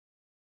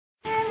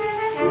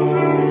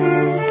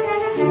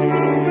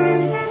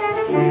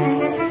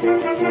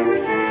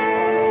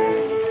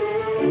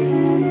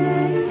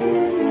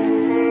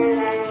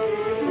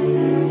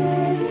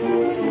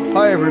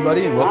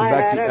everybody, and welcome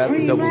back to At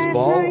the Devil's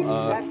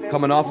Ball.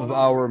 Coming off of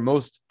our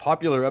most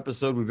popular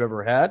episode we've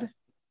ever had,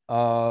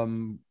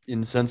 in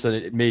the sense that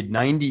it made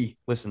 90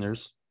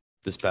 listeners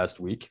this past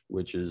week,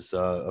 which is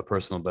a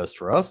personal best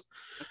for us.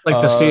 Like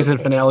the season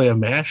finale of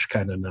MASH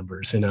kind of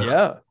numbers, you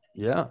know?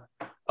 Yeah.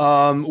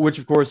 Which,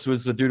 of course,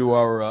 was due to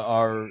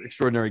our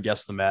extraordinary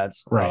guest, the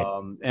Mads. Right.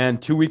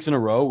 And 2 weeks in a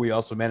row, we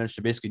also managed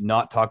to basically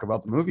not talk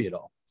about the movie at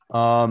all.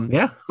 So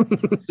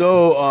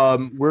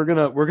we're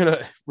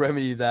gonna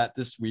remedy that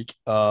this week.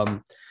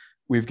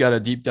 We've got a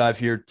deep dive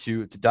here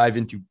to dive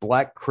into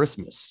Black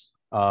Christmas,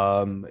 the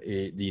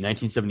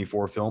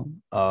 1974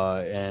 film.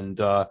 I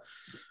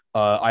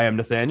am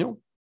Nathaniel.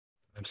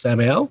 I'm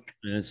Samuel.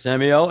 And it's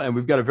Samuel, and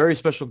we've got a very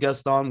special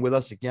guest on with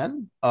us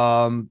again.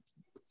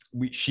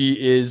 She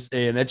is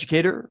an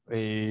educator,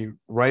 a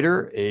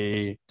writer,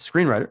 a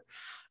screenwriter.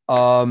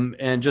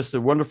 And just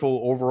a wonderful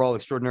overall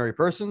extraordinary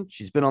person.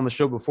 She's been on the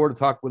show before to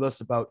talk with us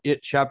about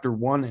It Chapter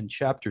 1 and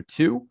Chapter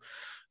 2.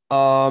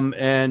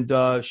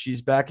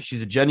 She's back.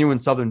 She's a genuine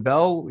Southern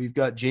belle. We've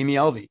got Jamie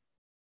Alvey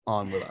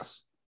on with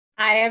us.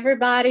 Hi,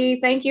 everybody.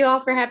 Thank you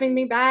all for having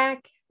me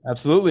back.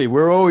 Absolutely.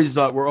 We're always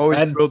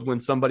thrilled when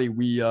somebody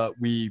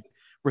we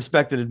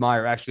respect and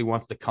admire actually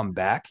wants to come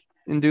back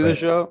and do the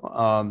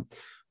show.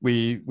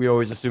 We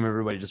always assume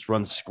everybody just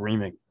runs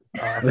screaming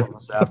from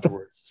us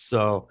afterwards.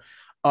 So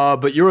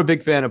but you're a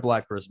big fan of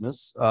Black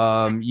Christmas.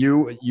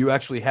 You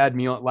actually had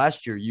me on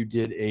last year. You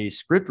did a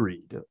script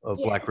read of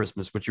Black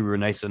Christmas, which you were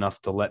nice enough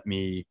to let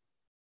me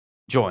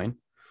join,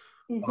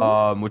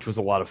 which was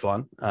a lot of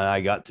fun.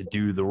 I got to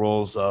do the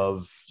roles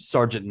of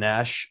Sergeant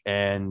Nash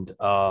and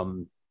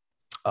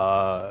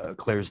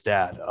Claire's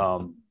dad,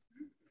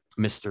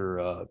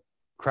 Mr.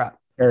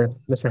 Mr.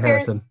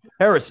 Harrison,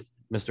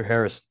 Mr.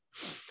 Harrison,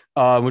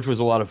 which was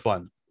a lot of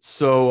fun.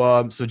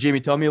 So Jamie,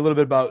 tell me a little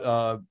bit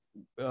about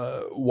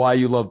why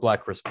you love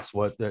Black Christmas.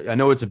 I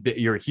know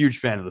you're a huge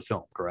fan of the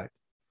film, correct?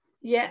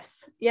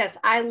 Yes,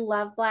 I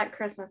love Black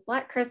Christmas.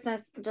 Black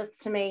Christmas,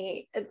 just to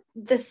me,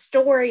 the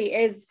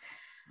story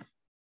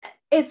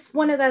it's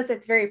one of those,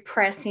 it's very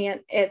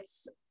prescient,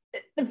 it's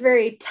a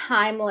very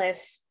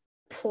timeless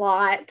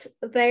plot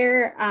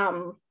there.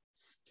 I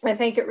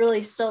think it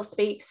really still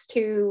speaks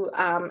to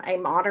a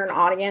modern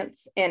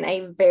audience in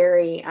a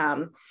very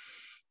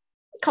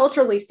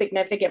culturally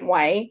significant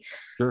way.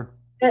 Sure.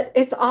 But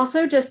it's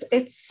also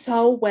it's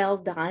so well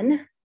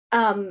done.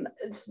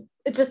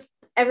 Just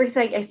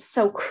everything is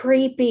so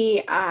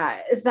creepy.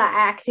 The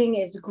acting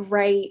is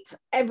great.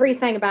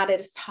 Everything about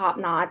it is top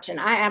notch. And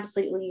I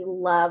absolutely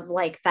love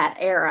like that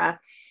era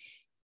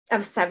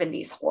of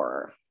 70s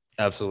horror.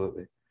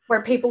 Absolutely.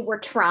 Where people were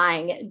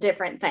trying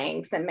different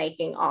things and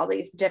making all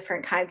these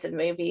different kinds of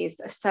movies.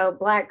 So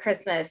Black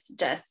Christmas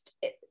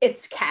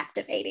it's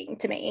captivating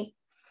to me.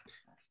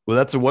 Well,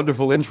 that's a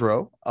wonderful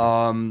intro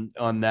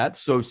on that.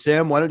 So,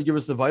 Sam, why don't you give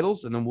us the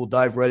vitals, and then we'll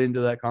dive right into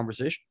that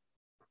conversation.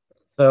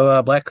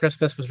 So, Black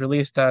Christmas was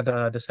released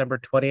on December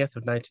 20th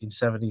of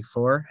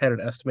 1974. Had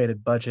an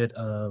estimated budget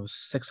of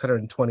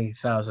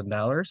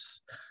 $620,000.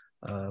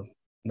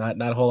 Not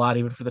a whole lot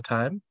even for the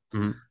time.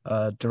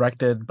 Mm-hmm.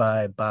 Directed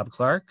by Bob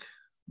Clark.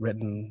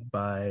 Written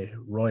by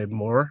Roy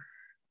Moore.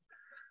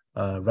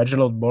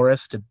 Reginald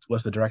Morris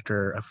was the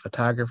director of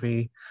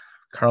photography.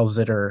 Carl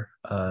Zitter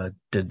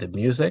did the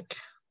music.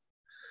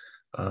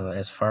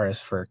 As far as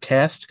for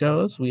cast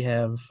goes, we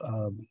have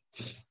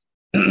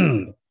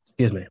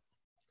excuse me,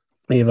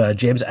 we have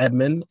James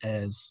Edmund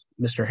as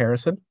Mr.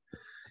 Harrison,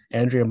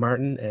 Andrea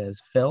Martin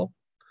as Phil,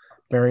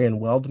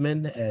 Marion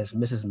Weldman as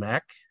Mrs.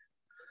 Mack,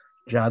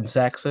 John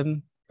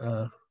Saxon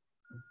on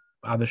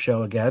the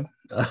show again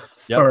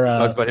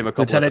for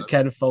Lieutenant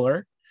Ken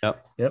Fuller.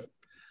 Yep.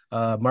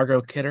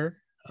 Margot Kidder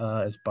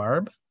as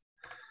Barb,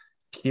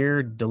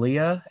 Keir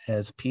Dalia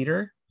as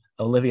Peter.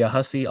 Olivia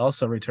Hussey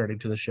also returning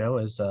to the show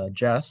as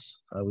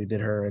Jess. We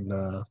did her in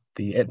the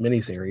It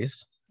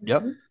miniseries.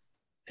 Yep.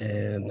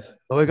 And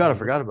I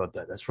forgot about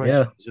that. That's right.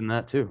 Yeah. She's in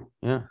that too.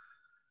 Yeah.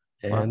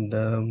 And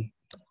I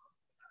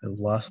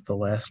lost the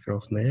last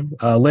girl's name.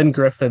 Lynn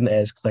Griffin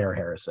as Claire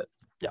Harrison.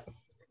 Yeah.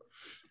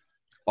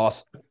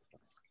 Awesome.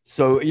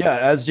 So yeah,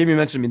 as Jamie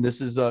mentioned, I mean, this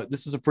is a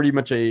pretty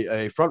much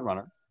a front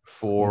runner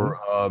for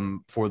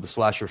the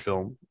slasher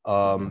film.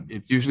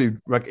 It's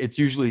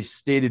usually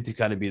stated to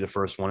kind of be the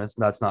first one.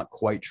 That's not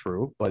quite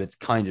true, but it's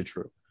kind of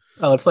true.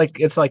 Oh, it's like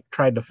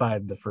trying to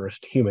find the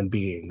first human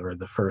being or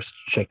the first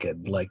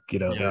chicken. Like,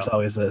 there's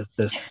always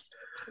this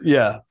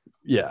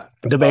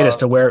debate as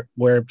to where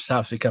it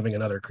stops becoming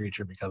another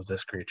creature becomes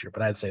this creature.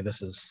 But I'd say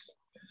this is,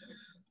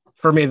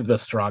 for me, the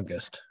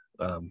strongest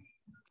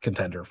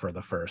contender for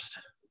the first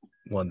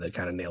one that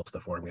kind of nails the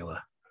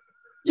formula.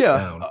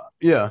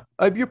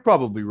 You're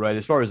probably right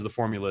as far as the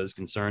formula is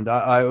concerned.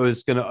 I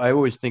always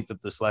think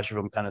that the slasher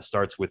film kind of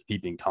starts with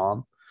Peeping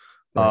Tom,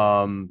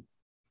 right.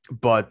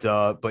 But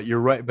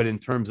you're right. But in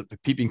terms of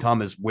Peeping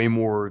Tom is way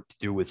more to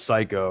do with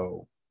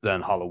Psycho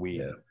than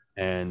Halloween,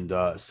 and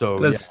then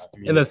some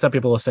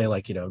people will say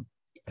like 10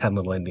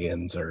 Little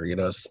Indians or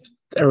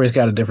everybody's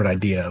got a different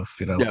idea of,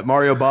 Yeah,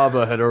 Mario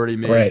Bava had already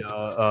made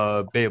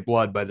Right. Bay of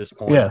Blood by this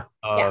point. Yeah.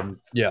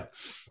 Yeah.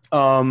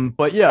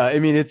 But yeah, I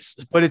mean,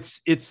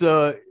 it's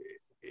an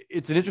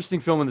interesting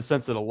film in the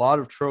sense that a lot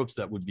of tropes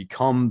that would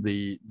become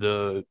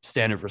the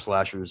standard for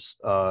slashers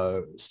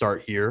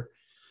start here.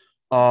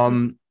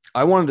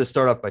 I wanted to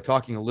start off by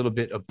talking a little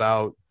bit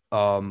about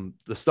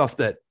the stuff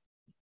that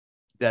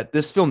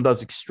this film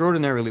does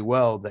extraordinarily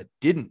well that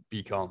didn't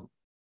become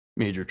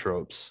major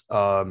tropes.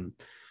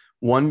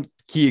 One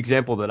key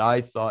example that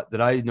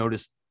I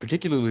noticed,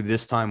 particularly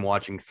this time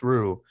watching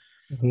through,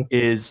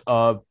 is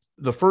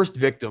the first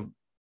victim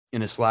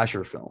in a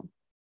slasher film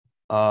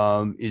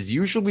is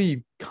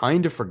usually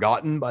kind of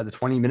forgotten by the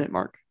 20-minute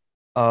mark.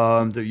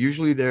 They're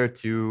usually there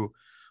to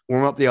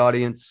warm up the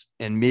audience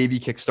and maybe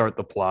kickstart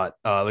the plot.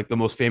 Like the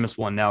most famous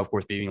one now, of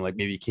course, being like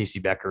maybe Casey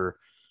Becker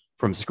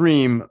from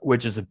Scream,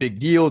 which is a big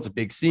deal. It's a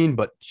big scene,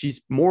 but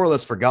she's more or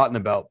less forgotten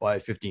about by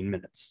 15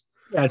 minutes.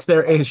 Yeah, it's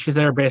there. She's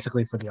there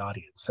basically for the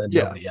audience and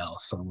nobody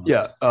else. Almost.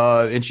 Yeah,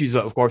 and she's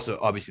of course,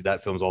 obviously,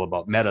 that film's all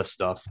about meta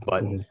stuff.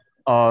 But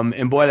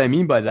and what I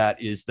mean by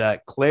that is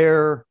that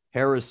Claire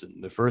Harrison,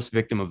 the first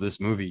victim of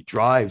this movie,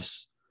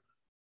 drives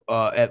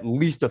at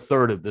least a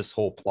third of this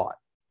whole plot.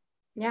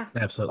 Yeah,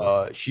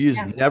 absolutely. She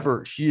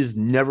is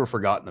never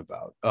forgotten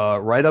about.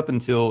 Right up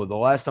until the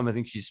last time I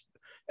think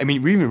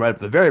even right up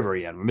to the very,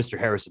 very end when Mr.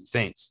 Harrison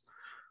faints.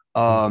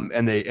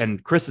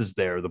 And Chris is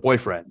there, the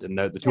boyfriend, and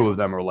the two of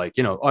them are like,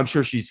 I'm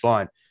sure she's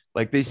fine.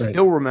 Like they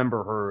still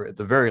remember her at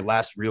the very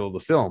last reel of the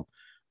film.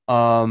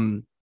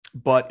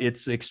 But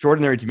it's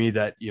extraordinary to me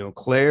that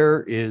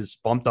Claire is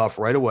bumped off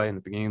right away in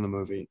the beginning of the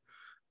movie.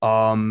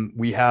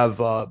 We have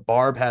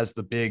Barb has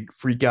the big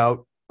freak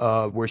out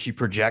where she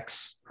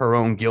projects her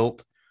own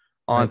guilt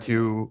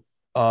onto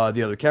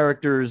the other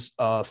characters.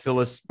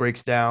 Phyllis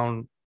breaks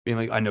down, being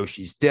like, I know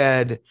she's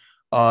dead.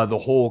 The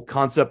whole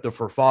concept of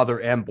her father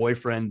and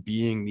boyfriend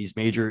being these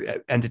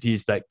major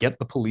entities that get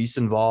the police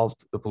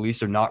involved. The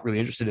police are not really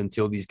interested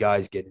until these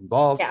guys get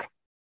involved. Yeah.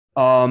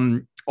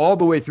 All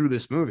the way through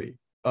this movie,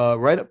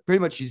 pretty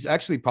much she's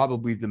actually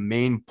probably the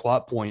main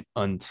plot point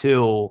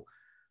until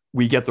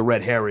we get the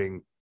red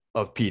herring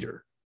of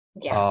Peter.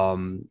 Yeah.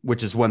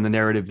 Which is when the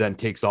narrative then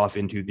takes off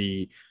into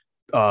the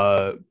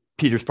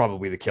Peter's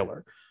probably the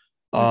killer.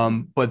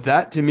 But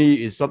that to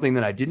me is something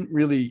that I didn't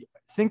really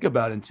think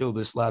about until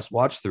this last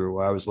watch through,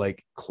 where I was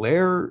like,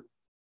 Claire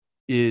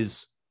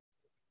is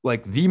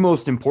like the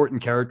most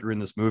important character in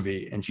this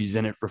movie, and she's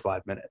in it for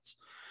 5 minutes.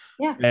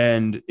 Yeah.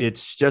 And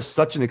it's just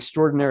such an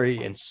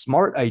extraordinary and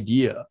smart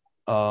idea.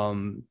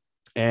 And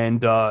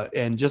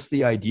just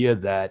the idea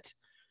that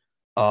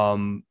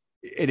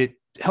it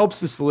helps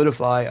to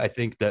solidify, I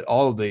think, that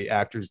all of the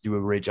actors do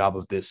a great job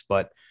of this,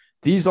 but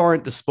these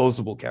aren't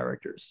disposable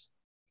characters.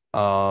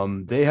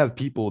 They have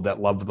people that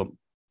love them.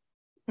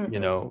 We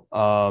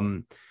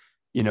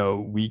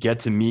get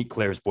to meet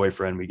Claire's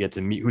boyfriend. We get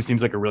to meet who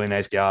seems like a really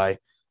nice guy.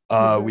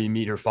 We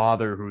meet her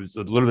father, who's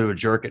a little bit of a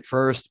jerk at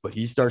first, but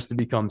he starts to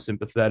become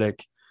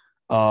sympathetic.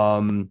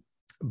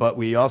 But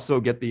we also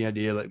get the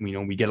idea that,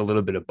 we get a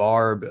little bit of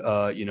Barb,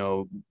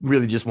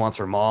 really just wants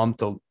her mom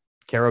to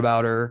care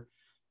about her,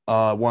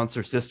 wants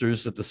her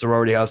sisters at the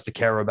sorority house to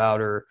care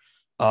about her.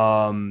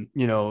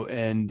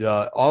 And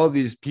all of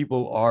these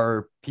people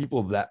are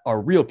people that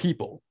are real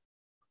people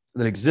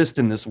that exist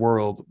in this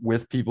world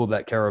with people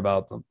that care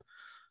about them.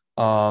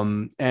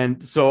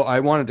 And so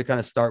I wanted to kind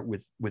of start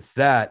with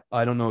that.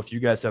 I don't know if you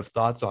guys have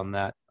thoughts on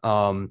that,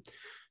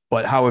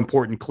 but how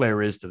important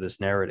Claire is to this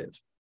narrative.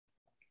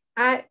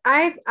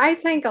 I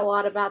think a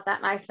lot about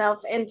that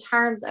myself in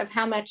terms of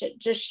how much it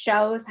just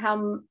shows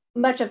how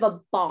much of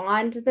a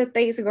bond that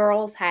these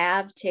girls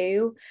have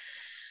too.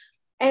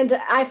 And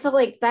I feel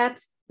like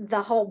that's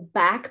the whole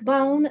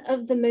backbone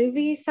of the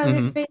movie, so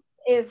to speak,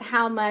 is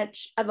how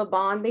much of a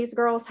bond these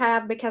girls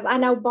have, because I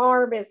know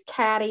Barb is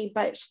catty,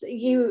 but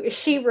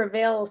she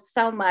reveals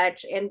so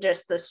much in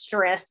just the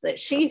stress that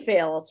she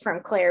feels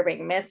from Claire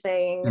being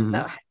missing.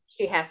 So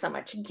she has so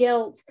much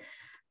guilt.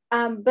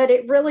 But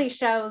it really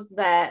shows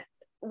that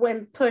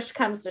when push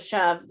comes to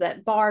shove,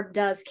 that Barb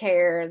does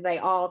care. They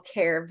all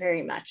care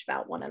very much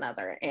about one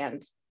another.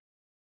 And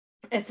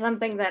it's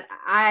something that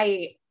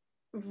I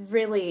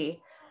really,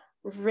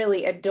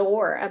 really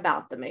adore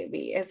about the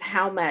movie, is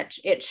how much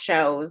it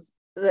shows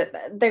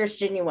that there's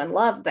genuine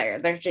love there.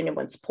 There's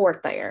genuine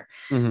support there.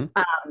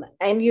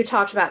 And you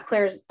talked about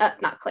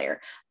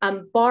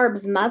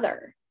Barb's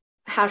mother,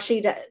 how she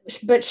does,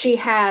 but she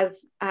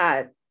has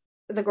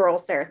the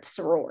girls there at the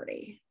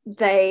sorority.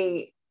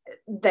 They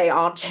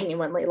all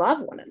genuinely love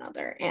one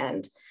another,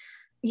 and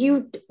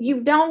you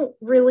don't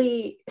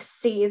really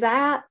see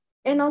that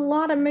in a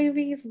lot of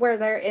movies where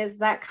there is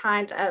that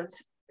kind of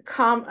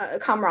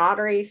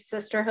camaraderie,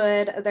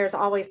 sisterhood. There's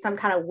always some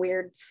kind of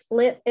weird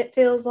split, it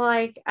feels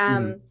like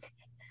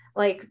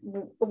like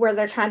where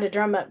they're trying to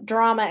drum up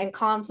drama and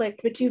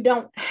conflict, but you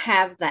don't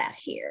have that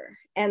here.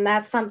 And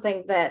that's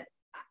something that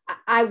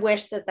I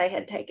wish that they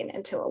had taken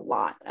into a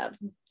lot of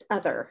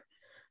other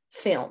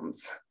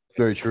films.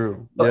 Very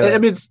true. Yeah. I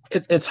mean,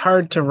 it's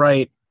hard to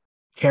write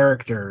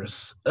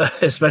characters,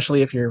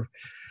 especially if your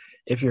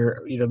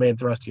main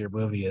thrust of your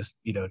movie is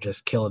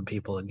just killing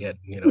people and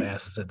getting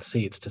asses in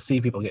seats to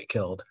see people get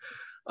killed.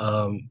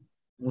 Well,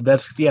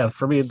 that's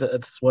for me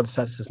that's what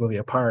sets this movie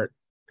apart.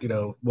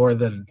 More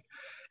than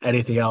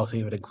anything else,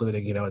 even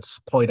including its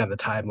point on the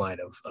timeline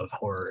of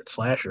horror and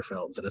slasher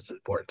films and its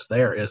importance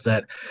there is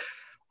that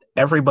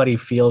everybody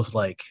feels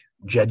like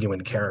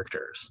genuine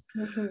characters,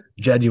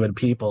 genuine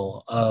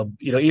people.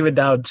 Even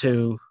down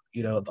to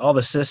all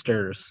the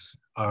sisters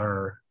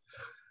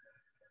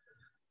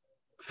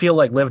feel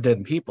like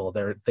lived-in people.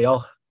 They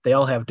all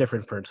have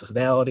different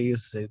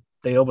personalities.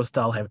 They almost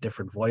all have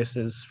different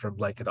voices from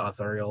like an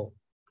authorial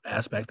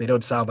aspect. They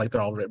don't sound like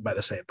they're all written by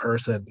the same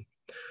person.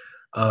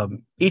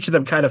 Each of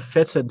them kind of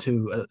fits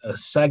into a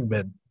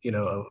segment,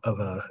 of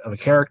a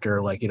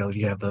character. Like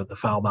you have the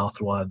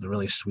foul-mouthed one, the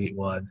really sweet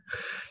one,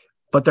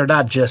 but they're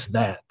not just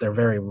that. They're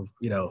very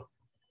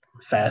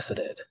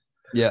faceted.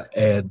 Yeah,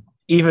 and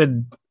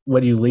even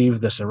when you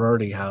leave the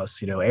sorority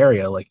house,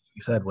 area, like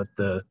you said, with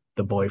the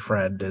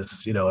boyfriend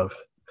is,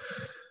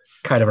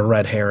 kind of a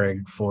red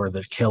herring for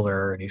the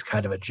killer, and he's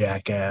kind of a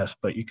jackass,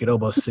 but you could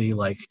almost see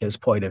like his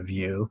point of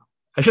view.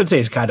 I shouldn't say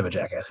he's kind of a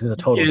jackass. He's a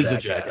total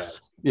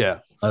jackass. Yeah.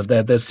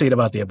 That scene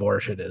about the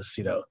abortion is,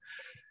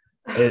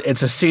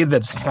 it's a scene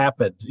that's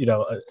happened,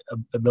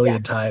 a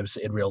million times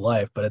in real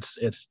life, but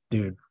it's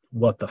dude,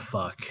 what the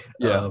fuck?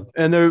 Yeah.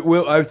 And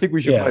I think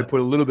we should probably put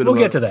a little bit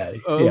get to that.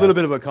 A little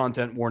bit of a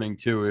content warning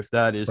too, if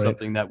that is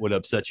something that would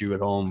upset you at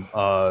home.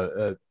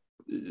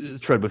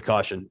 Tread with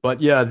caution.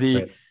 But yeah,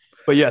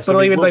 but yes,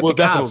 but even we'll the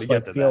definitely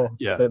cops get to that.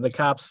 Yeah. The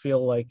cops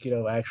feel like,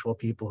 actual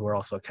people who are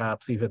also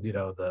cops. Even,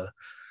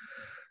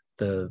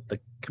 the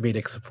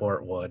comedic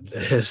support one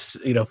is,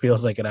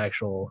 feels like an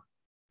actual,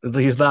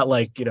 he's not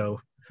like,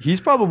 he's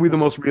probably the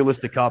most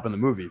realistic cop in the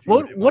movie.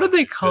 What did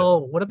they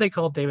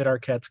call David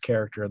Arquette's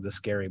character in the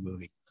Scary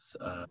Movies?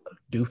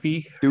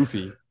 Doofy.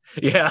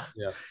 Yeah.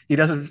 He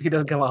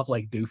doesn't come off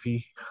like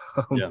Doofy.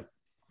 Yeah.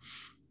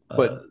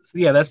 But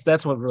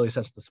that's what really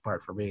sets this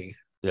apart for me.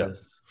 Yeah.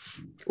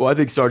 Well, I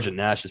think Sergeant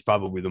Nash is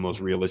probably the most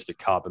realistic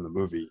cop in the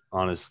movie,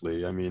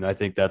 honestly. I mean, I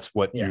think that's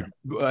what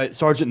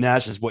Sergeant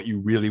Nash is what you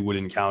really would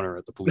encounter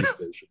at the police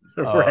station.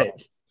 Right.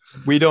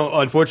 We don't,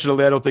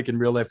 unfortunately, I don't think in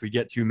real life we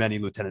get too many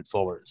Lieutenant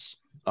Fullers.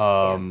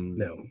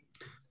 No.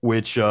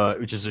 Which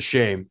is a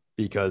shame,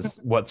 because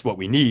what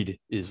we need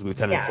is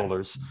Lieutenant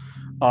Fullers.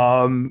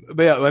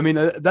 But yeah, I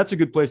mean, that's a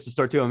good place to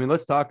start too. I mean,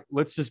 let's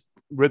just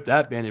rip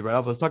that Band-Aid right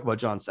off. Let's talk about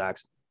John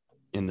Saxon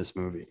in this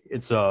movie.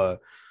 It's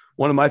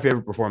one of my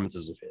favorite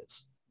performances of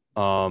his.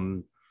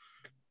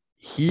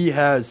 He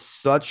has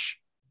such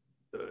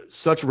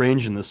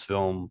range in this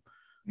film,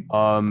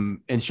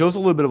 and shows a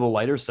little bit of a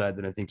lighter side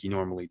than I think he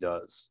normally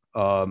does.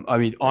 I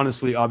mean,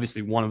 honestly,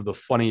 obviously, one of the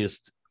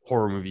funniest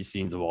horror movie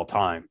scenes of all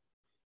time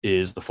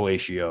is the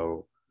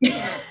fellatio.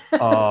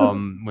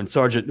 When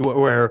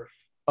where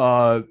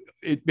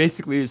it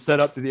basically is set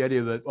up to the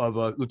idea of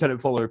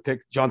Lieutenant Fuller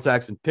John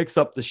Saxon picks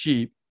up the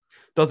sheep,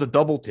 does a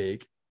double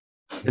take,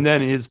 and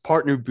then his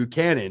partner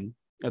Buchanan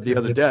at the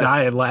other desk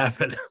dying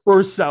laughing,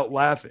 bursts out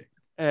laughing,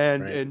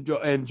 and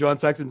John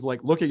Saxon's like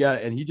looking at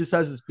it, and he just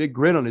has this big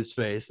grin on his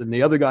face, and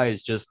the other guy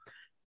is just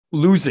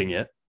losing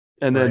it.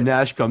 And then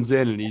Nash comes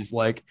in, and he's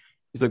like,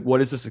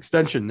 "What is this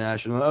extension,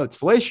 Nash?" And it's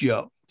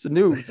fellatio. It's a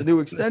new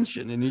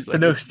extension, and he's like, "A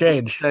new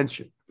exchange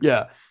extension."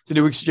 Yeah, it's a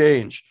new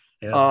exchange.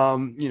 Yeah.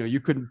 You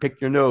couldn't pick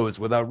your nose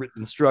without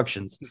written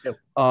instructions. Yep.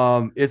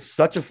 It's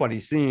such a funny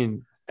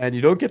scene. And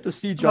you don't get to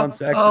see John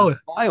Saxon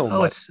smile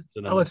much.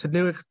 It's a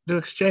new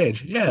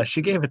exchange. Yeah,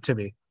 she gave it to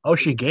me. Oh,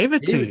 she gave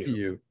it to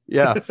you.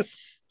 Yeah.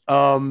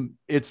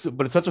 It's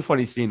such a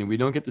funny scene, and we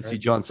don't get to see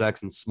John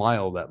Saxon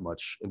smile that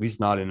much, at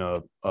least not in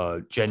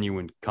a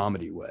genuine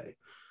comedy way.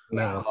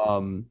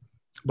 No.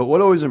 But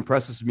what always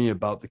impresses me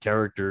about the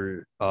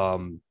character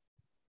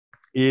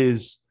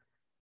is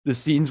the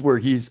scenes where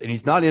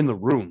he's not in the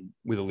room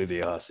with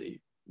Olivia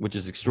Hussey, which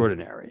is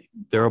extraordinary.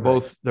 They're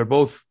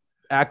both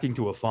acting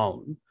to a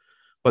phone.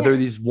 But there are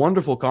these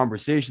wonderful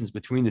conversations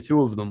between the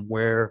two of them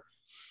where,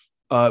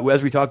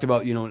 as we talked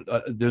about,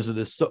 there's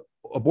this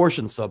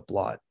abortion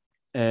subplot,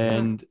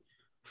 and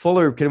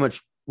Fuller pretty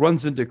much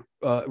runs into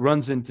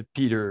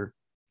Peter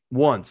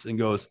once and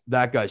goes,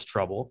 "That guy's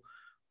trouble."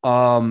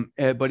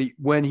 But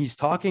when he's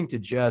talking to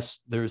Jess,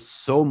 there's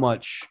so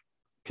much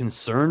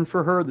concern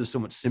for her. There's so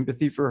much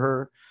sympathy for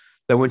her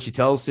that when she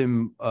tells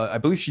him, I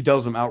believe she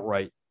tells him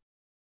outright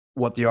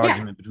what the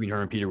argument between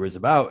her and Peter was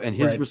about. And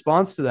his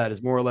response to that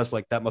is more or less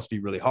like, that must be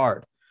really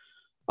hard.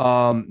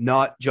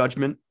 Not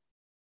judgment,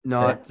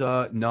 not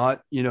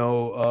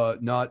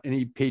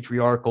any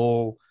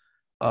patriarchal,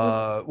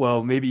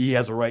 well, maybe he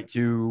has a right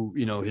to,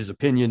 his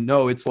opinion.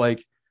 No, it's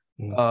like,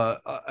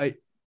 I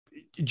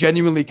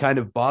genuinely kind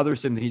of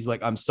bothers him that he's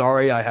like, "I'm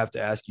sorry, I have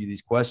to ask you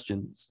these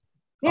questions."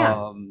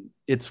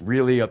 It's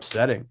really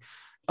upsetting.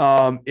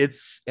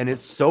 It's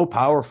so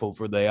powerful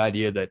for the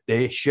idea that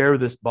they share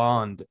this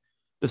bond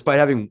despite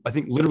having, I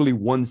think, literally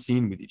one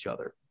scene with each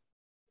other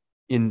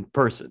in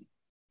person.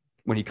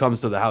 When he comes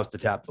to the house to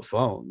tap the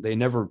phone, they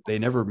never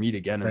meet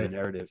again in the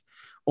narrative.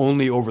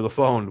 only over the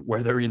phone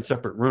where they're in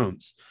separate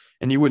rooms,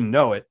 and you wouldn't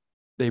know it.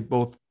 They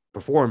both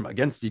perform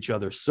against each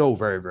other so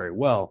very, very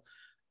well.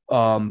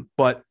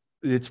 But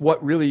it's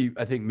what really,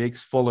 I think,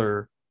 makes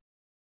Fuller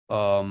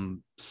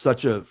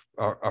such a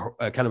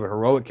kind of a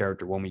heroic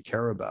character when we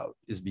care about,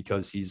 is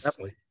because he's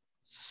Definitely.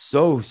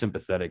 so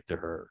sympathetic to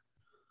her.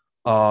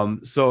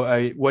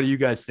 So what do you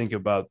guys think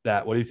about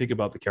that? What do you think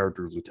about the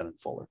character of Lieutenant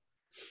Fuller?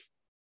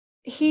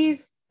 He is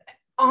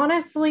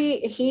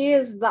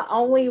the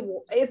only,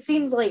 it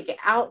seems like,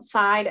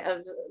 outside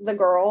of the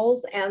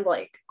girls and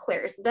like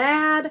Claire's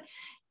dad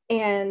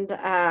and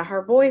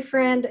her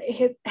boyfriend,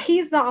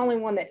 he's the only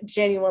one that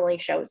genuinely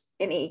shows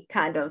any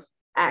kind of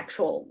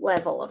actual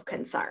level of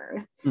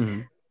concern.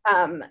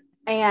 Mm-hmm.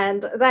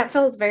 And that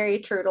feels very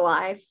true to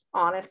life,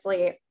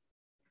 honestly.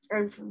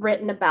 I've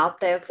written about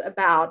this,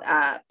 about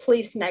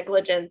police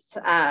negligence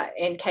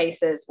in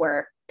cases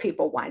where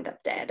people wind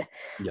up dead,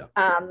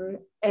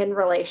 in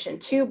relation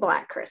to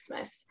Black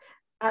Christmas.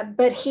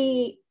 But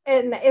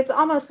and it's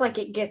almost like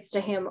it gets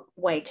to him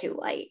way too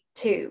late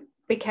too,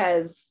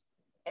 because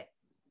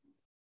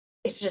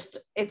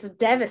it's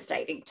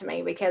devastating to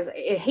me, because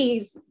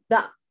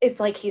it's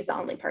like he's the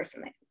only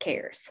person that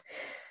cares.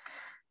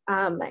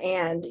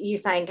 And you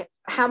think,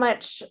 how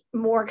much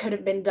more could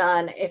have been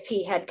done if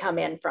he had come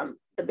in from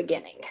the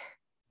beginning?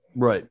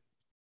 Right.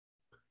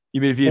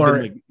 You mean if he had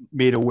been like,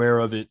 made aware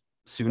of it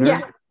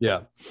sooner?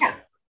 Yeah.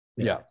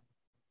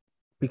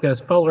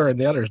 Because Fuller and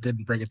the others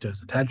didn't bring it to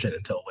his attention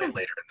until way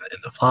later in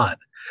the plot.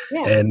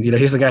 Yeah. And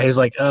he's the guy who's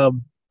like,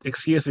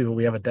 excuse me, but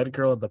we have a dead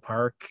girl in the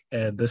park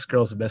and this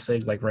girl's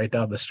missing, like right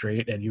down the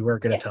street, and you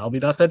weren't going to tell me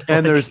nothing.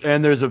 And there's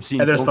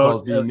obscene phone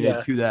calls being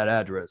made to that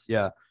address.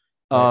 Yeah.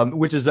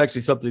 Which is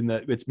actually something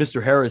that it's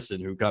Mr.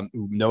 Harrison who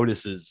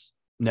notices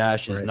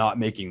Nash is not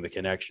making the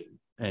connection,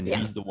 and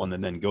he's the one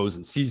that then goes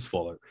and sees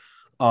Fuller.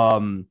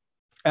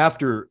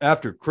 After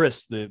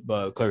Chris,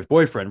 Claire's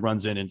boyfriend,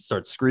 runs in and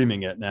starts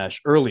screaming at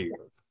Nash earlier,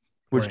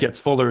 which gets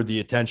Fuller's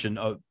attention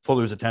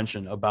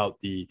about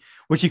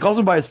which he calls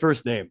him by his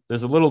first name.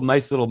 There's a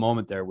nice little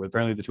moment there where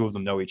apparently the two of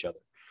them know each other.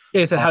 Yeah,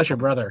 he said, "How's your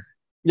brother?"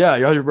 Yeah,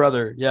 how's your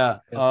brother? Yeah.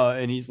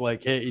 And he's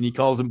like, hey, and he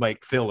calls him by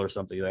Phil or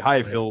something. Like,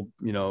 hi, Phil.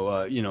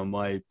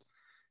 My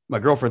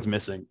girlfriend's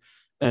missing,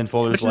 and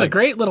Fuller's which is a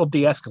great little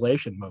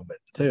de-escalation moment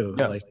too.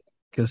 Yeah. Like,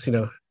 because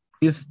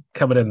he's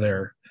coming in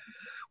there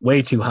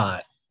way too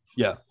hot.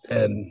 Yeah,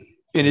 and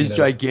in his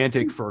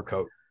gigantic fur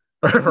coat.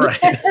 Right.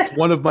 It's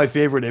one of my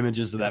favorite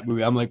images of that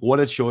movie. I'm like, what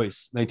a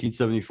choice,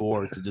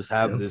 1974, to just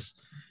have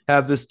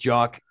this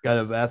jock kind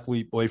of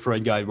athlete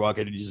boyfriend guy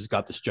walking, and he's just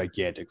got this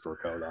gigantic fur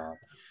coat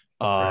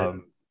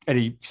on. And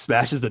he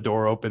smashes the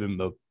door open, and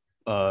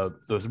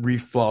the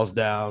reef falls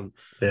down.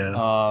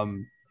 Yeah.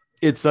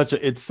 It's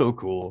so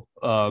cool.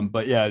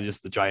 But yeah,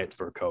 just the giant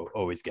fur coat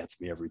always gets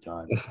me every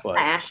time.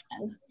 But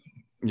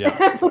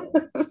yeah.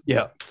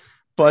 Yeah.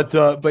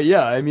 But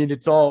yeah, I mean,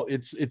 it's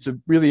a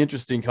really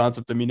interesting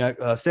concept. I mean,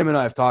 Sam and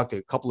I have talked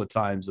a couple of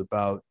times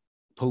about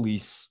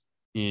police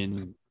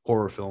in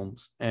horror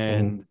films,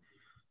 and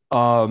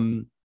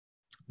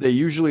they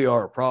usually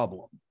are a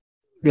problem.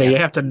 Yeah, you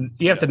have to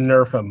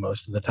nerf them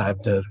most of the time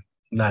to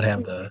not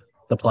have the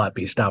plot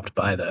be stopped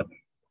by them.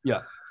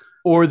 Yeah,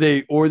 or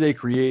they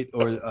create,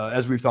 or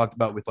as we've talked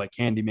about with like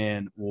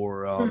Candyman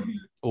or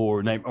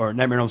Nightmare on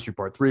Elm Street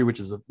Part 3,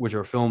 which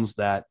are films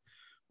that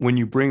when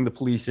you bring the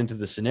police into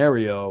the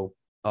scenario,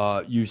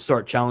 you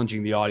start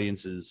challenging the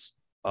audience's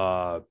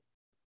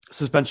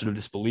suspension of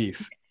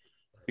disbelief,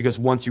 because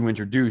once you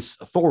introduce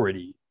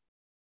authority,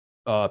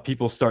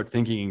 people start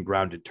thinking in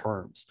grounded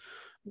terms.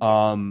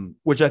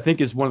 Which I think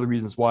is one of the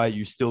reasons why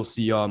you still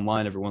see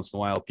online every once in a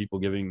while people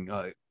giving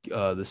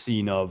the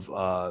scene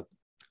of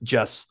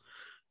Jess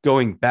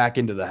going back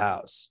into the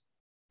house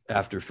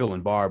after Phil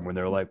and Barb, when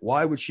they're like,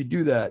 why would she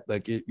do that?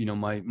 Like,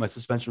 my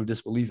suspension of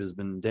disbelief has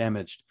been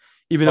damaged.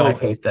 Even though I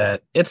hate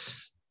that. It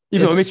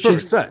makes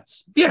perfect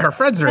sense. Yeah, her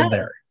friends are in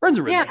there.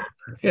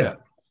 Yeah.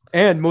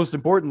 And most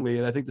importantly,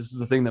 and I think this is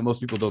the thing that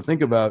most people don't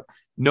think about,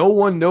 no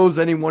one knows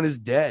anyone is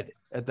dead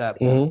at that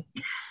point.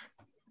 Mm-hmm.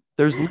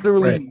 There's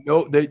literally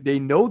they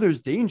know there's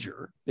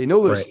danger. They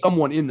know there's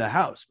someone in the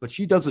house, but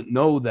she does not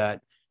know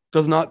that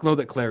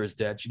Claire is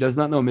dead. She does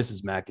not know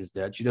Mrs. Mack is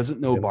dead. She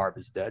doesn't know Barb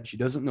is dead. She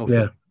doesn't know.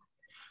 Yeah.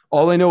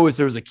 All I know is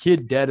there's a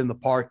kid dead in the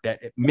park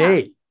that it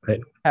may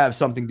have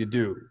something to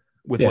do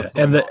with what's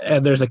going on.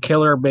 And there's a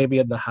killer maybe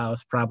in the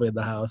house, probably in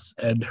the house,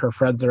 and her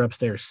friends are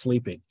upstairs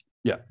sleeping.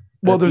 Yeah.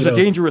 Well, there's a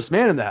dangerous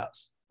man in the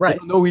house. Right. They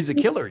don't know he's a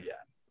killer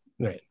yet.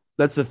 Right.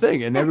 That's the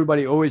thing. And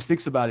everybody always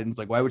thinks about it. And it's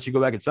like, why would she go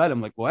back inside?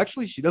 I'm like, well,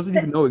 actually, she doesn't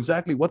even know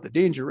exactly what the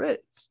danger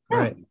is.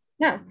 Right.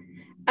 No.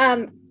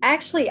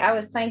 Actually, I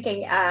was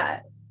thinking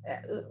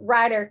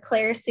writer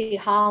Claire C.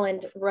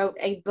 Holland wrote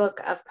a book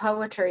of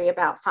poetry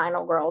about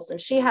Final Girls, and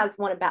she has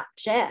one about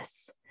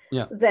Jess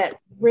that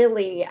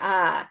really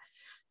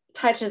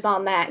touches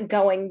on that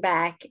going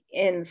back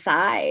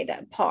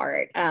inside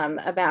part,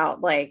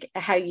 about like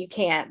how you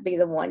can't be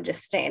the one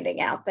just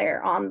standing out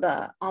there on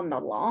the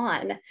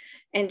lawn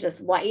and just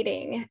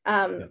waiting.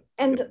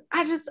 And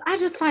I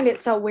just find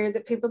it so weird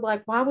that people are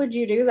like, why would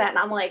you do that? And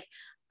I'm like,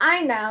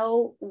 I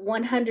know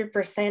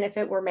 100% if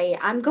it were me,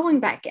 I'm going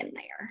back in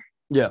there.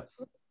 Yeah.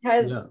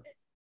 Because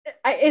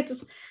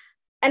it's,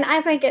 and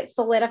I think it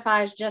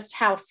solidifies just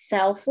how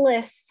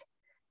selfless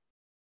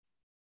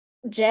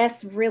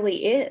Jess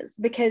really is,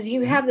 because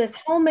you have this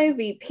whole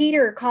movie,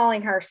 Peter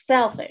calling her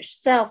selfish,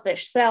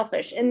 selfish,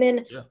 selfish. And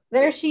then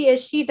there she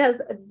is. She does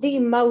the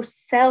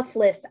most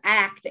selfless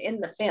act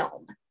in the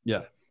film.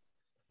 Yeah.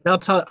 I'll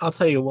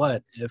tell you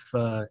what,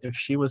 if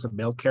she was a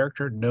male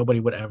character, nobody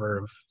would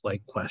ever have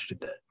like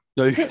questioned it.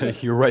 No,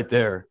 you're right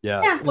there.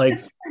 Yeah.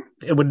 Like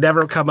it would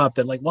never come up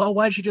that like, well,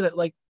 why'd she do that?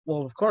 Like,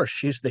 well, of course,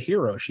 she's the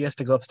hero. She has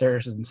to go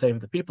upstairs and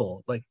save the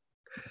people. Like,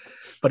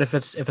 but if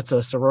it's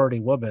a sorority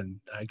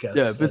woman, I guess.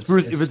 Yeah, if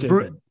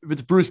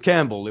it's Bruce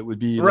Campbell, it would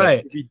be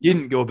right. Like, if he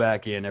didn't go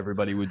back in,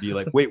 everybody would be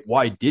like, wait,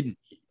 why didn't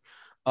he?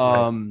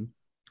 Right.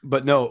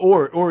 But no,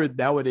 or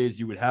nowadays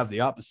you would have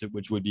the opposite,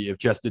 which would be if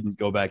Jess didn't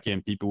go back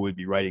in, people would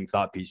be writing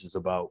thought pieces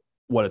about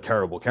what a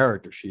terrible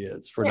character she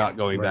is for not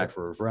going back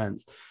for her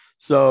friends.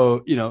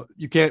 So,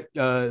 you can't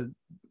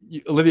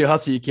Olivia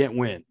Hussey, you can't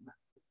win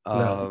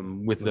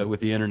with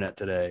the internet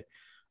today.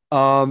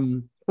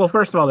 Well,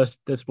 first of all, this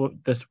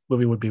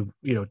movie would be,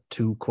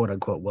 too quote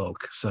unquote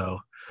woke. So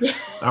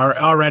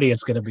already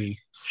it's going to be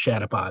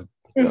shat upon.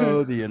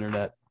 Oh, the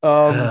internet.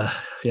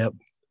 Yep.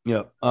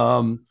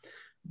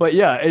 But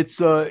yeah,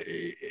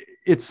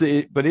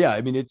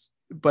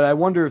 but I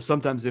wonder if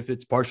sometimes if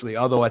it's partially,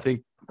 although I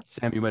think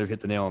Sam, you might have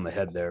hit the nail on the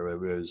head there. It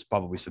was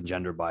probably some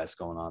gender bias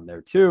going on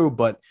there too.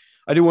 But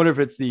I do wonder if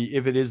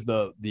it is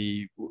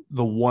the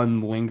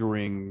one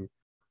lingering,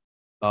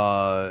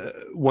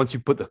 once you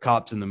put the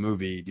cops in the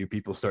movie, do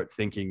people start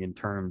thinking in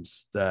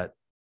terms that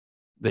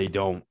they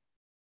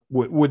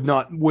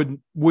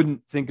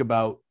wouldn't think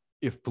about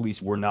if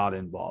police were not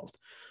involved?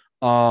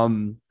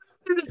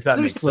 If that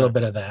makes a little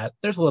bit of that.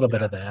 There's a little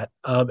bit of that.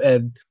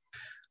 And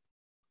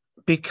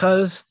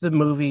because the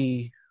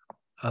movie,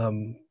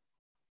 the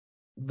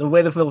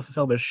way the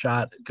film is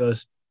shot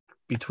goes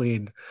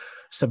between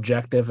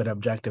subjective and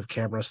objective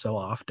cameras so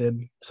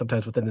often,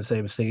 sometimes within the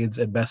same scenes,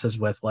 it messes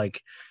with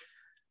like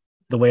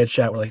the way it's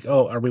shot. We're like,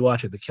 oh, are we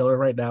watching the killer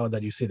right now? And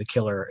then you see the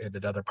killer in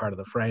another part of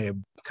the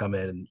frame come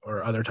in,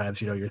 or other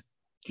times, you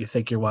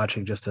think you're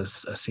watching just a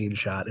scene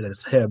shot and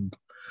it's him.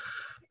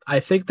 I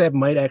think that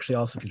might actually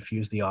also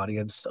confuse the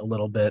audience a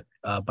little bit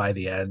by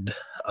the end,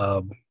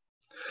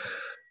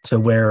 to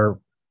where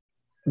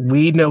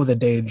we know the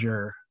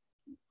danger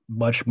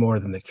much more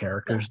than the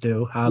characters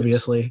do,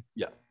 obviously.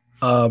 Yes.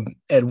 And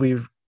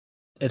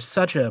it's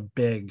such a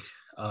big,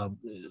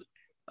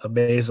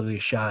 amazingly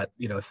shot,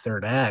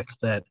 third act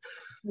that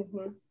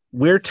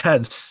we're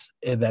tense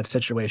in that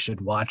situation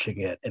watching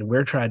it, and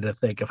we're trying to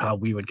think of how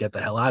we would get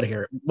the hell out of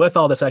here with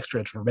all this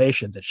extra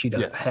information that she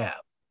doesn't have.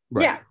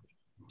 Right. Yeah.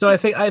 So I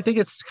think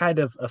it's kind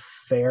of a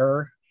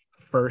fair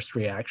first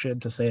reaction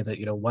to say that,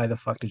 why the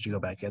fuck did you go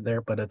back in there?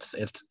 But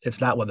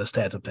it's not one that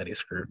stands up to any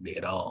scrutiny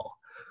at all.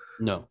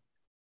 No.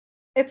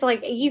 It's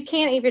like you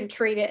can't even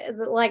treat it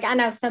like, I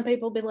know some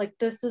people be like,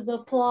 this is a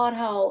plot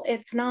hole.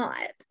 It's not.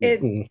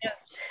 It's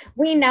just,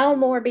 we know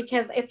more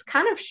because it's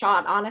kind of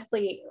shot,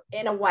 honestly,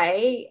 in a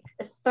way,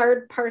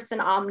 third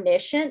person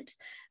omniscient.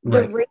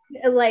 The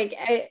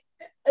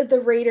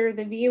reader,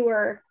 the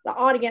viewer, the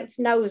audience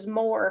knows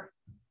more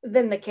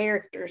than the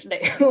characters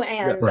do.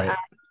 And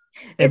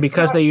and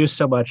because they use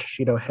so much,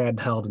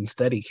 handheld and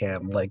steady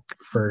cam, like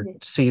for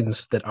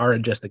scenes that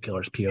aren't just the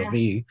killer's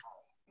POV,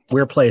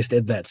 we're placed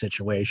in that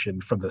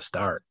situation from the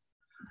start.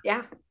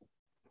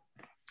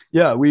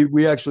 Yeah,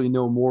 we actually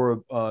know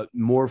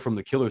more from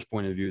the killer's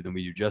point of view than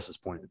we do Jess's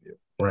point of view.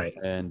 Right.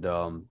 And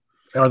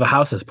or the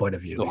house's point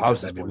of view. The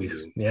house's point of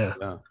view.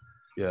 Yeah.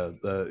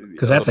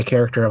 Because that's a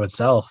character of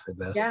itself in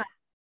this. Yeah.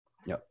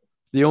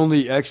 The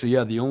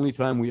only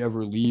time we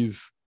ever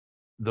leave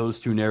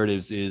those two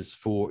narratives is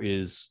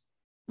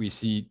we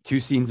see two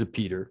scenes of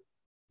Peter,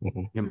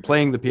 him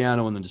playing the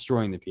piano and then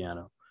destroying the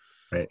piano.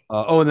 Right.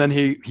 And then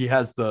he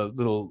has the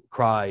little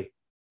cry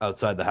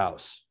outside the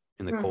house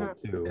in the cold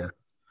too. Yeah.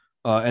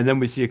 And then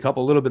we see a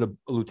little bit of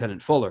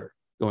Lieutenant Fuller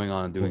going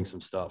on and doing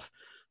some stuff.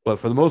 But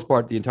for the most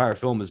part, the entire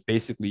film is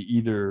basically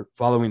either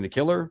following the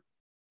killer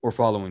or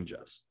following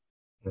Jess.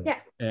 Yeah.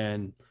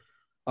 And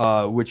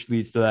which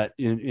leads to that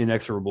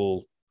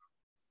inexorable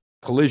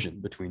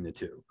collision between the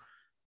two.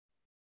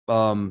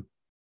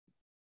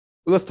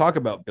 Let's talk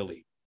about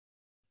Billy,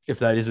 if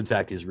that is in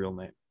fact his real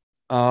name.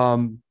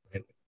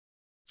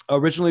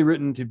 Originally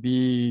written to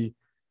be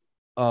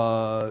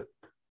the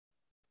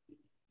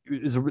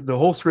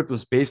whole script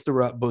was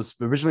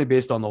originally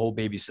based on the whole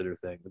babysitter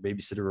thing, the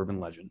babysitter urban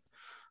legend.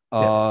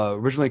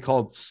 Originally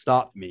called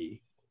Stop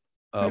Me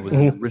was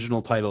the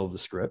original title of the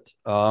script.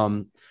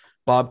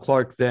 Bob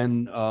Clark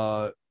then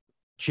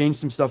changed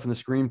some stuff in the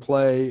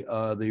screenplay.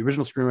 The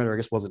original screenwriter, I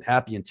guess, wasn't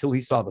happy until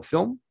he saw the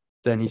film.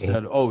 Then he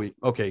said, "Oh,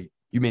 okay,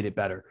 you made it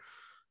better.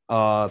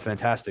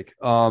 Fantastic."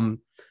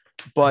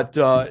 But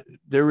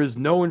there is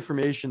no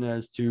information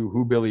as to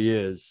who Billy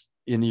is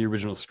in the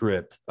original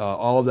script.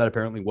 All of that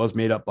apparently was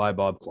made up by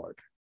Bob Clark.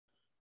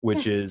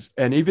 which is,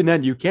 and even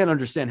then you can't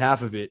understand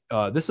half of it.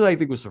 This is, I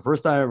think, was the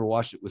first time I ever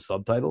watched it with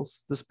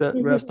subtitles. This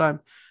last time,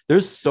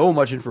 there's so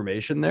much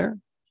information there,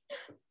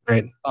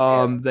 right?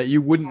 That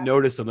you wouldn't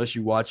notice unless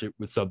you watch it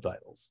with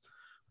subtitles,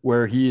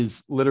 where he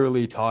is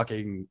literally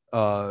talking,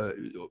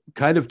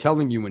 kind of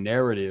telling you a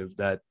narrative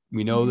that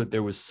we know that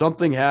there was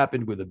something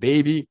happened with a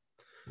baby.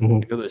 You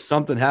know, there's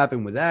something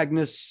happened with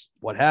Agnes.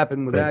 What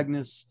happened with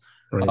Agnes?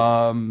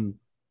 Right.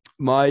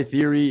 My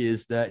theory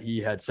is that he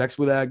had sex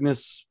with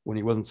Agnes when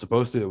he wasn't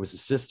supposed to. It was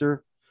his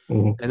sister,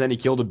 and then he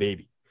killed a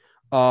baby.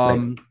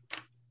 But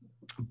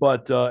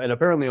and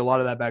apparently a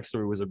lot of that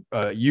backstory was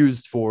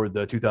used for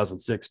the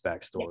 2006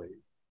 backstory,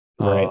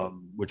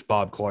 which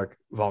Bob Clark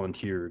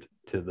volunteered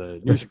to the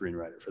new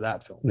screenwriter for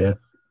that film. Yeah.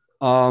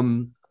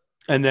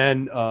 And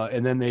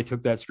then they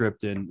took that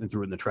script and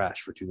threw it in the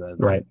trash for 2000.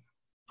 Right.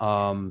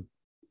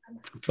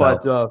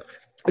 But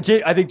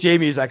I think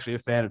Jamie is actually a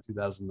fan of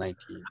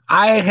 2019.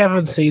 I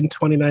haven't seen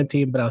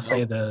 2019, but I'll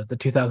say the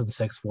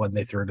 2006 one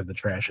they threw it in the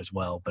trash as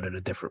well, but in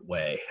a different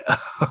way.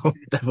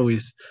 That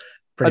movie's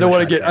I don't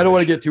want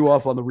to get too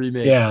off on the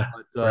remake. Yeah,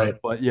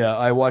 but yeah,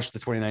 I watched the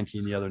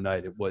 2019 the other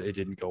night. It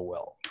didn't go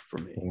well for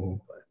me.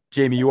 But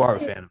Jamie, you are a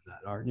fan of that,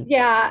 aren't you?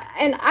 Yeah,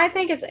 and I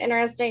think it's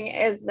interesting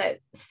is that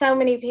so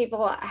many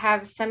people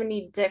have so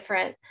many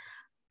different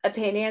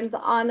opinions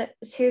on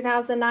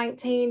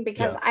 2019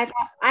 because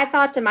I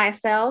thought to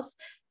myself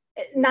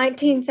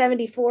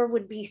 1974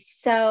 would be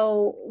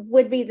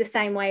the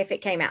same way if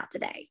it came out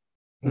today.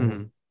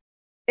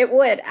 It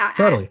would.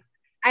 Totally.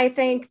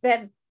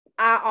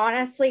 I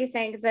honestly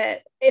think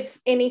that if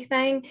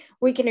anything,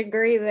 we can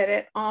agree that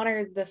it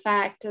honored the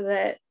fact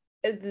that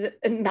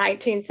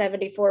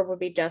 1974 would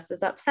be just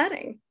as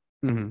upsetting.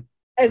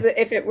 As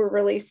if it were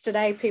released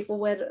today,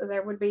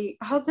 there would be,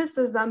 oh, this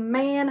is a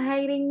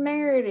man-hating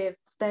narrative.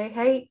 They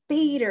hate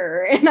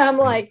Peter. And I'm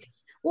like,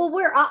 well,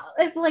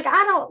 it's like,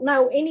 I don't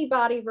know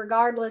anybody,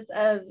 regardless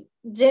of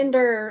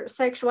gender,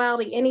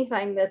 sexuality,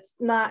 anything, that's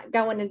not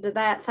going into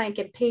that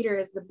thinking Peter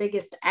is the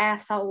biggest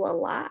asshole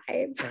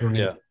alive.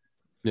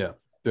 Yeah,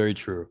 very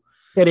true.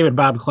 And even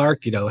Bob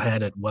Clark,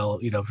 had it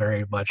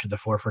very much in the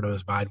forefront of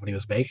his mind when he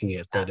was making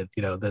it, that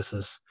this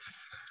is,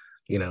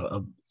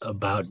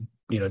 about,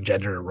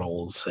 gender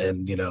roles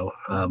and,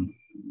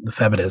 the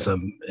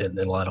feminism in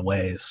a lot of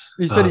ways.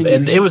 He said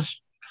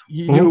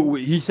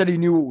he said he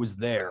knew it was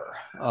there.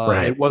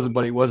 Right. It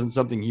wasn't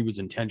something he was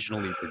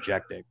intentionally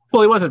projecting.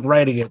 Well, he wasn't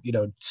writing it,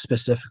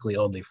 specifically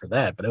only for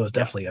that, but it was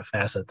definitely a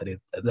facet that he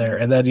there.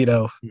 And then,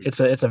 it's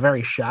a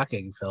very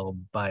shocking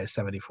film by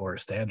 74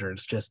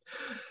 standards, just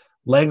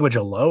language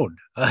alone.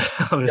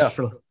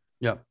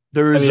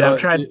 There is. I'm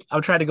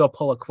trying to go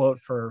pull a quote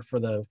for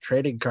the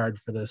trading card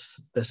for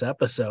this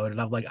episode,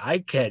 and I'm like, I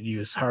can't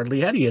use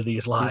hardly any of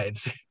these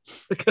lines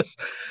because.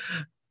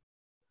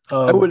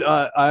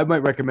 I might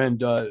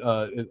recommend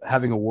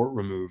having a wart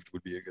removed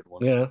would be a good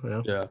one.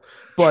 Yeah.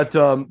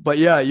 But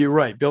yeah, you're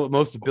right.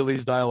 Most of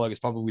Billy's dialogue is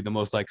probably the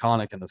most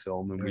iconic in the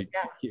film, and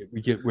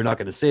we're not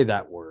going to say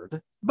that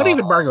word. But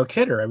even Margot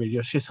Kidder, I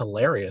mean, she's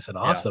hilarious and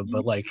awesome,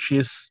 but like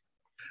she's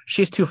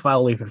too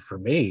foul even for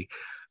me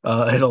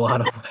in a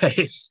lot of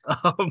ways.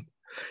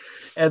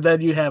 And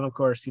then you have, of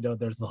course,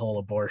 there's the whole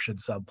abortion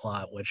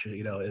subplot, which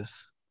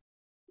is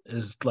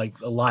like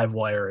a live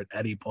wire at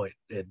any point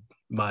in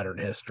modern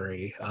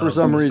history for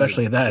some reason,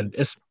 especially then.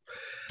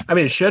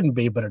 It shouldn't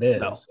be, but it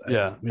is.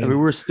 No. I mean,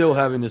 we're still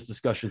having this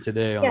discussion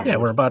today.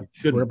 We're about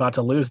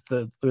to lose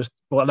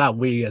well, not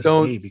we as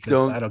me,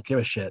 because I don't give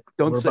a shit.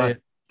 Don't say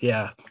it.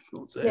 Yeah,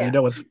 don't say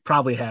it. What's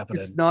probably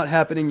happening. It's not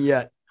happening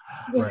yet.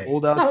 Right.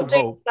 Hold out some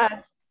hope.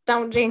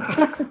 Don't jinx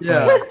us.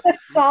 Yeah, that's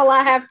all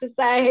I have to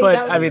say. But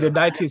I mean, in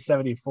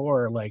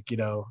 1974,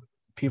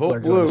 people are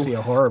going to see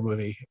a horror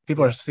movie.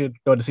 People are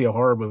going to see a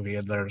horror movie,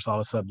 and there's all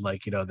of a sudden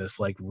this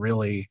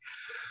really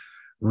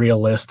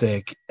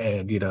realistic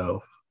and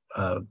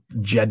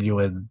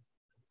genuine,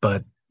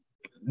 but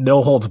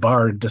no holds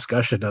barred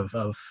discussion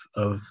of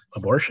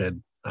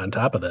abortion on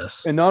top of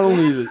this. And not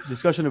only the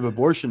discussion of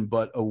abortion,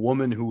 but a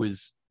woman who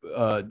is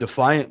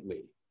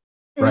defiantly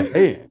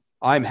saying,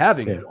 "I'm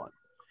having one."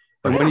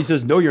 And when he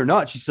says, "No, you're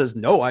not," she says,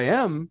 "No, I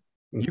am.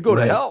 You go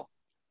to hell."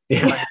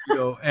 Yeah.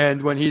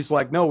 And when he's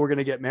like, "No, we're going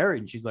to get married,"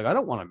 and she's like, "I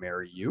don't want to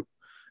marry you."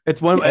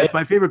 It's it's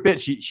my favorite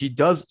bit. She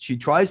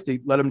tries to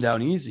let him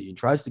down easy and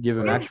tries to give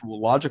him actual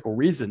logical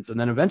reasons. And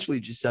then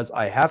eventually she says,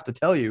 "I have to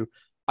tell you,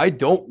 I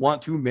don't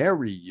want to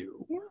marry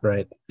you."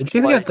 Right. And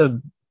she's got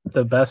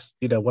the best,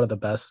 one of the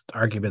best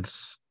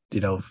arguments,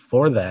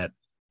 for that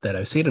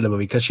I've seen in a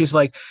movie. Because she's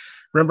like,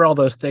 remember all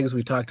those things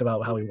we talked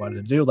about how we wanted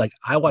to do? Like,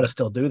 I want to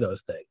still do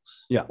those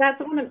things. Yeah.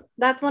 That's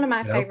one of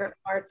my favorite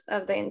parts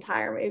of the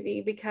entire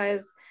movie,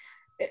 because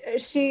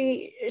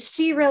she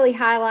really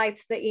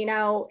highlights that,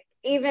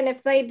 even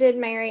if they did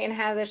marry and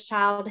have this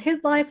child,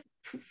 his life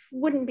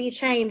wouldn't be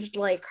changed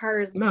like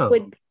hers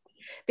would be,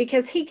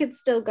 because he could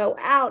still go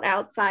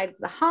outside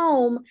the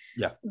home.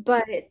 Yeah.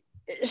 But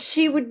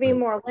she would be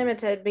more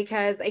limited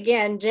because,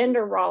 again,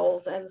 gender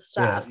roles and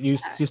stuff. Yeah,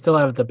 you still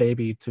have the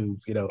baby to,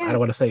 I don't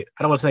want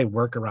to say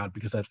work around,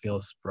 because that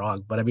feels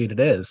wrong, but I mean, it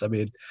is. I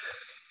mean,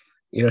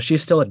 you know,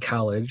 she's still in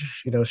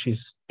college. You know,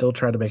 she's still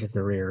trying to make a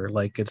career.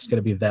 Like it's going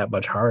to be that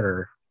much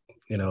harder,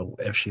 you know,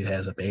 if she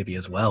has a baby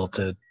as well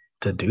to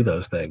do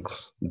those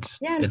things.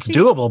 It's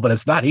doable, but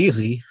it's not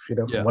easy. You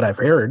know, from what I've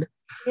heard.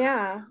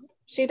 Yeah,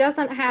 she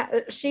doesn't have.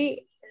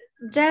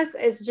 Jess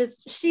is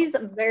just. She's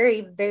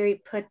very,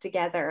 very put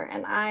together,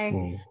 and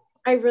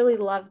I really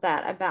love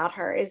that about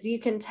her. Is you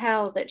can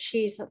tell that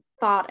she's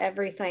thought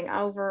everything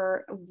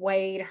over,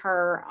 weighed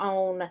her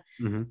own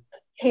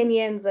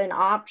opinions and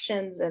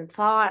options and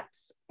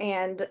thoughts,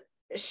 and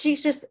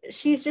she's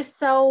just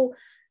so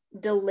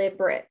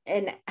deliberate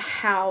in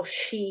how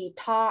she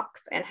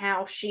talks and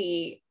how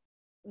she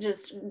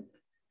just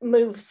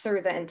moves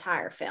through the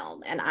entire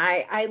film. And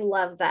I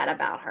love that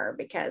about her,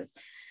 because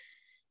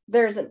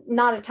there's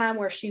not a time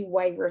where she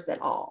wavers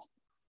at all.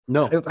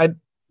 No, and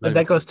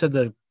that goes to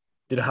the,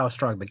 you know, how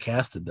strong the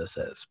cast in this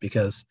is,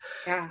 because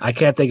I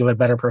can't think of a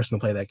better person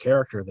to play that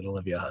character than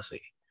Olivia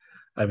Hussey.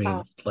 I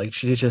mean, like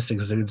she just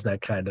exudes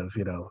that kind of,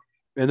 you know,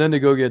 and then to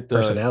go get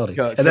personality.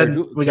 And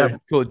then we got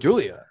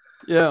Julia.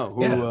 Yeah,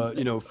 who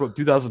you know, from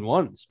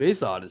 2001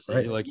 Space Odyssey,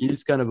 right. Like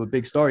he's kind of a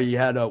big star. He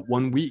had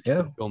 1 week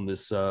to film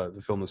this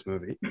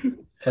movie,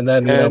 and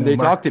then they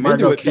talked him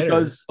into it Kidder.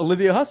 Because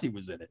Olivia Hussey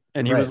was in it,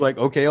 and he was like,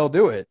 "Okay, I'll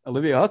do it."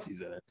 Olivia Hussey's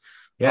in it.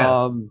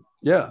 Yeah.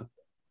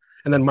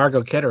 And then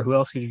Margot Kidder. Who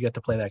else could you get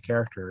to play that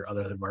character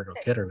other than Margot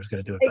Kidder, who's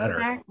going to do it better?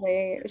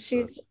 Exactly.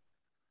 She's.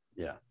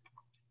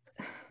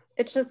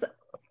 It's just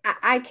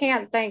I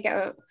can't think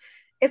of.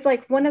 It's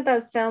like one of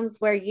those films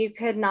where you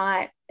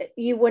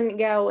wouldn't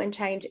go and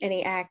change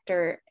any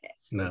actor.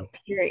 No.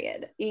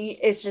 Period.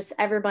 It's just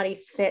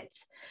everybody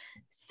fits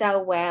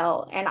so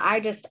well. And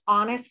I just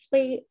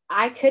honestly,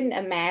 I couldn't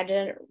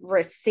imagine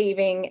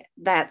receiving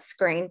that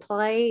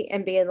screenplay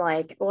and being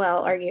like, well,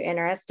 are you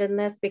interested in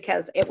this?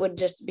 Because it would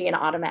just be an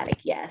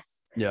automatic yes.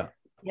 Yeah.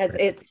 Because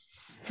it's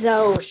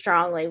so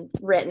strongly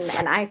written.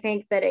 And I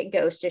think that it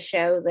goes to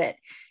show that,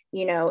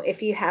 you know,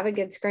 if you have a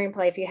good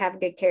screenplay, if you have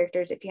good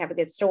characters, if you have a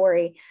good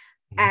story,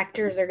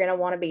 actors are going to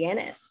want to be in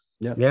it.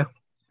 Yeah. Yeah.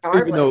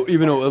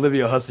 Even though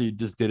Olivia Hussey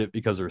just did it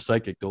because her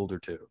psychic told her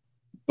to.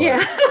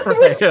 But,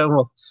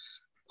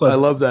 I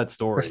love that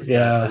story.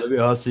 Yeah.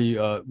 Olivia Hussey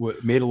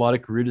made a lot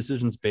of career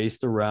decisions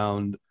based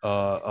around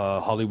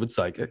Hollywood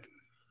psychic.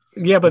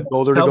 Yeah, but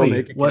told her to go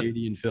make a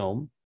Canadian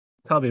film.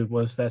 Tell me,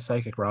 was that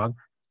psychic wrong?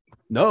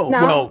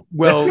 No.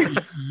 Well,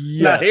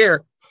 yes. Not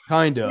here.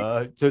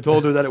 Kinda. So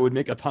told her that it would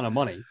make a ton of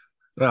money.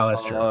 Well,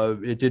 that's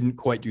true. It didn't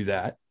quite do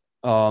that.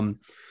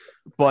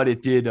 But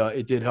it did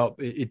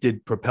help. It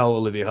did propel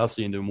Olivia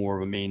Hussey into more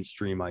of a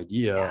mainstream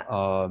idea.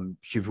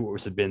 She, of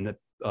course, had been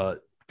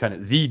kind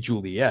of the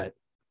Juliet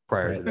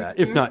prior to that,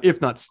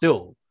 if not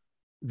still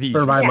the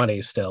for my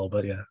money still,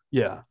 but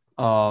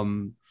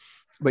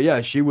but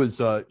yeah, she was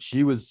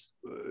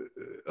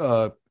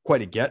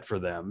quite a get for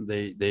them.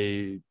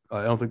 They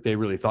I don't think they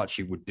really thought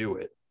she would do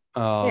it.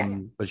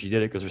 But she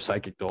did it because her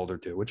psychic told her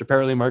to, which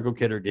apparently Margot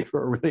Kidder gave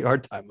her a really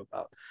hard time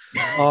about.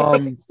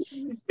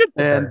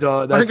 And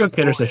Margot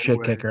Kidder's a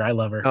shit kicker. I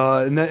love her.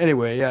 And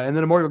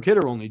then Margot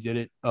Kidder only did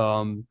it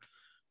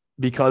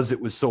because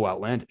it was so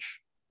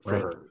outlandish for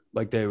her.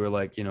 Like they were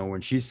like, you know,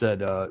 when she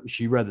said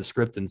she read the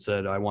script and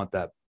said, "I want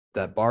that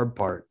Barb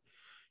part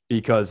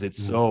because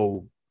it's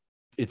so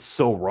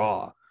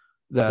raw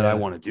that I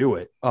want to do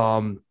it."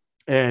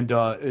 And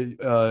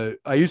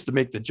I used to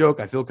make the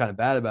joke. I feel kind of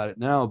bad about it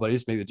now, but I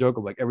used to make the joke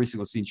of like every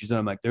single scene she's in,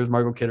 I'm like, "There's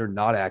Margot Kidder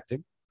not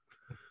acting."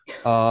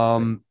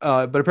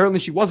 But apparently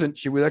she wasn't.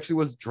 She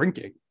was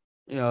drinking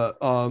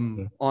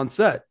on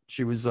set.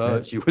 She was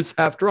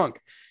half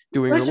drunk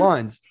doing her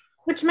lines.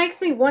 Which makes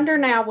me wonder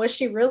now, was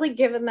she really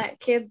giving that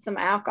kid some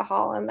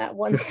alcohol in that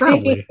one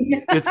scene?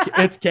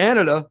 It's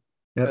Canada.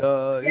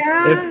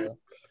 Yep.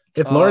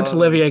 If Laurence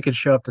Olivier could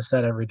show up to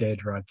set every day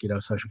drunk, you know,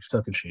 so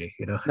can she,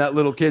 you know. That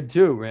little kid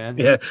too, man.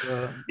 Yeah.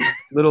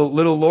 Little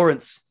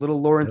Laurence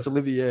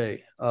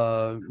Olivier.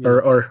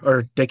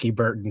 Or Dickie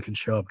Burton can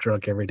show up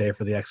drunk every day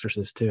for The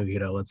Exorcist too, you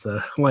know. Let's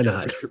why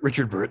not?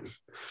 Richard Burton.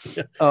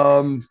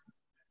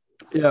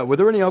 Yeah, were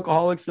there any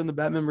alcoholics in the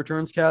Batman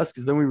Returns cast?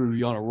 Because then we would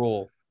be on a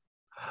roll.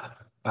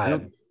 I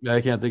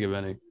can't think of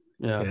any.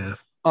 Yeah.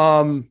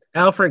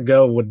 Alfred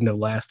Gough wouldn't have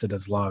lasted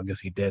as long as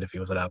he did if he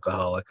was an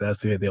alcoholic. That's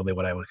the only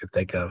one I could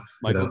think of.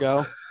 Michael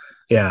Gough?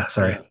 Yeah,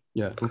 sorry.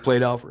 Yeah, who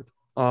played Alfred.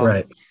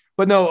 Right.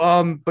 But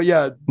no, but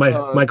yeah.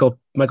 Michael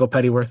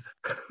Pennyworth.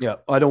 Yeah,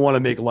 I don't want to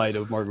make light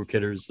of Margot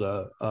Kidder's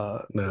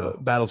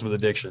battles with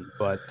addiction,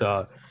 but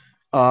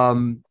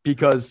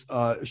because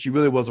she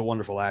really was a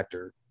wonderful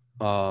actor.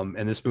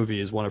 And this movie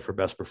is one of her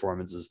best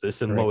performances.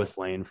 This and Lois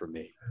Lane for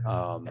me.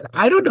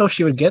 I don't know if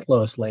she would get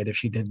Lois Lane if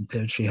she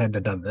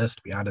hadn't done this,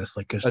 to be honest.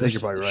 Like, because this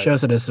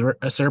shows an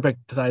acerbic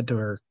side to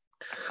her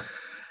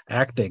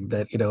acting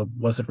that, you know,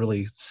 wasn't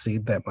really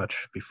seen that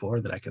much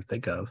before that I could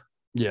think of.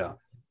 Yeah.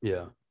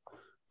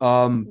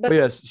 But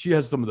yes, she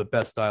has some of the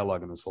best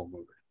dialogue in this whole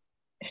movie.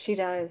 She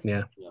does.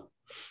 Yeah.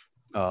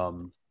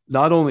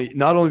 Not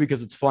only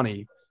because it's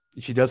funny,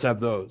 she does have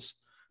those,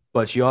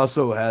 but she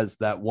also has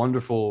that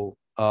wonderful.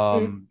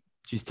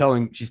 She's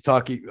talking,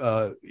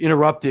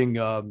 interrupting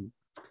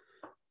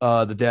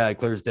the dad,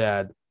 Claire's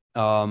dad,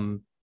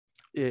 and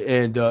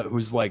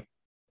who's like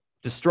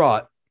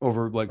distraught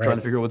over like trying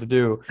to figure out what to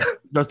do.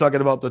 Starts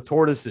talking about the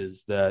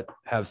tortoises that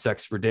have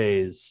sex for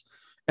days.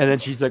 And then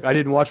she's like, I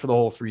didn't watch for the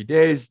whole 3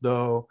 days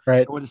though.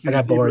 Right. I went to see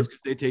the zebras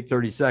because they take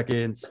 30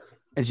 seconds.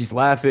 And she's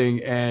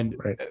laughing. And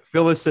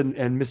Phyllis and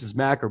Mrs.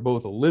 Mack are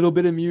both a little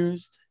bit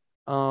amused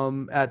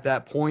at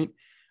that point,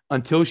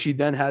 until she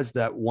then has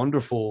that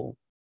wonderful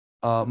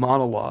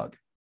monologue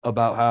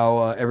about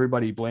how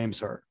everybody blames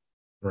her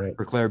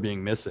for Claire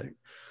being missing.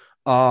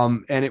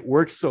 And it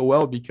works so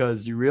well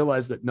because you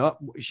realize that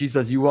she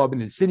says, you all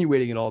been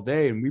insinuating it all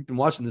day, and we've been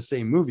watching the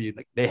same movie.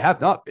 Like, they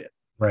have not been.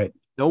 Right.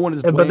 No one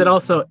is. But then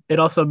also, it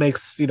also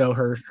makes, you know,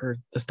 her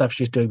the stuff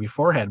she's doing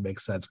beforehand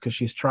makes sense, because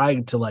she's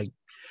trying to like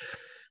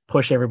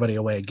push everybody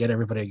away, get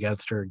everybody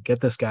against her, get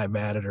this guy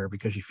mad at her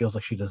because she feels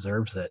like she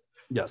deserves it.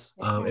 Yes.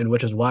 And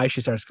which is why she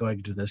starts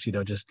going to this, you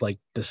know, just like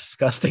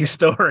disgusting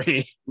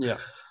story. Yeah.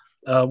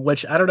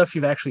 Which I don't know if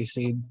you've actually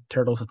seen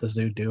Turtles at the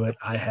Zoo do it.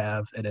 I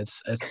have, and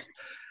it's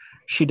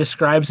she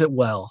describes it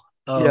well.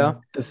 The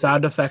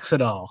sound effects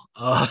and all.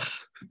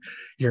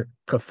 Your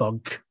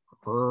kafunk.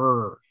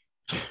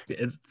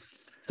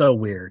 It's so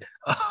weird.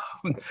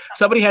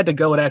 Somebody had to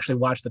go and actually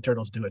watch the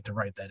Turtles do it to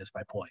write that, is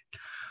my point.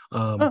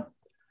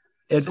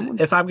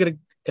 If I'm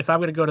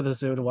gonna go to the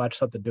zoo to watch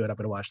something do it, I'm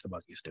gonna watch the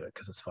monkeys do it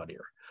because it's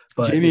funnier.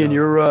 But Jamie, in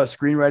your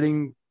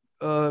screenwriting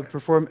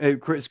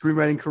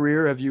screenwriting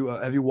career, have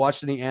you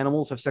watched any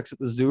animals have sex at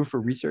the zoo for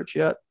research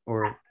yet,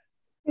 or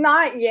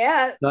not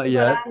yet? Not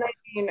yet. I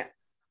mean,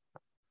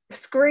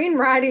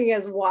 screenwriting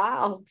is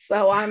wild,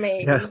 so I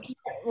mean, you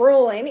can't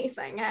rule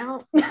anything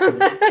out.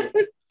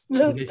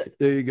 There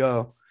you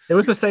go. It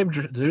was the same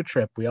zoo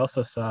trip. We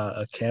also saw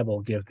a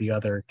camel give the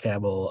other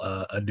camel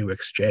a new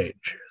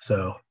exchange.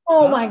 So,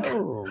 my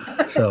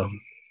God. So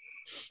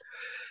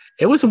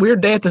it was a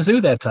weird day at the zoo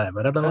that time.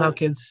 I don't know how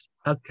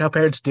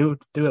parents do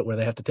it, where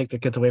they have to take their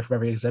kids away from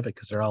every exhibit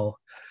because they're all.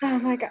 Oh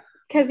my God!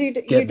 Because you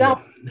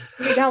don't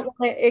want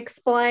to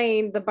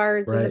explain the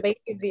birds and the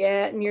bees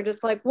yet, and you're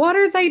just like, what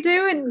are they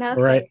doing?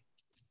 Nothing. Right.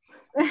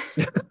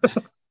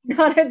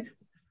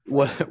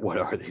 What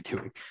are they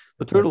doing?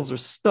 The turtles are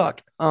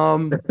stuck.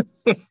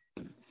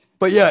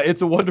 But yeah,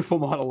 it's a wonderful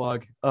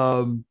monologue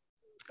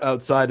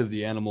outside of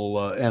the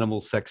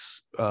animal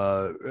sex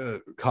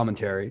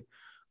commentary.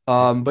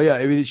 But yeah,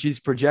 I mean, she's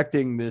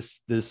projecting this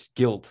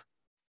guilt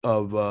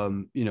of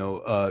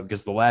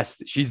because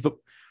she's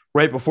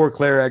right before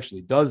Claire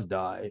actually does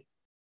die,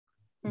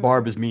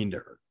 Barb is mean to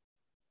her.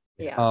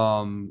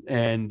 Yeah.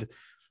 And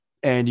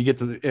you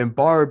get and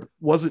Barb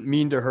wasn't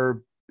mean to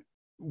her.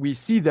 We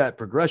see that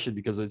progression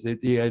because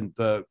at the end,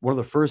 one of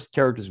the first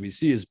characters we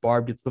see is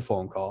Barb gets the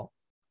phone call.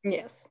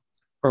 Yes.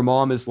 Her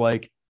mom is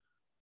like,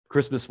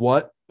 Christmas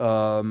what?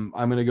 I'm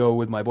going to go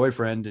with my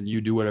boyfriend and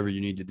you do whatever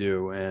you need to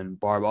do. And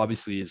Barb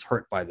obviously is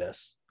hurt by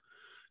this.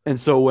 And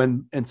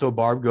so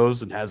Barb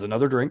goes and has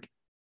another drink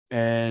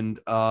and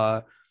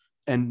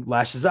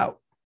lashes out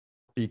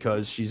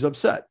because she's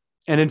upset.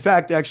 And in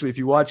fact, actually, if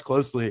you watch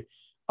closely,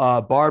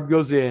 Barb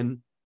goes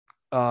in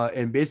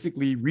and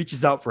basically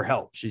reaches out for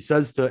help. She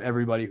says to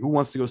everybody, who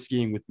wants to go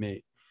skiing with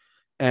me?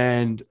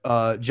 And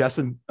Jess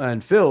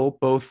and Phil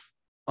both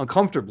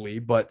uncomfortably,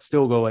 but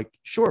still go like,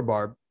 sure,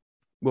 Barb,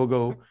 we'll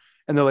go.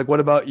 And they're like, what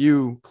about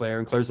you, Claire?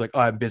 And Claire's like, oh,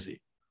 I'm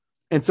busy.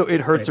 And so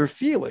it hurts her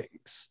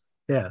feelings.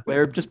 Yeah.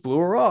 Claire just blew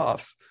her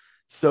off.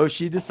 So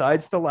she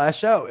decides to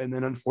lash out. And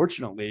then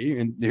unfortunately,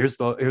 and here's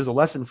a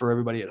lesson for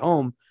everybody at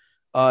home.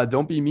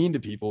 Don't be mean to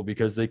people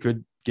because they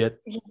could get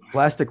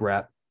plastic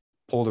wrap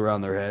pulled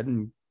around their head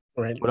and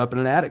put up in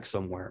an attic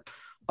somewhere.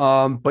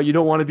 But you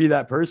don't want to be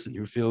that person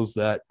who feels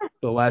that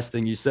the last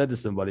thing you said to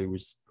somebody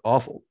was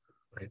awful.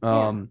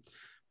 Right.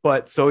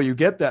 But so you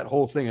get that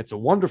whole thing. It's a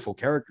wonderful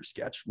character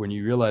sketch when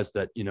you realize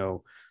that, you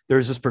know,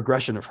 there's this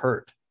progression of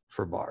hurt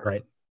for Barb.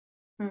 Right.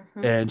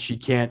 Mm-hmm. And she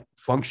can't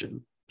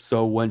function.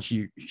 So when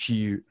she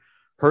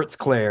hurts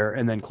Claire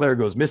and then Claire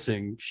goes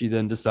missing, she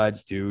then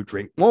decides to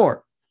drink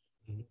more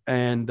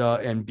and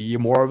be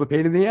more of a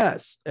pain in the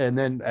ass. And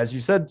then, as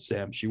you said,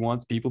 Sam, she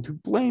wants people to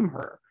blame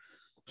her.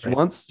 She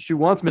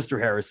wants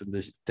Mr.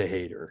 Harrison to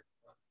hate her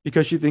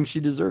because she thinks she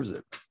deserves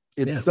it.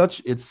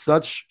 It's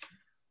such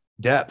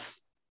depth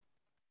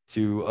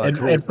to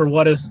and for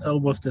what is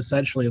almost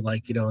essentially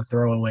like, you know, a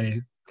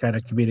throwaway kind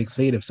of comedic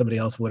scene if somebody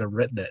else would have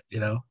written it, you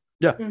know.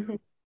 Yeah. Mm-hmm.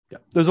 Yeah,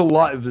 there's a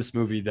lot of this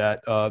movie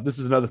that this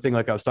is another thing,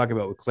 like I was talking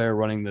about with Claire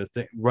running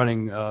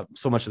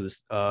so much of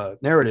this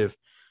narrative,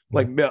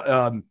 like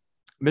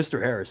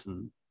Mr.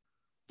 Harrison,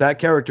 that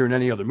character in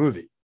any other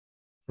movie,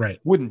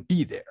 wouldn't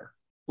be there.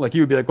 Like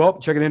you would be like, well,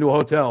 checking into a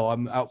hotel,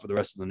 I'm out for the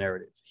rest of the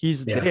narrative.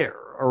 He's there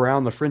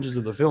around the fringes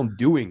of the film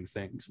doing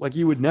things like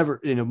you would never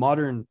in a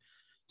modern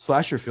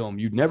slasher film.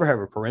 You'd never have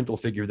a parental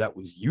figure that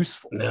was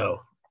useful.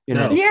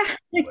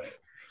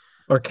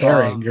 Or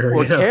caring,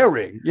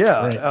 caring,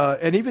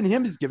 and even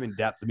him is giving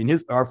depth. I mean,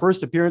 our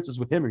first appearances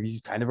with him,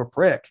 he's kind of a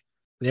prick,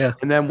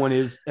 and then when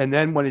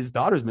his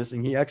daughter's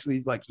missing,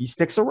 he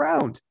sticks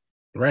around,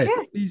 Right.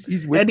 Yeah.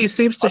 He's with And he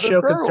seems to other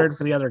show concern girls.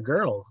 for the other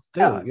girls too,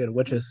 Yeah.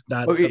 which is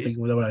not Okay.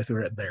 something that I've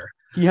written there.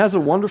 He has a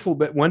wonderful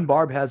bit when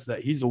Barb has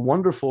that. He's a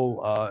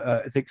wonderful.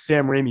 I think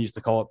Sam Raimi used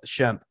to call it the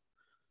Shemp,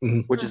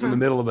 which is in the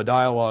middle of a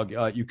dialogue.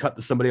 You cut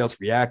to somebody else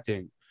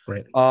reacting.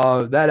 Right.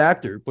 That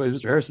actor plays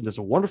Mr. Harrison does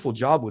a wonderful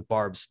job with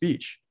Barb's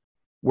speech,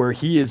 where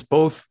he is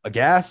both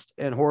aghast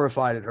and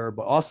horrified at her,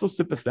 but also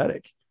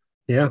sympathetic.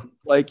 Yeah.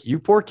 Like, you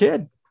poor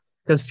kid.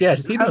 Because you're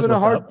having a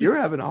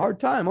hard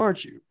time,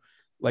 aren't you?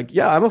 Like,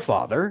 yeah, I'm a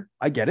father.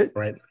 I get it.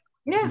 Right.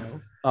 Yeah.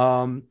 You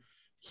know?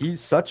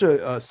 He's such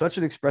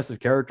an expressive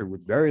character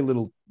with very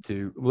little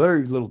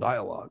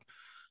dialogue.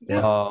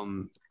 Yeah.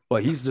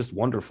 But he's just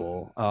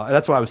wonderful. And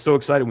that's why I was so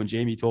excited when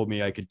Jamie told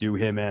me I could do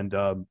him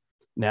and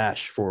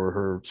Nash for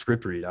her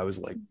script read. I was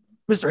like,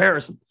 Mr.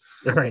 Harrison.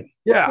 Right.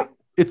 Yeah.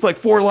 It's like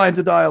 4 lines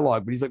of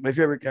dialogue, but he's like my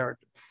favorite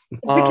character.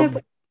 Because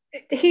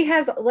he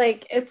has,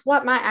 like, it's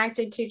what my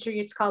acting teacher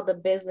used to call the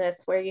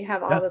business, where you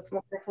have all this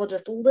wonderful,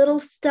 just little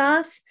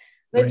stuff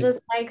that just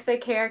makes a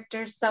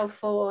character so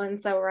full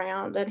and so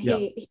round. And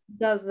he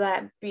does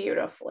that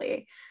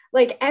beautifully.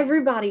 Like,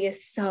 everybody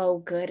is so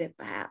good at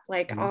that.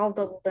 Like, all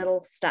the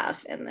little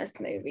stuff in this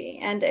movie.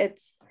 And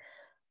it's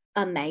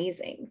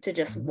amazing to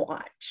just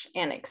watch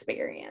and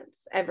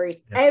experience.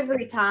 Every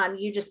time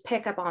you just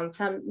pick up on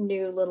some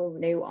new little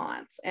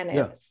nuance. And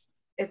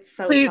it's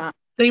so fun.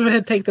 They even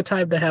had to take the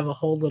time to have a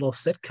whole little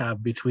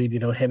sitcom between,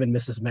 him and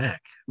Mrs.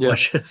 Mack,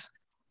 which is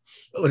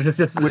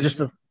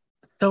just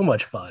so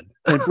much fun.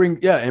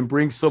 And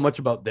bring so much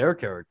about their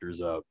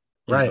characters out,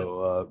 right?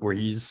 Where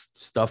he's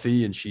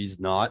stuffy and she's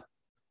not,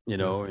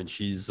 and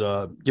she's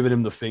giving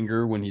him the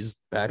finger when he's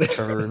back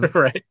turned,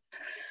 right?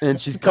 And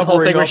she's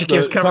covering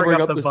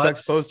up the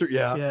sex poster,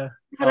 yeah.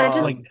 But I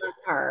just love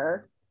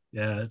her.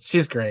 Yeah,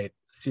 she's great.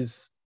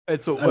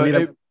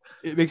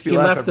 It makes me she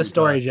laugh. Left the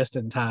story just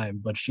in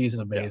time, but she's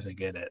amazing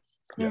in it.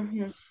 Yeah.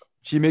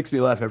 She makes me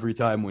laugh every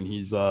time when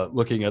he's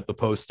looking at the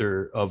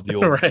poster of the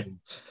old right. movie.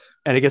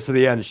 And it gets to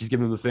the end and she's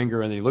giving him the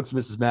finger, and then he looks at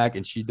Mrs. Mack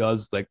and she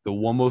does like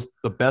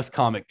the best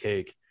comic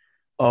take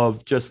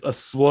of just a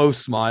slow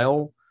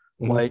smile,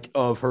 like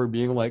of her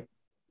being like,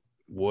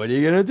 what are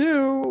you gonna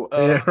do?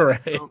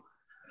 Right.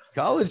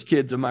 College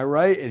kids, am I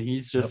right? And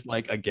he's just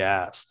like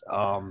aghast.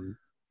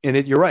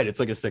 You're right, it's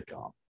like a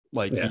sitcom.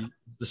 Like he's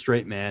the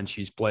straight man,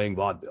 she's playing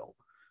vaudeville.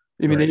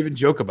 I mean, they even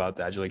joke about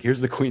that. You're like,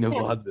 here's the queen of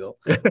vaudeville.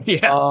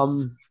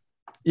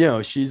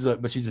 She's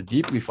a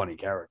deeply funny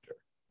character.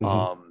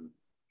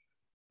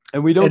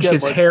 And we don't get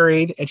she's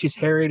harried, and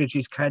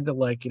she's kind of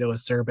like,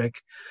 acerbic,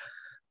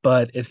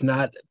 but it's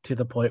not to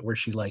the point where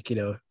she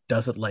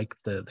doesn't like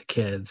the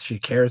kids. She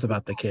cares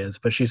about the kids,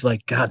 but she's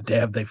like, God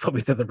damn, they put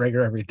me through the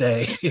ringer every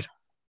day.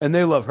 And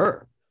they love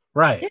her.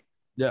 Right.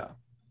 Yeah.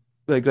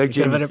 Like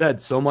Jamie said,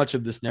 so much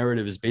of this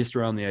narrative is based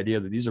around the idea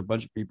that these are a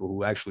bunch of people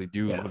who actually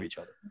do love each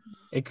other.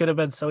 It could have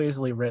been so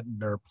easily written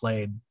or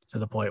played to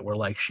the point where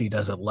like she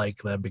doesn't like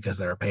them because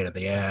they're a pain in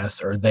the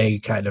ass, or they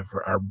kind of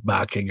are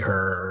mocking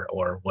her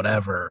or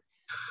whatever.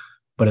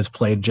 But it's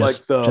played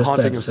just like the just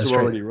Haunting of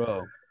Sorority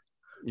Row.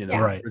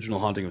 Right. Original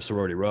Haunting of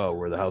Sorority Row,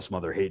 where the house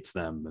mother hates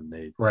them and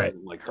they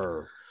don't like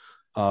her.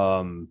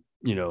 No,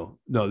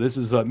 this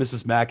is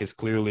Mrs. Mack is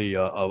clearly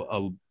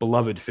a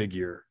beloved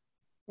figure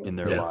in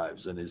their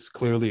lives, and is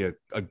clearly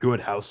a good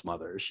house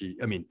mother.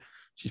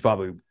 She's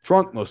probably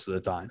drunk most of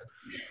the time,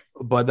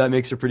 but that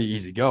makes her pretty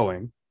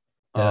easygoing.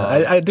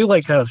 I do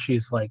like how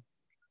she's like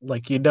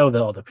that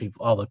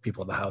all the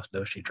people in the house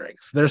know she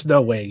drinks. There's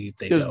no way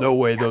no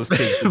way those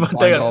kids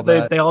they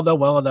all know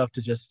well enough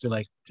to just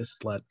leave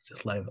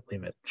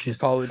it. She's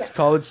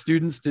college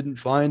students didn't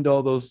find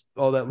all that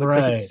liquor.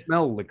 Right. They could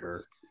smell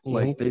liquor.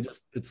 Like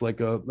it's like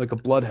a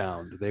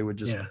bloodhound. They would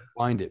just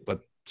find it, but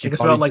she can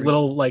smell like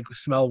little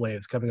smell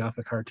waves coming off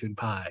a cartoon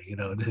pie,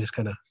 and they just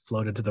kind of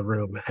float into the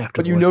room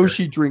after. But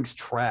she drinks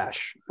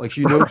trash. Like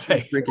she's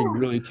drinking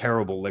really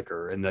terrible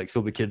liquor, and so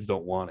the kids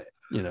don't want it.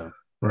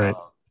 Right.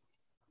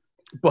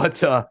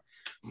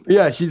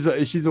 She's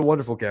a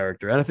wonderful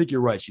character, and I think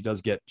you're right. She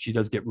does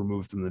get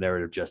removed from the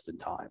narrative just in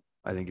time.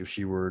 I think if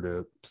she were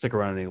to stick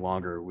around any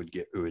longer, it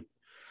would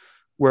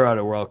wear out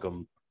her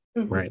welcome.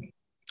 Right.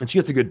 And she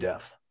gets a good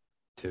death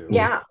too.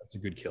 Yeah, it's a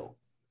good kill.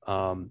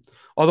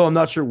 Although I'm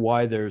not sure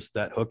why there's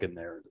that hook in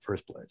there in the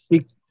first place.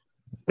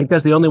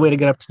 Because the only way to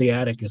get up to the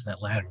attic is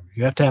that ladder.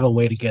 You have to have a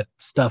way to get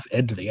stuff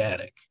into the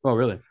attic. Oh,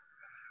 really?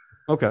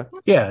 Okay.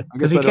 Yeah,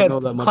 because you can't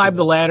climb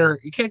the ladder.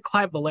 You can't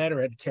climb the ladder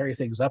and carry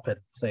things up at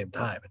the same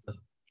time. It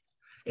doesn't.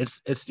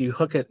 It's you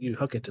hook it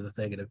to the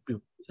thing, and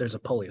there's a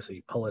pulley, so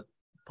you pull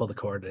the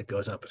cord, and it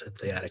goes up into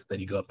the attic. Then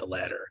you go up the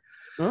ladder.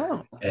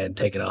 Oh. And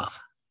take it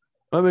off.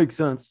 That makes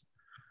sense.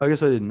 I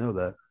guess I didn't know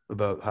that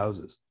about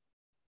houses.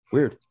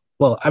 Weird.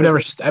 Well, I've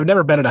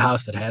never been in a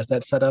house that has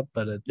that setup,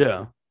 but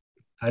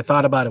I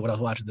thought about it when I was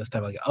watching this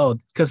time. Like, oh,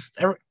 because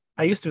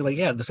I used to be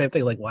like, the same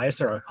thing. Like, why is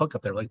there a hook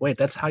up there? Like, wait,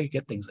 that's how you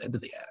get things into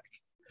the attic.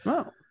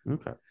 Oh,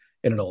 okay.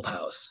 In an old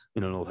house.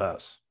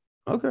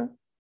 Okay,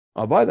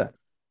 I'll buy that.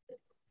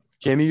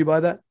 Jamie, you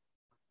buy that?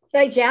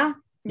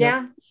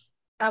 Yeah,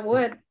 I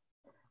would.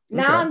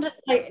 Now I'm just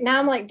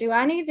like, do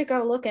I need to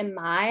go look in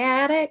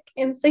my attic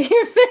and see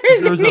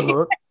if there's a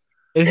hook?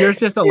 Is yours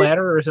just a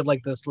ladder, or is it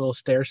like this little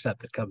stair set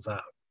that comes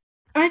out?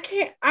 I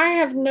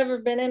have never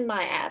been in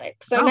my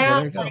attic. So now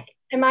I'm like,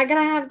 am I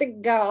gonna have to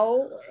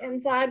go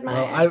inside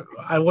my attic?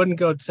 I wouldn't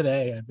go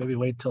today. I'd maybe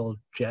wait till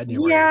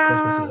January when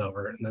Christmas is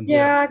over. And then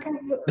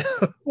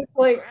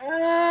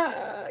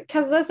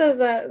because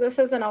this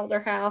is an older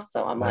house,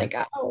 so I'm like,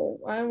 oh,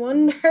 I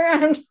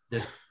wonder.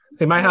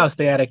 See, my house,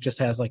 the attic just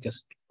has like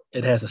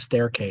it has a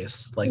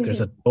staircase. Like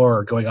there's a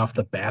door going off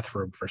the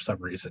bathroom for some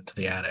reason to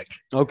the attic.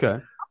 Okay.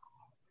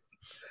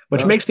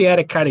 Which makes the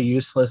attic kind of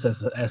useless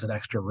as an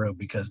extra room,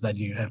 because then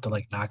you have to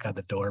like knock on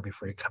the door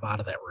before you come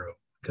out of that room,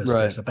 because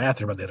there's a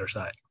bathroom on the other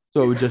side.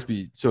 So it would just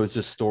be it's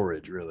just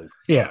storage, really.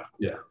 Yeah.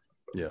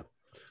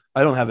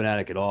 I don't have an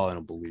attic at all. I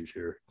don't believe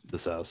here at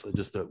this house. We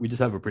just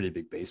have a pretty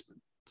big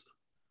basement. So.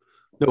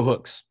 No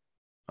hooks.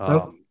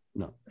 Nope.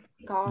 No.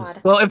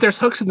 God. Well, if there's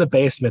hooks in the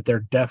basement, they're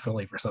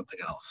definitely for something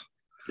else.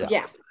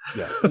 Yeah.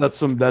 That's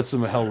some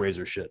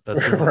Hellraiser shit.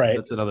 That's right.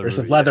 That's another. There's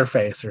some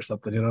Leatherface or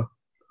something, you know.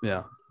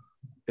 Yeah.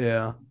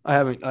 I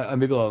haven't.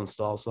 Maybe I'll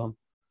install some.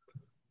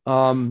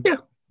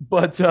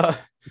 But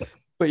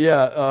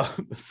yeah.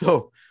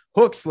 So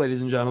hooks,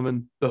 ladies and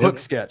gentlemen, the hook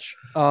sketch.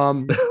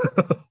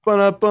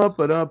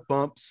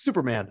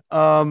 Superman.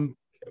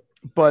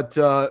 But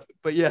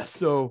yeah.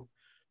 So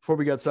before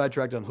we got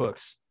sidetracked on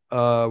hooks,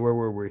 where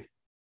were we?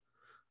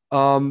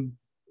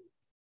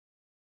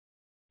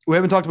 We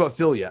haven't talked about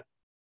Phil yet.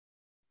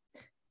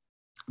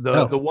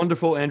 The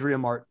wonderful Andrea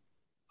Martin.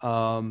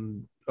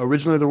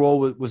 Originally the role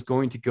was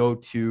going to go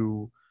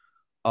to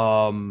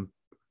Gilda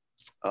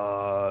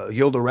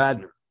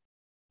Radner,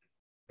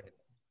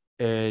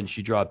 and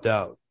she dropped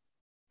out.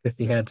 If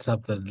he had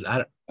something,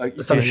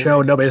 some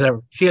show nobody's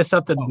ever. She has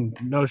something,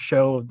 no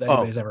show that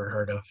anybody's ever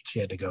heard of. She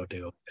had to go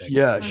do.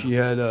 Yeah, she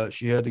had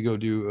to go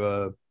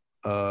do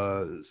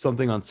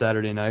something on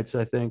Saturday nights.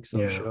 I think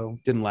some show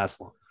didn't last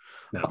long.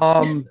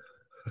 No.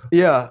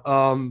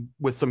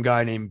 With some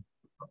guy named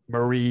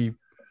Murray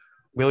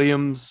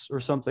Williams or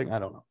something. I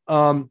don't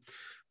know.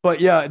 But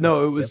yeah,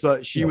 no, it was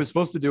she was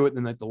supposed to do it,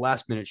 and then at the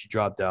last minute she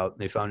dropped out, and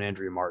they found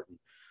Andrea Martin,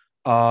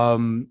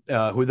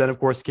 who then of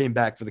course came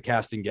back for the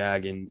casting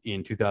gag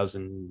in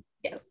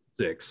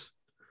 2006,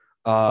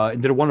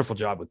 and did a wonderful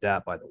job with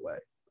that, by the way.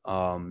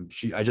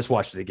 I just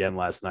watched it again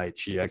last night.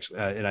 She actually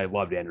and I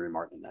loved Andrea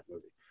Martin in that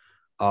movie.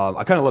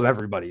 I kind of love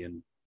everybody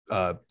in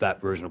that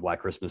version of Black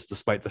Christmas,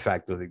 despite the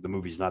fact that the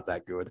movie's not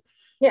that good.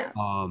 Yeah.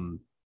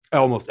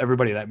 Almost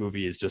everybody in that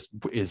movie is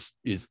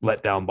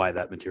let down by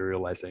that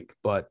material, I think.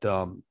 But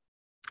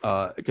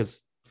because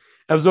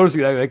I was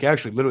noticing, like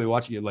actually literally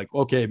watching it, like,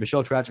 okay,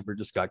 Michelle Trachtenberg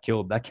just got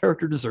killed. That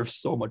character deserves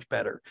so much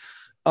better.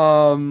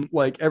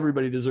 Like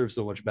everybody deserves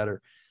so much better.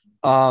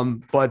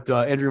 But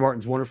Andrea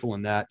Martin's wonderful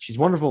in that. She's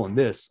wonderful in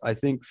this. I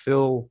think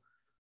Phil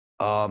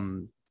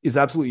is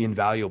absolutely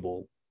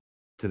invaluable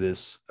to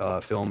this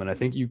film, and I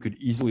think you could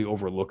easily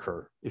overlook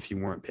her if you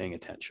weren't paying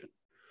attention.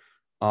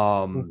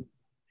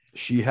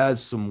 She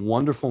has some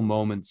wonderful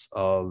moments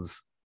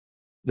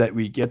that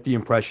we get the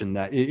impression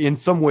that in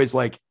some ways,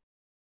 like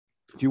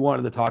if you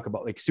wanted to talk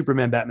about like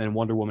Superman, Batman, and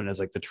Wonder Woman as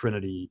like the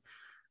Trinity,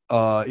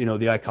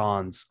 the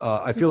icons,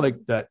 I feel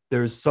like that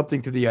there's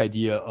something to the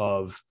idea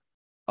of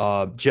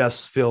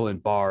Jess, Phil,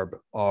 and Barb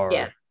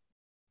are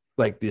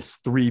like this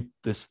three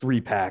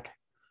pack.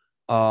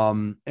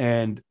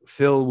 And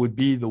Phil would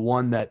be the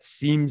one that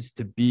seems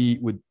to be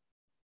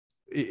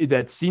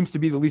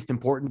the least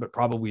important, but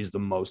probably is the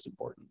most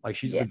important. Like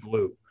she's the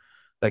glue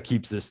that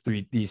keeps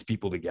these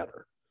people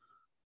together.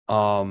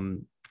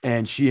 And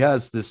she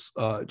has this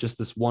just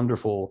this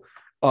wonderful.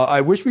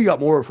 I wish we got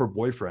more of her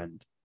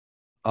boyfriend.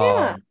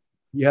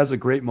 He has a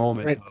great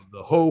moment of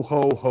the ho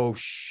ho ho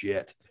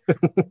shit.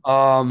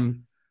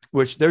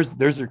 Which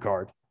there's your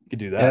card. You could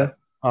do that.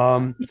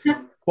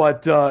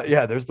 But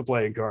there's the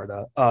playing card,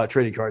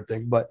 trading card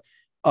thing. But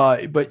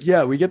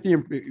yeah, we get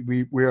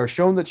we are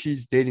shown that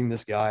she's dating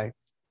this guy,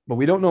 but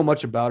we don't know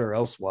much about her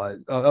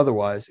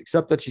otherwise,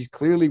 except that she's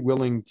clearly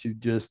willing to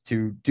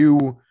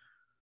do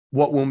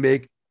what will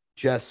make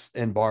Jess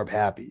and Barb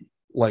happy.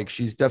 Like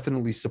she's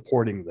definitely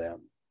supporting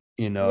them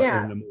in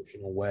an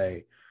emotional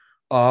way,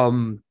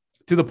 to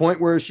the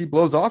point where she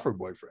blows off her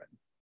boyfriend.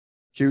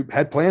 She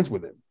had plans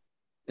with him,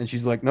 and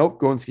she's like, "Nope,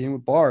 going skiing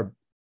with Barb.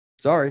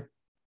 Sorry."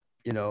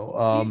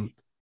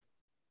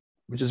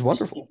 Which is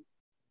wonderful.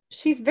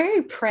 She's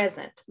very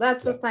present.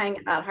 That's the thing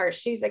about her.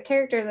 She's a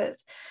character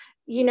that's,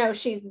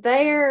 she's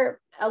there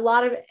a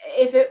lot of,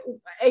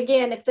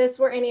 if this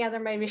were any other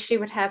movie, she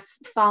would have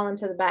fallen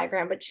to the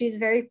background, but she's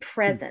very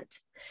present.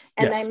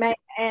 And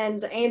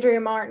and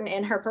Andrea Martin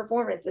in her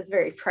performance is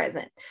very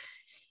present.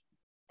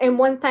 And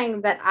one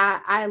thing that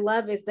I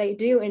love is they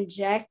do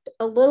inject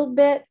a little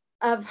bit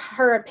of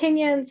her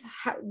opinions,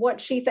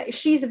 what she thinks.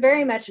 She's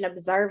very much an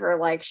observer.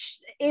 Like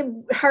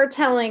her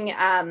telling,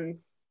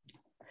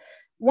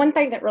 one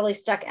thing that really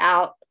stuck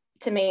out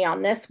to me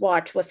on this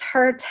watch was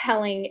her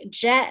telling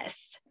Jess,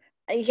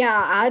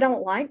 I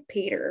don't like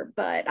Peter,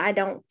 but I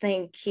don't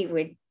think he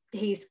would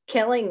he's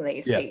killing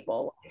these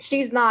people.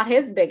 She's not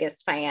his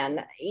biggest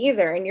fan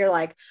either. And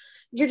you're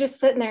just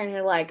sitting there and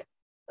you're like,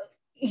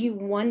 you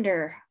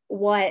wonder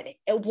what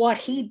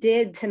he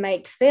did to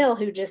make Phil,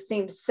 who just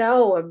seems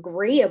so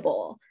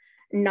agreeable,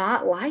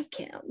 not like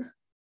him.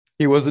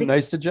 He wasn't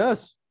nice to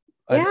Jess.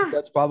 I Yeah. think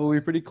that's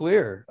probably pretty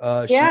clear.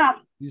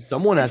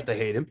 Someone has to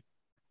hate him.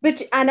 But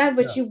I know,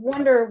 but you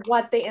wonder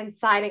what the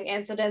inciting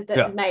incident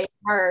that made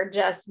her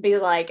just be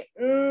like,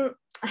 I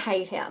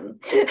hate him.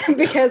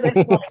 Because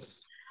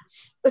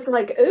it's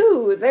like,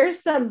 ooh,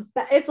 there's some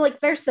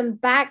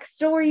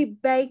backstory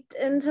baked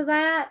into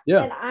that.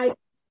 Yeah. And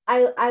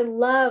I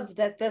love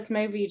that this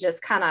movie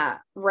just kind of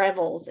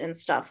revels in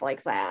stuff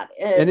like that.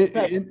 And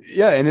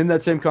in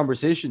that same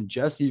conversation,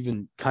 Jess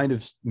even kind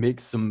of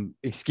makes some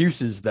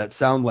excuses that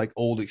sound like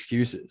old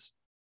excuses.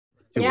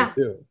 Yeah.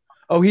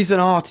 Oh, he's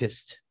an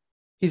artist.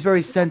 He's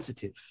very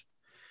sensitive.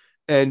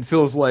 And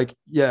Phil's like,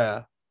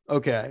 yeah,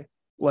 okay.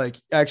 Like,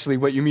 actually,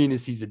 what you mean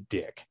is he's a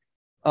dick.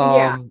 He's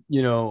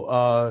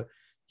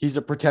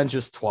a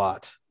pretentious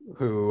twat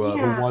who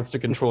wants to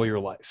control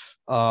your life.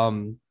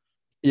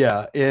 She's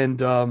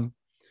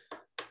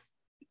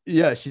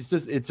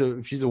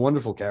a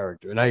wonderful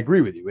character, and I agree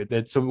with you.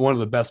 It's one of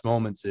the best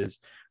moments is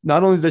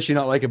not only does she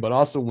not like it, but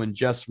also when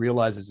Jess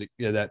realizes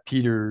that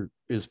Peter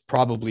is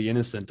probably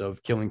innocent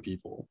of killing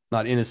people,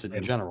 not innocent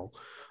in general.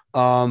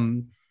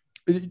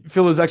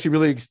 Phil is actually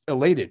really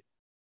elated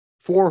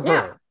for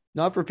her,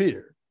 not for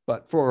Peter,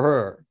 but for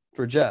her,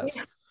 for Jess.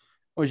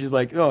 When she's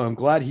like, "Oh, I'm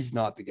glad he's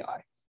not the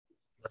guy."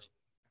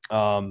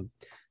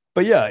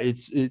 But yeah,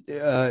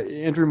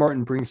 Andrew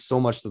Martin brings so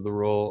much to the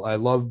role. I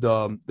loved.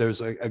 There's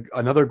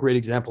another great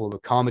example of a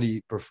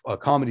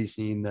comedy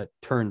scene that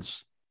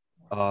turns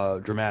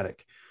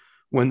dramatic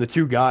when the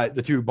two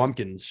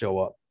bumpkins show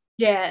up.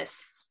 Yes.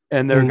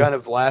 And they're kind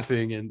of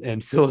laughing,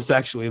 and Phil is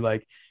actually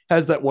like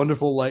has that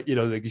wonderful like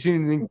you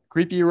seen anything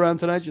creepy around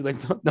tonight? You're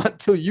like, not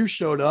till you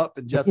showed up,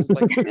 and Jess is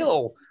like,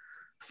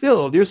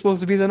 Phil, you're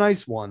supposed to be the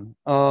nice one.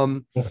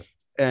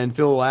 And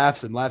Phil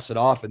laughs it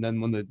off, and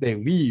then when they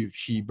leave,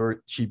 she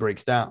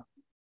breaks down,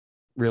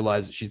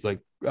 realizes she's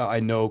like, I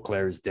know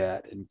Claire is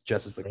dead, and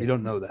Jess is like, we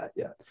don't know that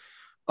yet.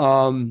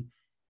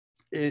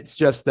 It's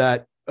just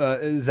that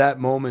that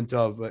moment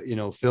of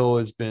Phil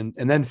has been,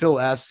 and then Phil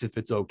asks if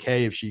it's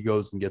okay if she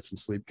goes and gets some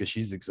sleep because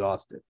she's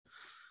exhausted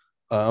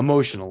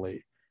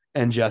emotionally,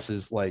 and Jess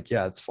is like,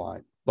 yeah, it's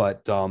fine.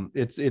 But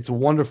it's a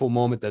wonderful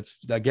moment that's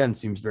again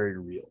seems very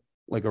real,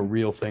 like a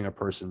real thing a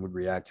person would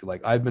react to.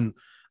 Like I've been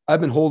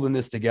holding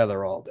this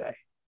together all day,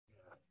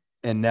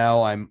 and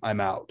now I'm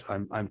out.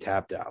 I'm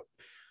tapped out.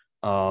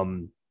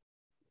 And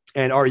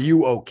are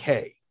you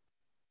okay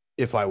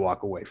if I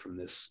walk away from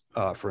this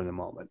for the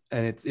moment?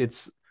 And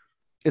it's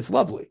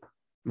lovely.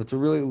 It's a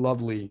really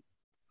lovely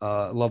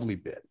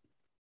bit.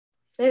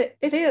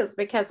 It is,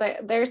 because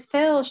there's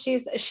Phil.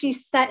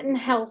 She's setting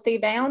healthy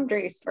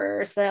boundaries for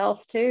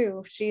herself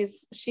too.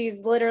 She's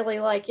literally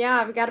like, yeah,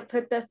 I've got to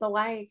put this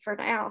away for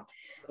now,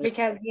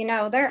 because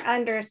they're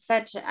under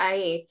such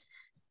a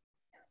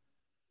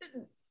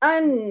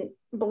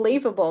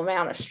unbelievable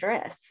amount of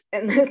stress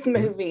in this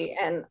movie.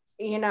 And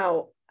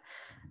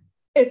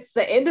it's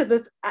the end of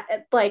this,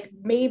 like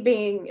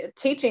me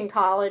teaching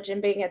college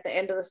and being at the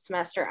end of the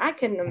semester. I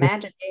couldn't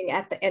imagine being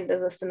at the end of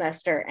the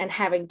semester and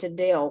having to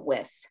deal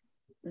with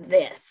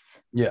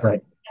this as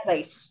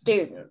a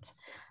student.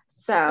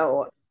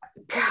 So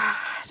God,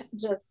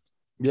 just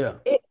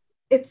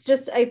it's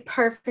just a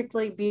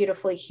perfectly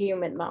beautifully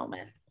human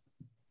moment.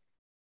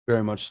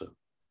 Very much so.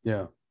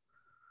 Yeah.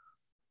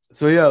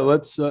 So yeah,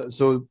 let's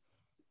so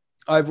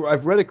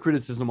I've read a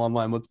criticism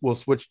online. We'll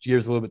switch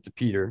gears a little bit to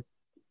Peter.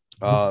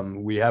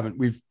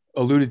 We've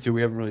alluded to,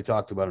 we haven't really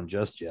talked about him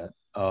just yet.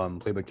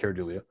 Played by Cara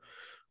Delio.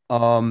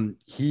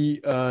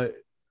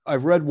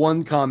 I've read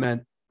one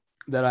comment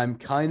that I'm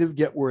kind of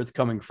get where it's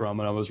coming from,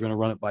 and I was going to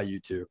run it by you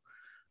too,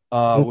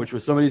 which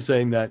was somebody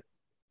saying that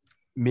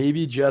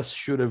maybe Jess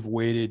should have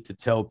waited to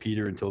tell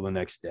Peter until the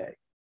next day.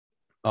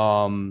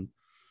 And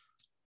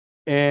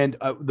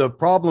the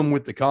problem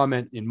with the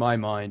comment in my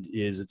mind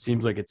is it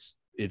seems like it's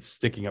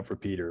sticking up for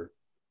Peter.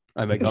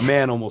 I'm like, a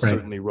man almost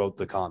certainly wrote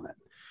the comment.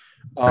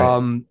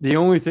 The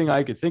only thing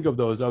I could think of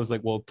though is I was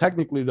like, well,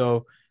 technically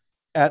though,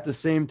 at the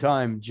same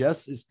time,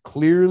 Jess is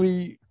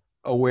clearly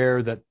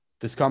aware that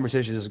this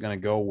conversation is going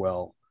to go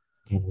well.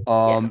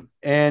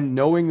 And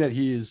knowing that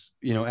he is,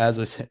 as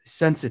a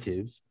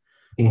sensitive,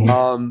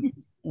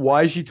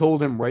 why she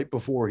told him right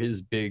before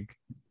his big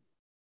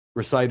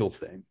recital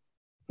thing,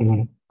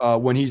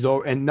 when he's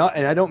over, and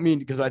I don't mean,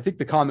 because I think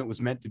the comment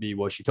was meant to be,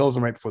 well, she tells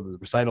him right before the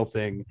recital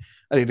thing.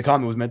 I think the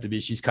comment was meant to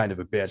be, she's kind of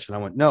a bitch. And I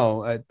went,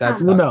 no,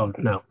 that's not.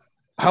 No.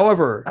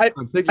 However,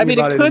 I'm thinking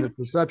about it in the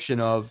perception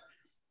of,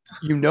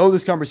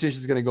 this conversation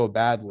is going to go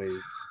badly.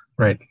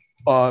 Right.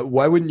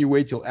 Why wouldn't you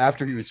wait till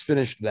after he was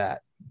finished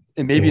that,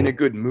 and maybe in a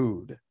good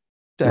mood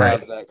to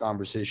have that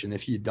conversation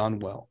if he had done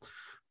well?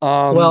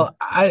 Well,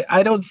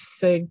 I don't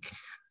think.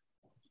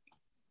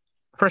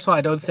 First of all,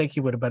 I don't think he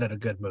would have been in a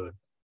good mood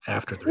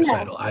after the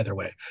recital either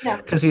way,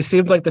 because he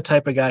seemed like the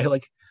type of guy who,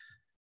 like,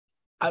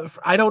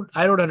 I don't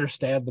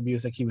understand the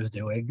music he was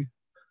doing.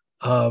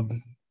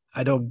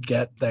 I don't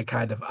get that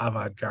kind of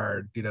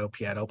avant-garde,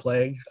 piano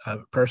playing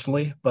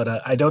personally, but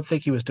I don't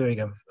think he was doing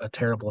a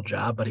terrible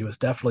job, but he was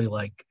definitely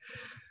like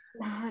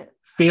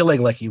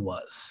feeling like he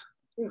was.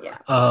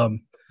 Yeah.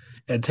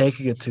 And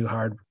taking it too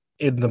hard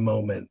in the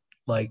moment.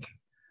 Like,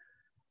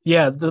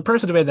 yeah, the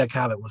person who made that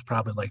comment was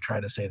probably like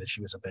trying to say that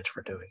she was a bitch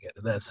for doing it.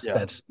 And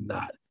that's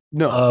not.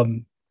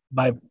 No.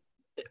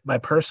 My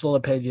personal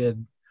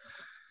opinion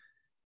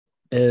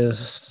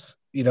is,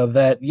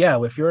 that,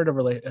 if you're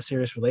in a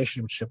serious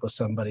relationship with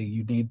somebody,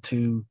 you need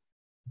to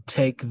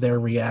take their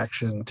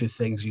reaction to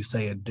things you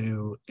say and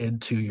do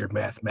into your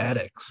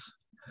mathematics.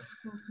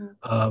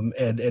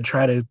 And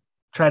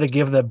try to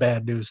give them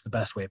bad news the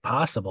best way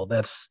possible.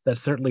 That's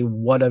certainly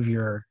one of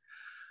your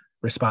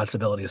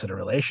responsibilities in a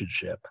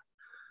relationship.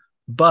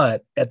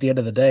 But at the end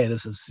of the day,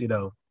 this is,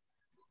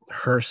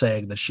 her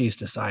saying that she's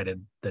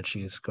decided that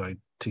she's going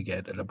to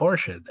get an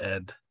abortion.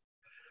 And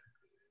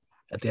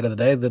at the end of the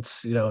day,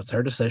 that's, it's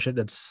her decision.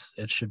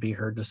 It should be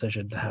her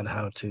decision on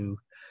how to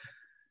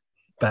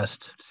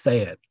best say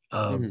it.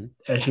 And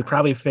she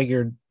probably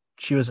figured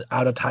she was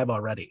out of time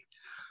already.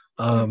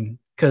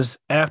 Because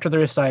after the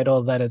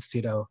recital, then it's,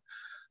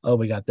 oh,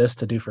 we got this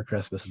to do for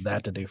Christmas and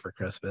that to do for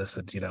Christmas.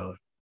 And,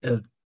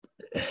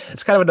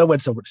 it's kind of a no-win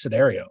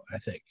scenario, I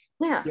think.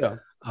 Yeah.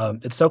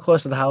 It's so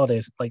close to the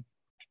holidays. Like,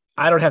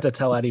 I don't have to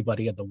tell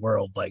anybody in the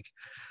world, like,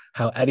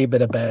 how any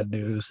bit of bad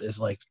news is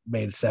like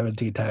made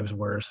 17 times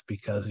worse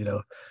because,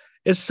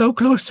 it's so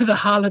close to the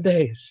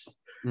holidays.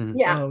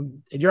 Yeah.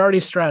 And you're already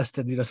stressed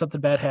and,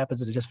 something bad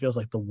happens and it just feels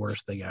like the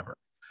worst thing ever.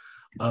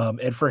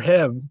 And for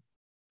him,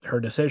 her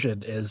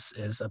decision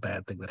is a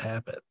bad thing that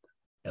happened,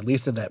 at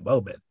least in that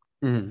moment.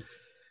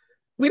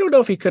 We don't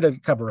know if he could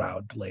have come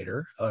around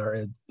later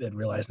and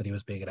realized that he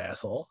was being an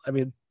asshole. I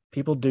mean,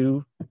 people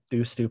do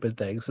stupid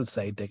things and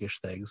say dickish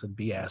things and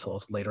be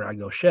assholes. Later on,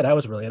 go, shit, I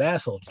was really an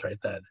asshole right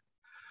then.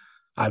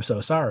 I'm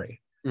so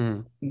sorry.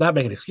 Not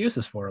making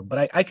excuses for him,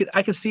 but I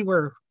could see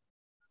where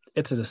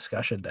it's a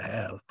discussion to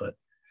have. But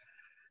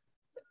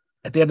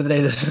at the end of the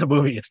day, this is a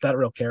movie. It's not a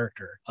real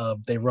character.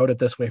 They wrote it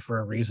this way for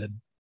a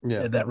reason.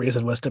 Yeah. And that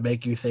reason was to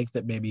make you think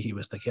that maybe he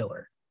was the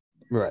killer.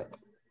 Right.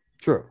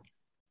 True.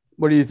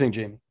 What do you think,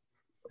 Jamie?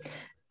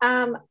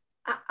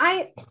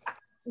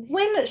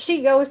 When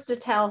she goes to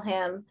tell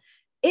him,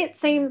 it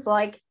seems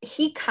like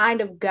he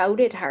kind of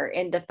goaded her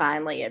into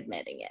finally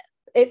admitting it.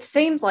 It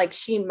seems like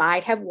she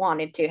might have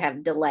wanted to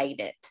have delayed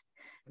it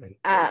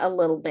a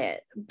little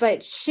bit,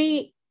 but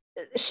she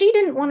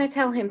didn't want to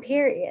tell him,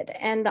 period.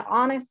 And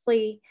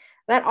honestly,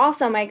 that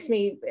also makes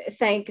me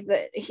think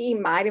that he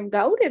might have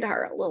goaded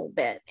her a little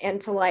bit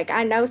into like,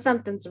 I know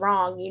something's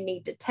wrong, you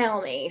need to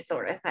tell me,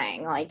 sort of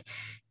thing. Like,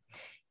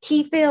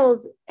 he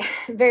feels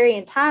very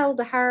entitled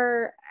to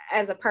her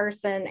as a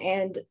person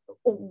and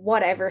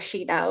whatever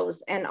she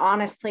knows. And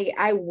honestly,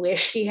 I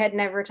wish she had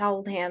never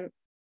told him.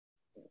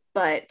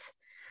 But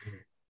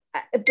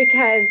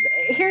because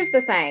here's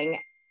the thing,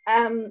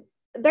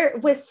 there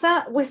with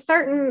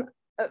certain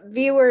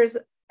viewers,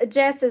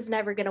 Jess is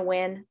never going to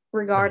win,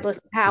 regardless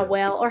of how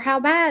well or how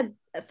bad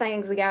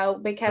things go,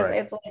 because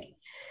it's like,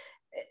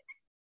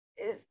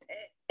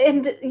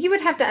 and you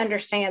would have to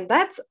understand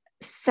that's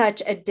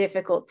such a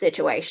difficult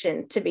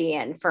situation to be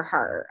in for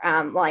her.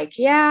 Like,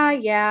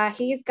 yeah,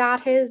 he's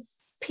got his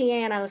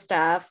piano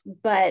stuff,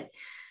 but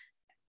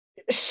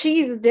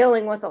she's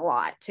dealing with a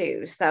lot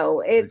too.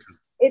 So it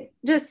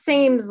just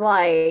seems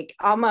like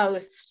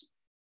almost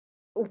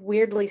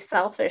weirdly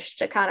selfish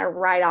to kind of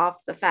write off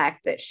the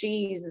fact that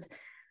she's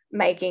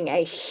making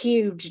a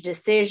huge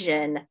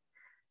decision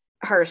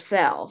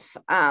herself.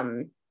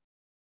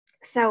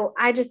 So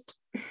I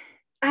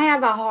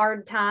have a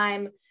hard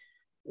time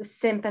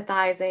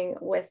sympathizing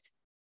with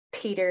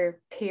Peter,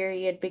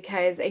 period,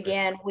 because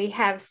again, we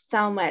have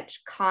so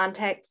much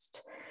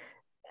context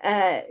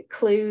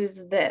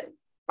clues that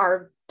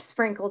are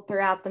sprinkled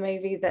throughout the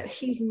movie that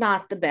he's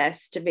not the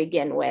best to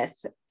begin with.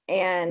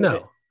 And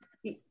no.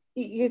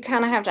 You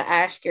kind of have to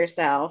ask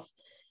yourself,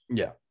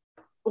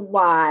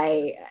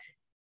 why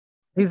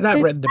he's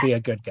not written to be a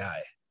good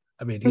guy.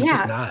 I mean, he's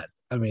just not.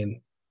 I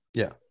mean,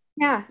 yeah.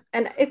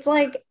 And it's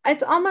like,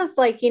 it's almost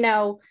like,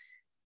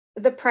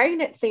 the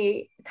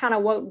pregnancy kind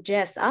of woke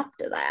Jess up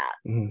to that.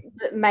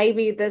 That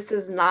maybe this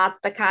is not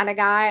the kind of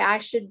guy I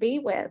should be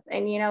with.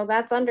 And,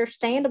 that's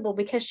understandable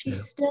because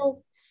she's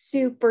still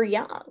super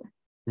young.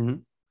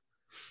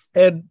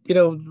 And,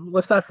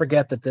 let's not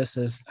forget that this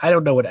is, I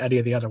don't know what any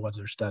of the other ones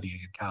are studying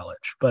in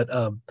college, but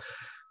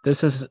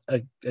this is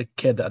a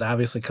kid that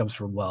obviously comes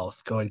from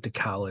wealth, going to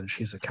college.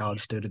 He's a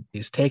college student.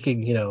 He's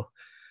taking,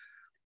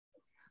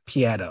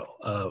 piano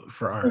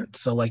for art.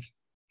 So, like,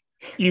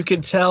 you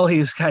can tell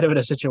he's kind of in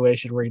a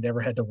situation where he never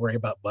had to worry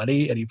about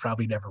money, and he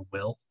probably never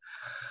will.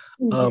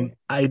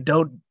 I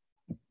don't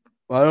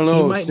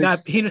know. He might not.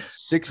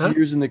 6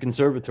 years in the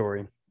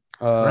conservatory.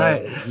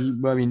 Right.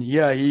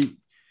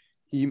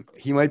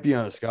 He might be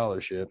on a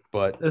scholarship,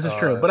 but this is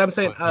true. But I'm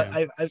saying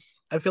I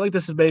feel like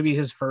this is maybe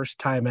his first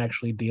time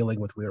actually dealing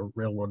with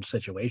real world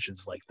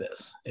situations like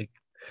this.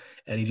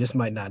 and he just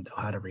might not know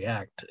how to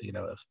react. You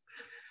know, if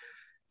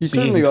He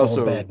being certainly told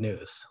also bad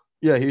news.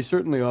 Yeah, he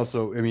certainly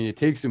also, I mean, it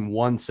takes him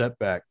one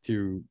setback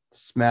to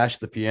smash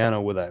the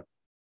piano with a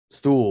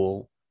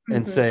stool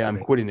and say,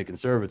 I'm quitting the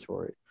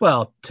conservatory.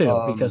 Well,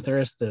 too, because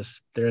there's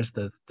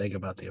the thing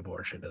about the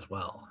abortion as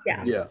well.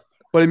 Yeah. Yeah.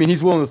 But I mean,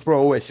 he's willing to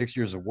throw away 6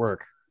 years of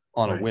work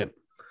on a whim,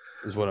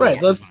 is what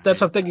right. That's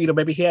something, you know,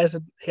 maybe he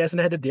hasn't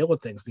had to deal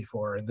with things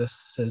before. And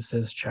this is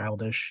his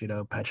childish, you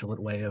know,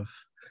 petulant way of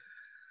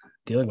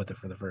dealing with it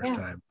for the first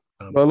time.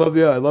 I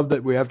love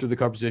that we, after the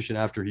conversation,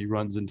 after he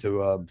runs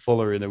into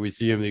Fuller, and then we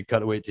see him, they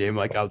cut away to him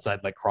like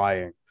outside, like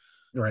crying.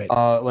 Right.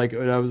 Like,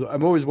 and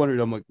I'm always wondering,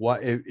 I'm like,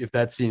 what if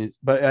that scene is,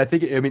 but I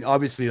think, I mean,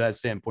 obviously, that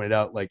Stan pointed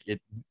out, like,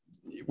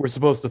 we're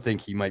supposed to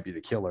think he might be the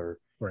killer.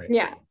 Right.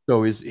 Yeah.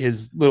 So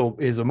his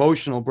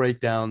emotional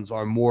breakdowns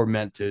are more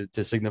meant to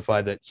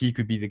signify that he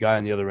could be the guy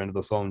on the other end of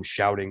the phone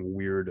shouting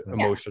weird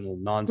emotional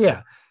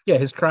nonsense. Yeah.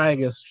 His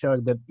crying is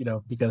showing that, you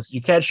know, because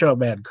you can't show a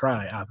man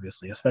cry,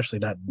 obviously, especially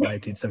not in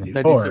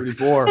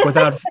 1974,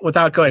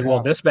 without going,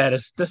 well, this man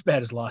has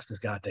lost his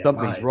goddamn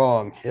something's mind.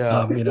 wrong.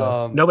 Yeah. You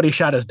know, nobody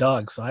shot his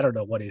dog, so I don't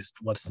know what's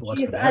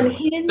the matter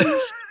with him.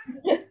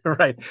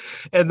 Right.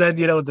 And then,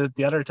 you know,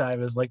 the other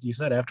time is, like you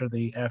said, after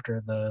the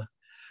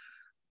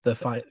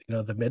fight, you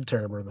know, the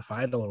midterm or the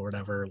final or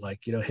whatever,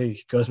 like, you know,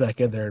 he goes back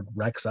in there and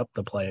wrecks up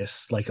the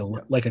place like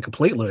a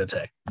complete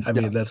lunatic. I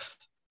mean,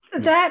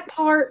 that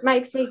part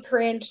makes me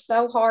cringe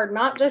so hard,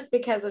 not just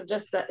because of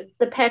just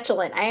the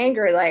petulant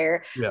anger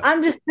there.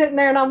 I'm just sitting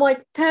there and I'm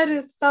like, that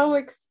is so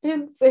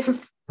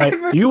expensive. Right.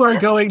 You are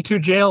going to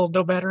jail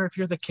no matter if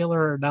you're the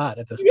killer or not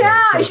at this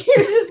point. So.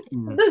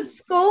 The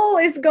school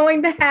is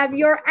going to have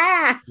your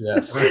ass.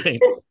 Yes. Right.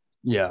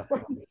 Yeah.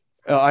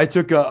 I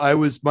took I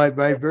was my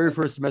very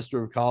first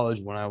semester of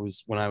college when I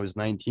was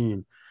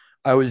 19.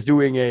 I was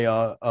doing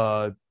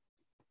a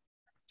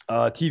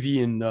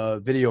TV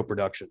and video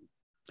production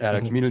at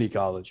a community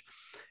college,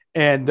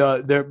 and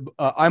I'm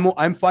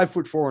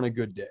 5'4" on a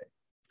good day,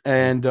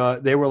 and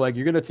they were like,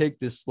 you're gonna take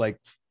this like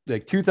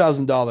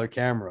 $2,000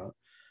 camera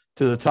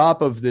to the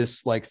top of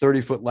this like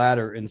 30-foot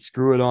ladder and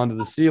screw it onto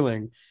the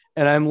ceiling,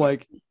 and I'm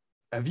like,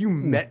 have you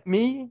met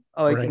me?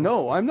 Like,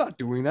 no, I'm not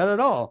doing that at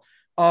all.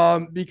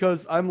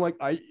 Because I'm like,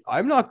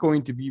 I'm not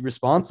going to be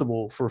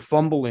responsible for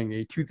fumbling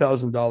a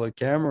 $2,000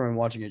 camera and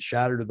watching it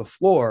shatter to the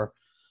floor.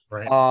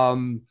 Right.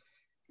 No.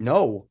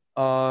 You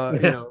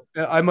know,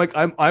 I'm like,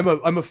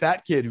 I'm a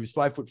fat kid who's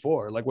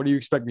 5'4". Like, what do you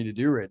expect me to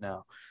do right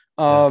now?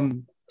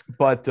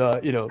 But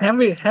you know,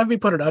 have me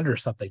put it under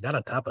something, not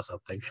on top of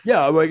something.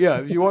 Yeah, like,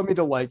 if you want me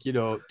to, like, you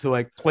know, to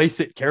like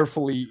place it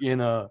carefully in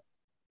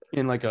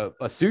like a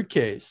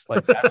suitcase,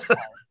 like, that's fine.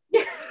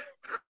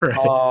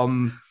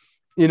 Right.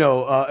 You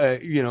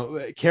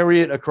know,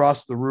 carry it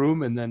across the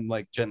room and then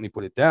like gently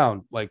put it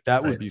down, like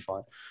that would be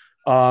fine.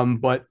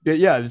 But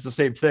yeah, it's the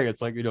same thing.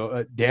 It's like, you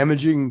know,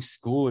 damaging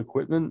school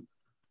equipment,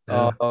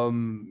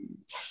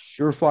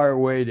 surefire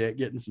way to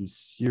get in some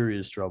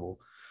serious trouble.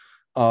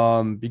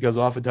 Because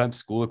oftentimes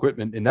school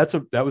equipment, and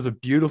that was a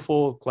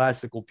beautiful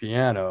classical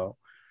piano.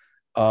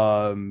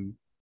 You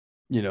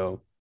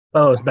know, it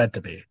was meant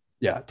to be.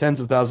 Yeah, tens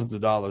of thousands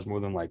of dollars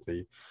more than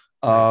likely.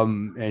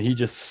 And he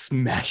just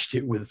smashed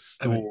it with a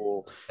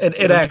stool. I mean,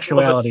 in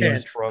actuality,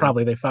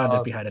 probably they found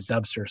it behind a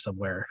dumpster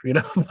somewhere, you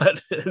know.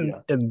 But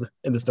in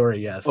the story,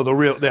 yes. Oh, the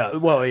real, they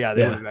would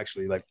have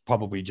actually, like,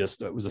 probably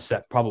just it was a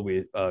set,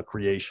 probably a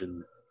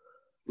creation,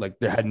 like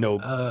they had no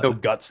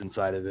guts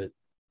inside of it.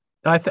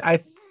 I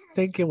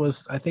think it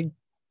was. I'm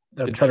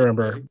trying to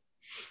remember.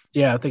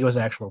 Yeah, I think it was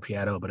actual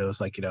piano, but it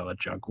was like, you know, a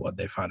junk one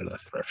they found in a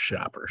thrift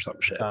shop or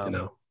some shit, you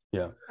know.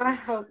 Yeah, I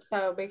hope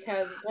so,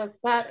 because just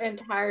that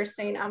entire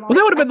scene. Well, that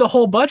would have been the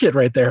whole budget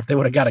right there if they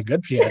would have got a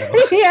good piano.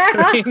 Yeah,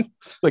 I mean,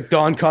 like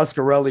Don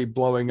Coscarelli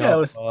blowing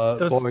up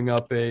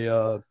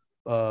a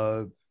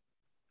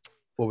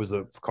what was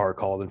the car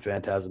called in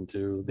Phantasm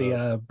 2?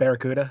 The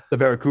Barracuda. The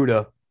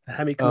Barracuda. The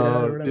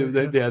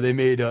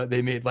Hemicuda.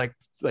 They made like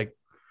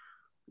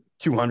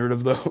 200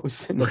 of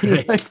those, and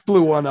he like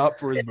blew one up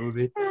for his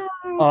movie.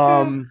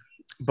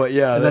 But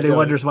yeah, and then he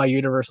wonders why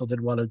Universal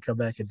didn't want to come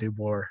back and do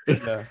more.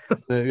 Yeah,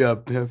 it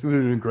would have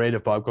been great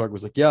if Bob Clark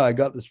was like, "Yeah, I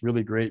got this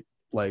really great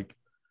like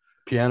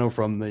piano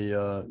from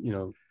the you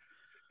know."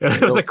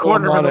 It was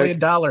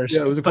 $250,000.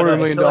 Yeah, it was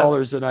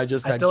 $250,000, and I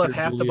still have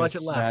half the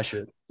budget left. Smash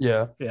it.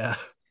 Yeah.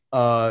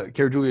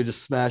 Cara Julia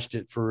just smashed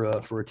it for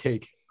a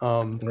take.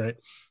 Right.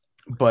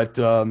 But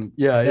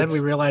yeah. And then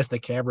we realized the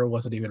camera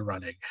wasn't even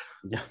running.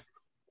 Yeah.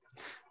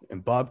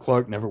 And Bob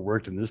Clark never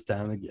worked in this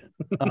town again.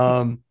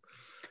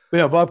 But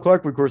yeah, Bob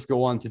Clark would, of course,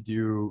 go on to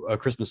do A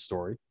Christmas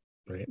Story.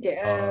 Right.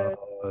 Yeah.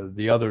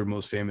 The other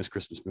most famous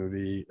Christmas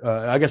movie.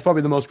 I guess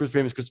probably the most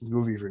famous Christmas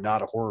movie if you're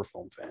not a horror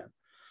film fan.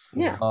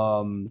 Yeah.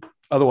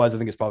 Otherwise, I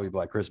think it's probably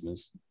Black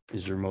Christmas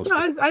is your most.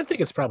 No, I think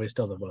it's probably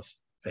still the most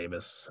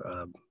famous.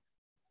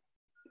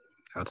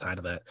 Outside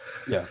of that,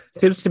 yeah,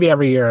 it seems to be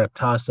every year a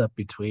toss up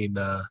between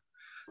that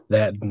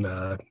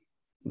and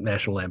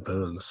National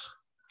Lampoons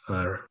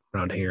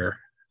around here.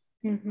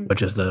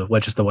 which is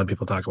the one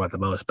people talk about the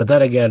most. But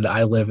then again,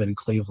 I live in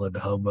Cleveland,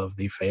 home of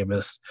the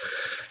famous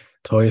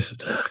Toys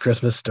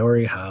Christmas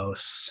Story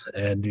house,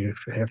 and you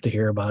have to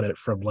hear about it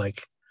from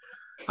like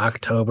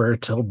October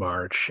till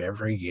March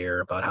every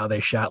year about how they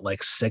shot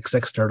like 6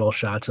 external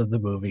shots of the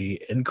movie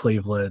in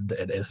Cleveland,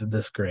 and isn't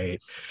this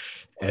great?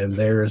 And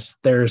there's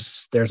a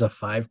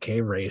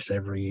 5K race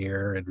every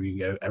year, and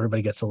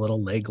everybody gets a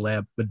little leg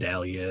lamp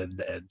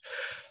medallion. And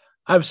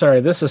I'm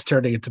sorry, this is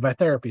turning into my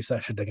therapy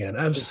session again.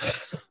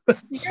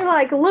 You're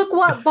like, look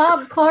what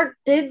Bob Clark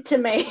did to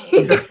me.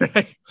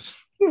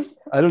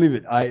 I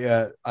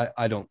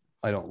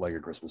don't like A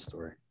Christmas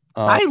Story.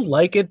 I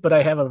like it, but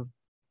I have a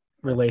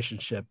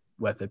relationship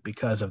with it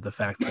because of the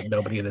fact that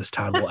nobody in this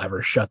town will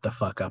ever shut the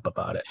fuck up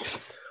about it.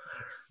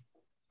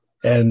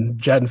 And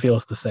Jen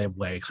feels the same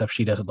way, except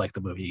she doesn't like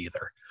the movie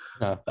either.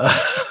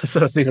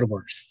 So it's even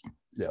worse.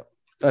 Yeah,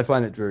 I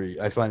find it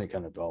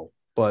kind of dull,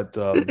 but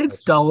it's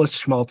dull, it's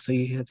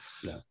schmaltzy.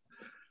 It's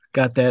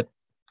got that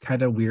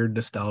kind of weird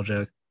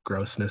nostalgia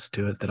grossness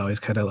to it that always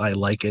I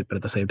like it, but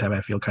at the same time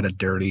I feel kind of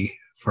dirty.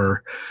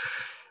 For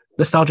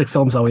nostalgic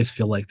films always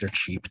feel like they're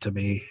cheap to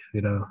me,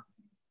 you know.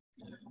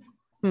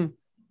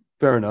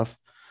 Fair enough.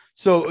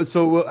 So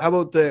how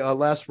about the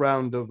last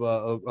round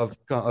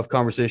of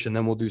conversation?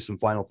 Then we'll do some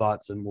final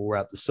thoughts and we'll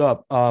wrap this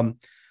up.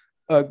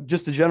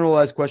 Just a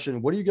generalized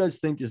question: what do you guys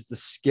think is the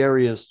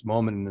scariest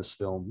moment in this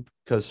film?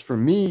 Because for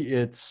me,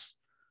 it's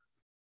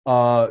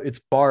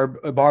Barb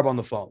on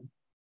the phone.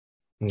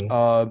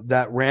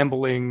 That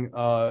rambling,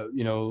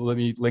 let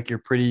me lick your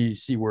pretty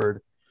C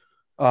word.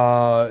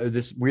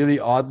 This really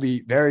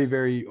oddly, very,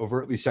 very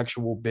overtly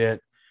sexual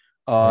bit.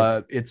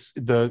 It's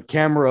the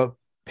camera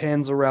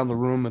pans around the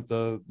room at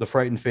the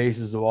frightened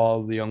faces of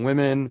all of the young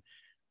women,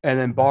 and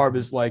then Barb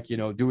is like,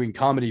 doing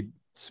comedy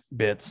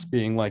bits,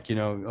 being like,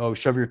 oh,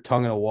 shove your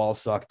tongue in a wall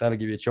sock, that'll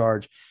give you a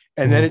charge,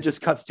 and then it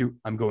just cuts to,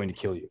 I'm going to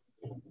kill you.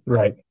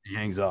 Right. He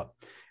hangs up.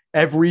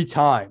 Every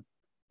time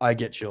I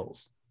get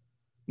chills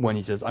when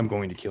he says, I'm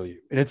going to kill you,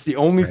 and it's the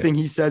only thing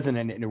he says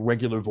in a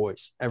regular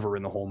voice ever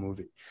in the whole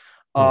movie.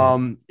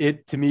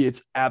 To me,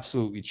 it's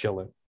absolutely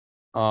chilling.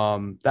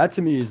 That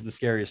to me is the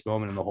scariest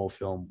moment in the whole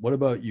film. What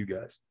about you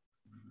guys?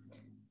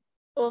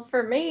 Well,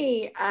 for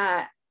me,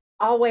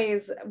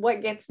 always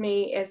what gets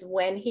me is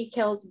when he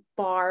kills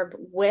Barb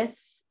with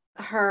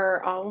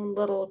her own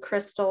little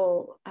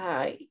crystal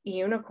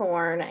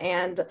unicorn,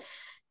 and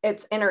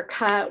it's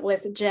intercut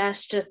with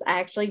Jess just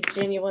actually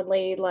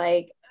genuinely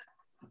like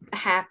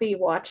happy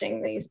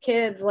watching these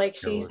kids, like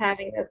she's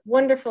having this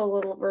wonderful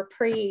little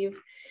reprieve.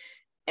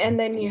 And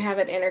then you have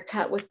it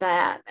intercut with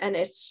that, and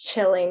it's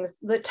chilling.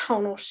 The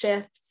tonal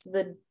shifts,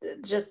 the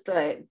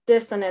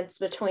dissonance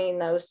between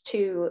those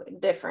two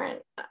different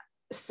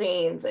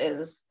scenes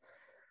is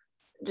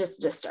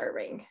just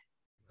disturbing.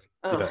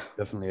 Yeah,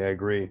 definitely, I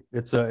agree.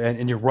 It's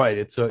and you're right.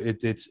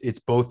 It's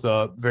both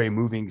a very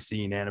moving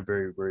scene and a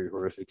very, very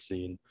horrific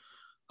scene.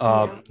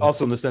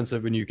 Also, in the sense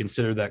that when you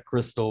consider that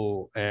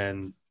crystal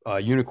and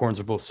unicorns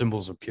are both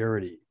symbols of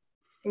purity.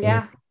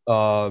 Yeah.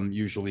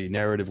 Usually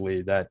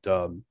narratively, that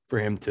for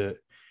him to,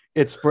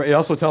 it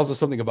also tells us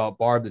something about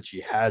Barb, that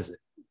she has it,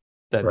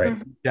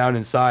 that down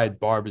inside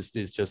Barb is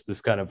just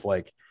this kind of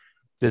like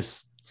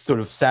this sort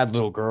of sad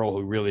little girl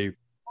who really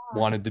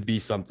wanted to be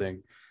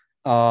something,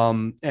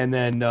 and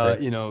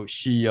then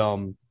she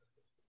and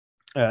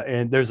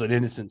there's an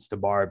innocence to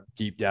Barb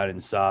deep down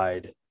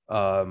inside,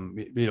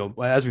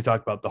 as we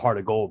talked about, the heart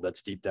of gold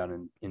that's deep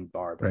down in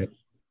Barb,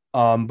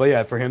 but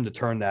yeah, for him to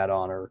turn that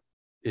on her.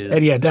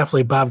 And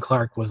definitely Bob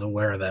Clark was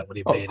aware of that when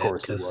he made it.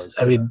 Because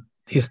I mean,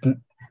 he's not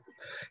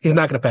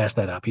going to pass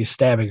that up. He's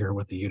stabbing her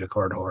with the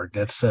unicorn horn.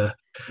 That's and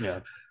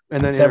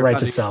then that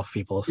writes itself.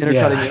 People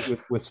intercutting it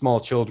with small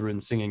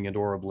children singing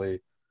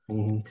adorably.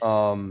 And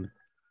then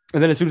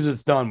as soon as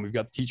it's done, we've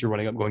got the teacher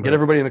running up, going, "Get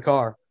everybody in the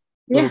car."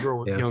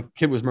 Little girl,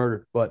 kid was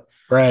murdered. But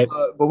but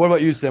what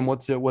about you, Sam?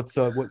 What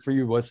for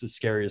you? What's the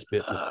scariest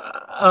bit?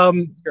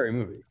 Scary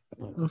movie.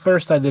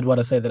 First, I did want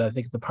to say that I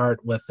think the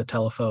part with the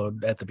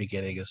telephone at the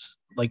beginning is,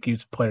 like you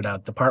pointed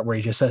out, the part where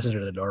he just says it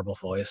in a normal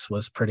voice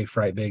was pretty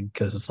frightening,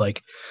 because it's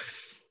like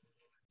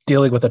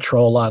dealing with a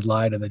troll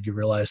online, and then you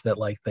realize that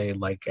like they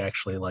like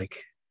actually like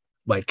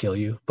might kill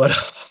you. But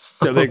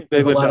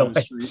they live down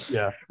the street.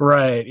 Yeah.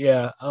 Right.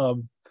 Yeah.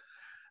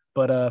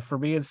 But for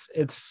me,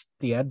 it's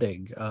the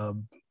ending.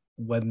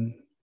 When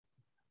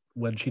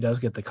she does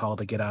get the call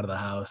to get out of the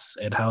house,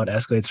 and how it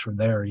escalates from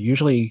there.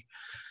 Usually,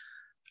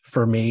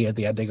 for me, at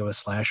the ending of a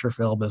slasher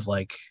film is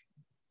like,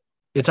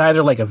 it's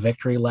either like a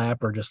victory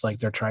lap, or just like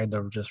they're trying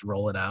to just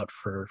roll it out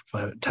for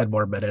 10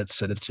 more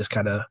minutes, and it's just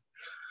kind of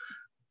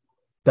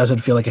doesn't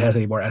feel like it has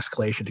any more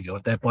escalation to go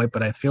at that point.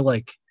 But I feel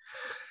like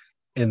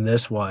in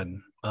this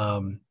one,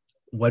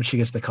 when she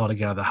gets the call to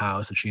get out of the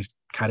house, and she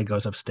kind of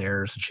goes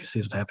upstairs and she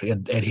sees what's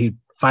happening, and he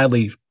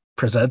finally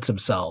presents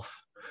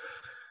himself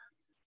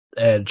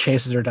and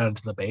chases her down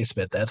into the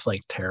basement, that's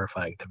like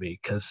terrifying to me,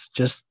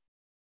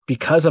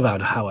 because of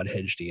how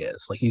unhinged he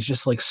is. Like, he's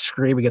just like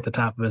screaming at the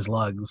top of his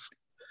lungs,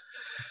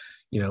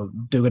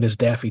 doing his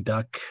Daffy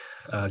Duck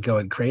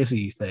going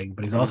crazy thing,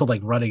 but he's also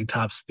like running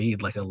top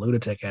speed like a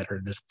lunatic at her,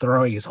 just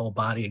throwing his whole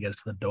body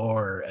against the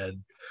door,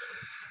 and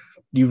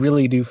you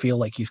really do feel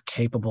like he's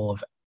capable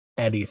of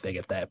anything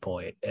at that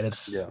point. And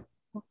it's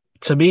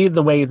to me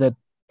the way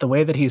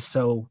that he's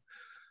so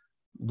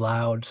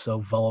loud, so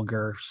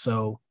vulgar,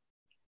 so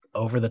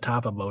over the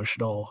top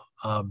emotional,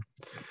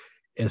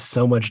 is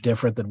so much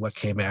different than what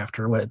came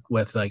after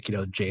with like, you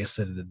know,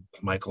 Jason and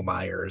Michael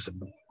Myers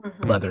and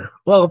Leather.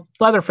 Well,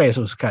 Leatherface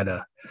was kind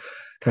of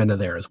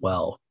there as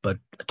well, but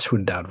a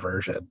tuned down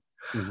version.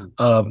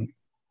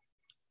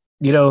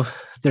 You know,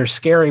 they're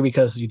scary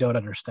because you don't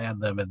understand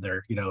them, and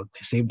they're, you know,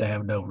 they seem to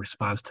have no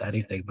response to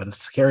anything, but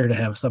it's scary to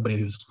have somebody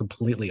who's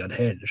completely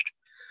unhinged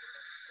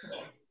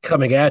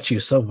coming at you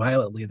so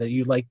violently that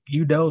you like,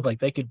 you know, like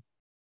they could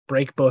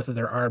break both of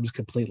their arms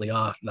completely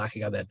off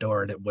knocking on that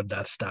door and it would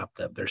not stop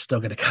them. They're still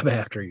going to come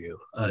after you.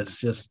 It's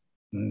just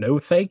no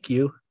thank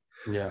you.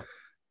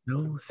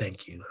 No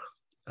thank you.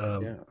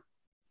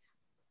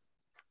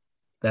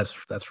 That's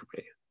for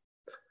me.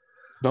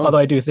 Although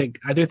I do think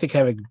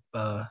having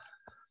the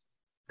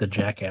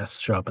jackass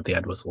show up at the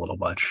end was a little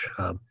much.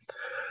 I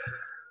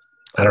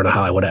don't know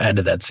how I would have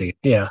ended that scene.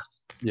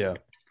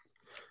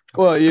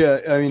 Well,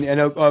 yeah, I mean,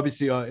 and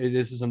obviously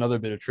this is another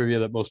bit of trivia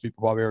that most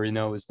people probably already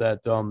know, is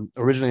that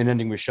originally an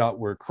ending was shot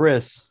where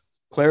Claire's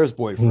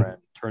boyfriend,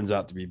 turns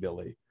out to be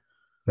Billy.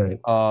 Right.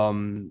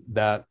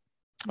 That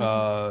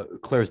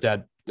Claire's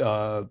dad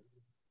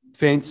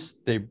faints,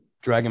 they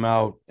drag him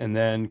out, and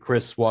then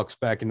Chris walks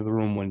back into the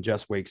room when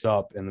Jess wakes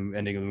up, and the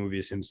ending of the movie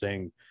is him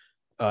saying,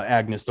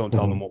 Agnes, don't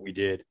tell them what we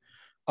did.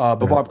 But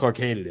Bob Clark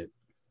hated it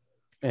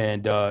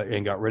and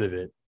got rid of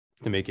it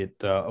to make it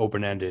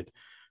open-ended.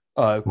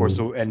 Of course,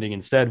 so ending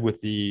instead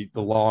with the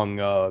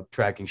long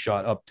tracking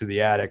shot up to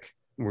the attic,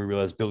 and we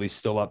realize Billy's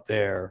still up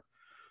there,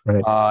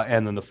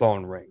 and then the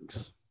phone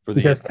rings for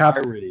the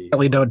entirety.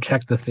 Really don't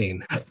check the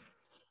scene.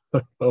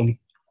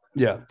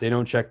 Yeah, they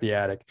don't check the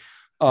attic.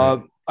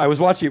 I was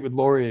watching it with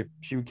Lori.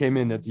 She came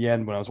in at the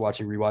end when I was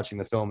rewatching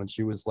the film, and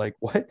she was like,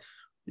 "What?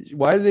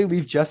 Why did they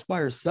leave Jess by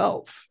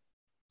herself?"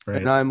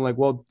 And I'm like,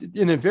 "Well,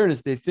 in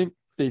fairness, they think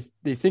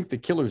the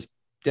killer's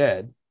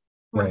dead."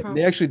 Right.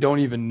 They actually don't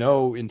even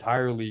know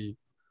entirely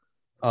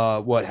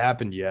what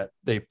happened yet.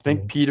 They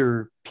think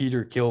Peter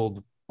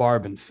killed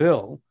Barb and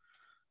Phil,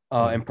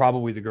 and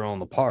probably the girl in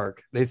the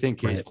park. They think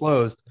case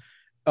closed,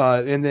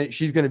 and that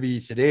she's going to be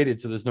sedated,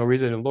 so there's no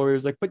reason. And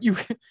Lawyer's like, "But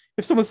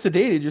if someone's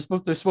sedated,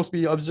 they're supposed to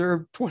be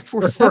observed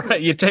 24/7.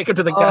 Right, you take them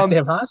to the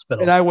goddamn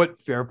hospital." And I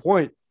went, fair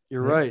point.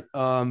 You're right.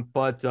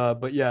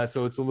 But yeah,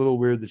 so it's a little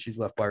weird that she's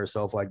left by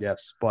herself, I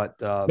guess. But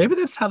maybe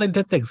that's how they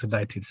did things in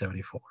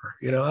 1974.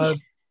 You know.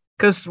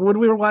 Because when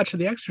we were watching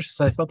The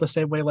Exorcist, I felt the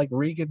same way. Like,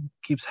 Regan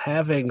keeps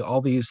having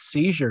all these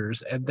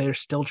seizures, and they're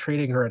still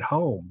treating her at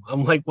home.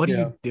 I'm like, what are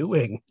you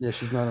doing? Yeah,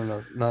 she's not in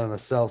a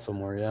cell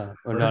somewhere. Yeah,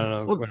 or not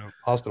in a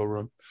hospital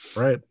room.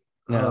 Right.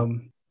 Yeah.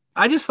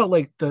 I just felt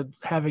like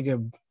having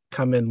him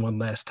come in one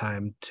last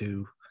time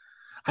to.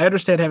 I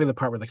understand having the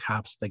part where the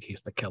cops think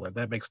he's the killer.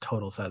 That makes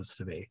total sense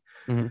to me.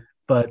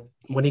 But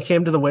when he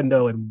came to the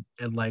window and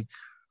like,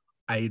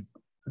 I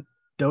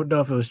don't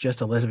know if it was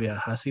just Olivia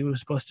Hussey who was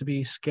supposed to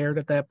be scared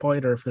at that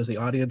point, or if it was the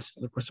audience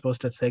that were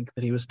supposed to think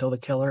that he was still the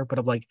killer. But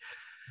I'm like,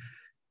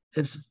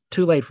 it's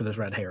too late for this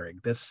red herring.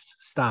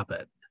 Stop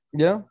it.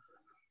 Yeah.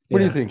 What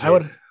do you think,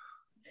 Jade?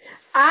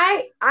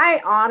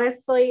 I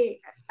honestly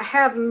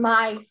have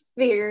my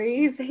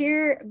theories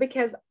here,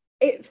 because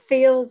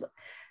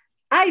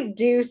I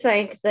do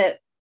think that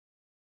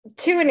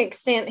to an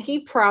extent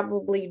he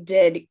probably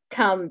did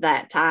come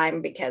that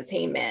time because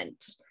he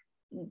meant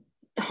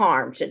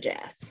harm to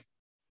Jess.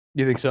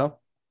 You think so?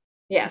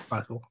 Yes,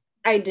 possible.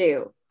 I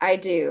do.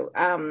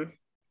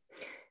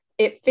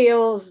 It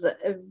feels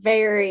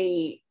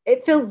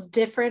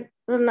different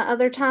than the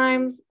other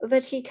times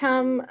that he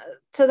come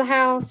to the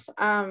house.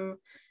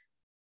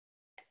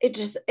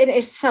 It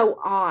is so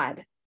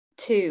odd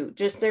too.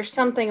 Just there's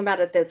something about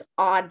it that's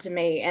odd to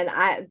me, and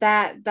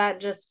that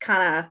just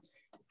kind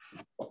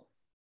of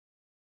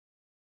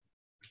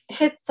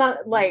hits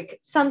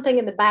something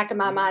in the back of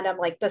my mind. I'm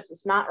like, this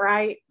is not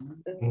right.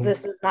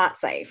 This is not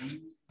safe.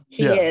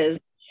 He is.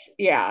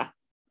 Yeah.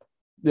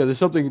 There's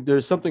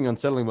something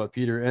unsettling about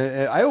Peter,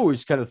 and I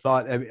always kind of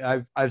thought, I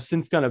mean, I've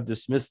since kind of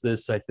dismissed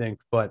this, I think,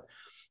 but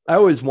I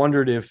always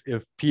wondered if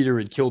Peter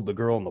had killed the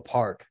girl in the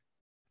park,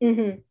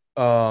 and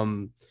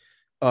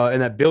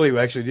that Billy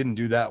actually didn't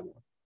do that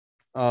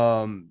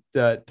one.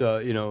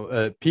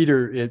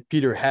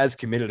 Peter has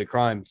committed a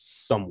crime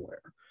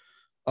somewhere.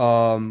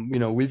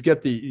 You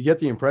get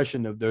the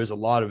impression of there's a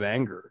lot of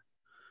anger.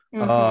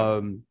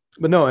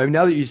 But no, I mean,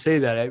 now that you say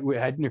that, it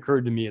hadn't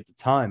occurred to me at the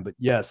time. But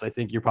yes, I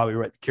think you're probably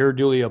right. Cara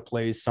Dulia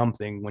plays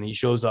something when he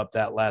shows up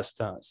that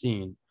last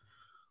scene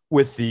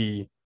with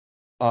the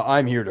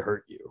 "I'm here to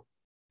hurt you."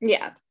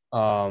 Yeah.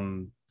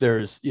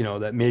 There's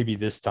that maybe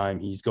this time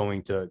he's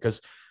going to,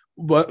 because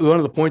one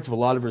of the points of a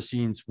lot of her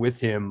scenes with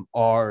him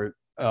are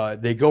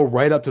they go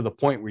right up to the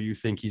point where you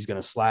think he's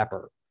going to slap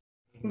her.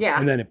 Yeah.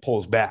 And then it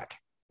pulls back.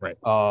 Right.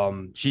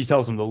 She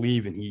tells him to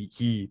leave, and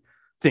he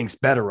thinks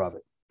better of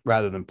it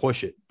rather than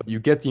push it. But you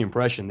get the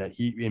impression that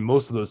in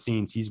most of those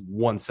scenes, he's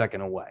 1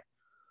 second away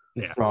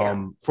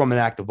from an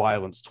act of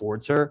violence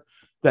towards her.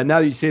 That now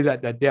that you say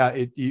that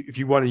if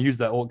you want to use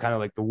that old kind of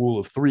like the rule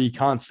of 3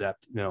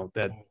 concept,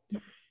 that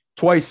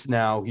twice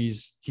now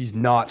he's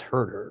not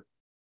hurt her.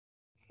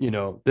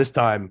 This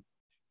time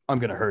I'm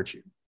going to hurt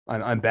you.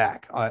 I'm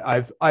back.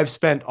 I've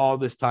spent all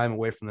this time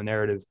away from the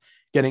narrative,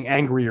 getting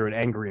angrier and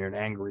angrier and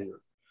angrier,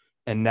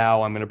 and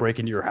now I'm going to break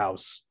into your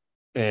house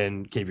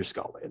and cave your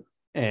skull in.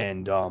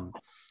 And so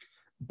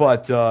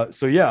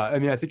yeah, I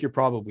mean, I think you're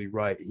probably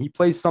right. He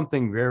plays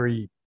something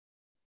very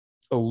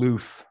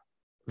aloof,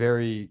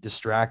 very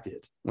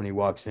distracted when he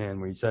walks in,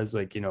 where he says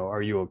like,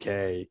 are you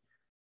okay?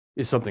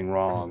 Is something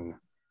wrong?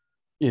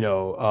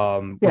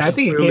 I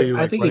think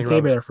he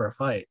came here for a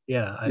fight.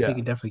 Yeah, I think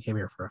he definitely came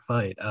here for a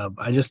fight.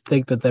 I just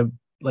think that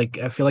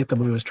I feel like the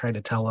movie was trying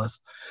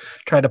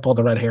to pull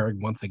the red herring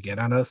once again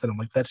on us, and I'm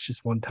like, that's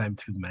just one time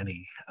too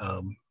many.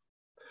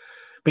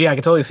 But yeah, I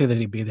can totally see that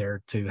he'd be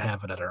there to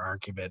have another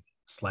argument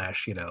 /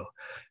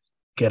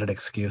 get an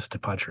excuse to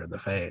punch her in the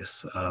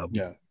face.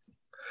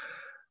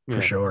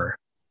 For sure.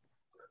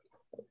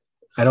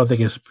 I don't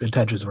think his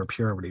intentions were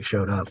pure when he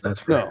showed up. That's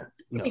for sure.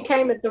 No. He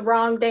came at the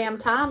wrong damn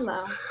time,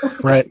 though.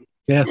 Right.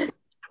 Yeah. Maybe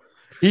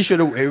he should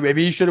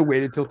have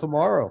waited till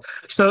tomorrow.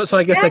 So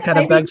I guess that kind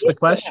of begs the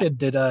question: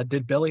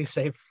 Did Billy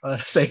save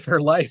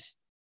her life?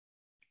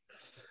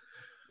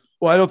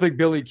 Well, I don't think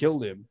Billy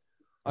killed him.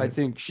 I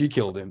think she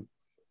killed him.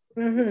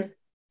 Mm-hmm.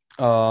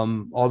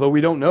 Although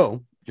we don't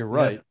know. You're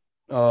right.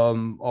 Yeah.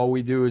 All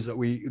we do is that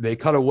they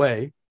cut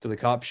away to the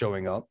cop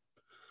showing up,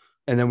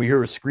 and then we hear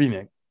her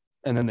screaming,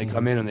 and then they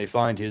come in and they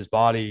find his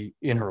body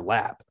in her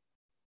lap.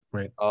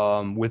 Right.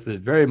 With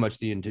very much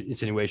the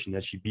insinuation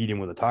that she beat him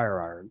with a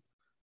tire iron.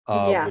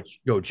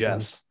 Which go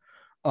Jess.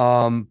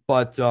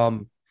 But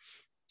you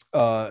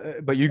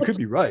could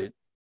be right.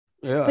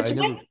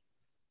 Yeah.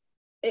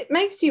 It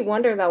makes you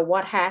wonder though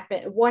what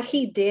happened, what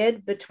he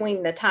did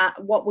between the time,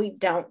 what we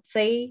don't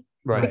see.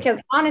 Right. Because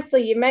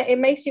honestly, it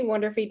makes you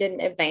wonder if he didn't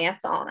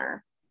advance on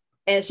her,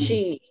 and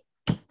she.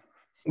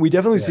 We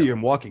definitely see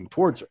him walking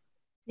towards her.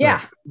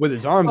 Yeah. With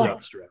his arms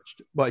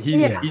outstretched, but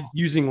he's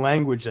using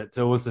language that's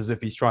almost as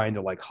if he's trying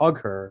to like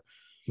hug her.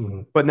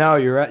 Mm-hmm. But now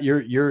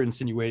you're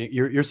insinuating,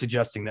 you're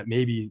suggesting that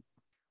maybe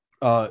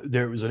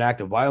there was an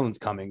act of violence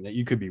coming that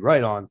you could be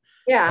right on.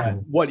 Yeah.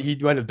 What he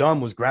might have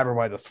done was grab her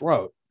by the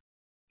throat.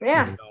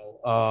 Yeah.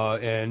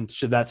 And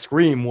that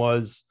scream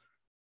was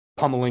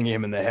pummeling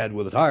him in the head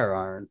with a tire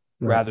iron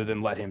rather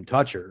than let him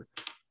touch her.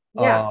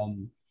 Yeah.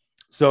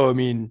 So I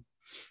mean,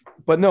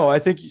 but no, I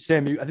think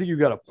Sam, I think you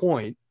got a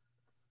point.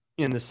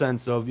 In the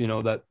sense of,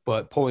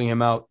 but pulling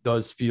him out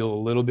does feel a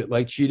little bit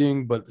like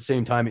cheating, but at the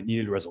same time, it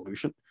needed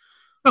resolution.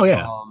 Oh,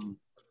 yeah.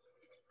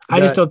 I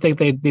just don't think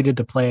they needed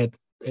to play it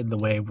in the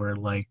way where,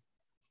 like,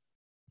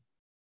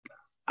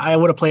 I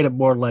would have played it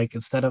more like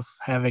instead of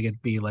having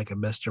it be like a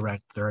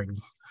misdirect during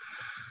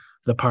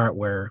the part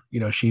where,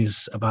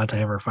 she's about to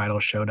have her final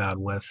showdown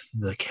with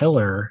the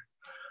killer,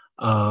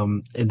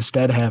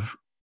 instead have,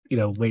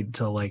 wait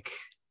until like,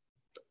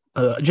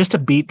 just a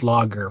beat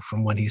longer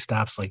from when he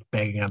stops like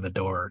banging on the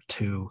door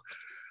to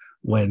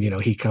when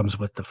he comes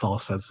with the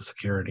false sense of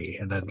security,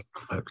 and then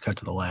cut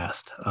to the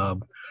last.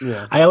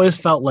 I always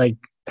felt like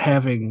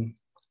having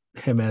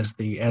him as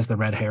the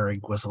red herring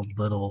was a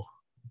little.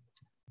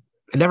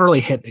 It never really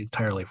hit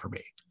entirely for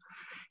me.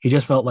 He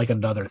just felt like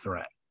another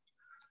threat,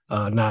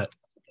 not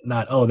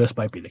this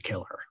might be the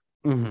killer.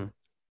 Mm-hmm.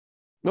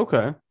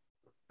 Okay,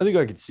 I think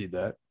I could see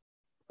that.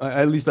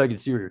 At least I can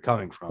see where you're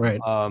coming from. Right.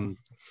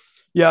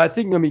 Yeah, I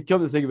think. I mean,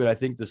 come to think of it, I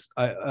think this.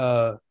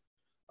 I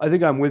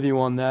think I'm with you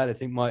on that. I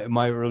think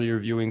my earlier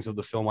viewings of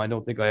the film, I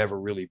don't think I ever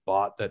really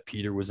bought that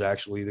Peter was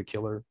actually the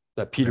killer.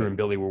 That Peter and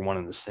Billy were one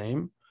and the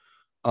same.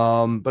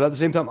 But at the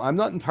same time, I'm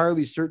not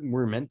entirely certain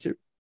we're meant to.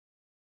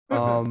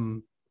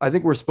 I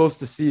think we're supposed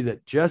to see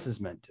that Jess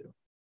is meant to.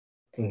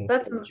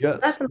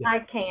 That's my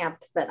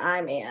camp that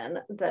I'm in.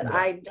 That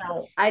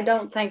I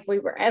don't think we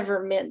were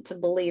ever meant to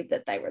believe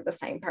that they were the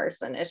same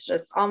person. It's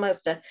just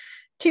almost a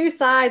two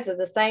sides of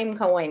the same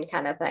coin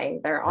kind of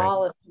thing. They're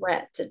all a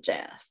threat to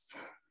Jess.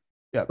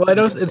 Yeah. Well, I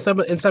know in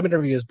some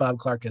interviews, Bob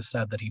Clark has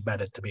said that he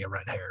meant it to be a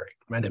red herring.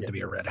 To be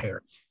a red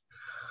herring.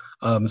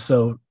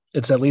 So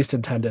it's at least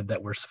intended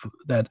that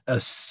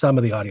some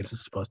of the audience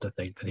is supposed to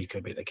think that he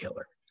could be the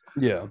killer.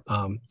 Yeah.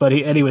 But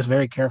he was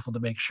very careful to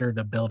make sure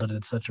to build it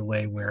in such a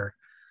way where,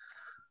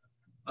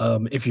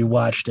 if you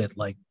watched it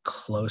like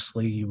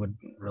closely,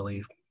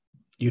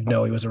 you'd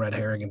know he was a red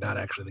herring and not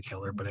actually the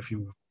killer. But if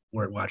you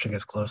weren't watching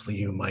as closely,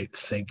 you might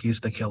think he's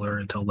the killer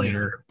until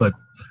later. But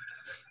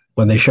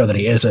when they show that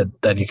he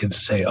isn't, then you can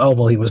say, oh,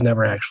 well, he was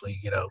never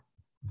actually,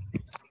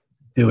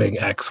 doing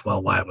X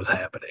while Y was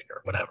happening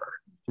or whatever.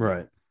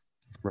 Right.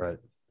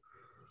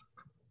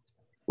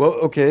 Well,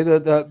 okay,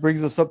 that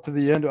brings us up to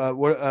the end.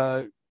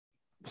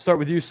 Start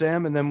with you,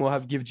 Sam, and then we'll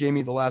give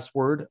Jamie the last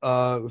word.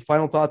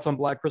 Final thoughts on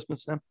Black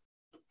Christmas, Sam?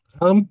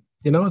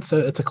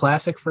 It's a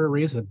classic for a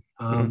reason.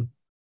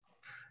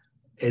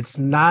 It's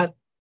not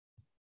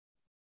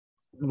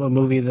a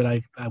movie that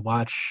I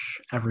watch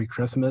every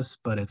Christmas,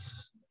 but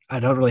I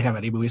don't really have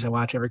any movies I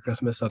watch every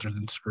Christmas other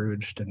than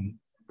Scrooged,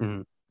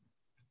 and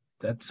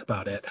that's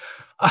about it.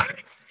 I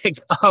think,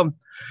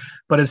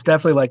 but it's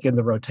definitely like in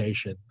the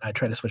rotation. I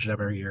try to switch it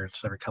every year.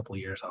 It's every couple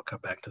of years I'll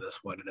come back to this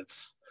one, and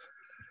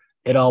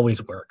it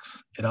always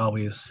works. It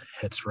always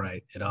hits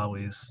right.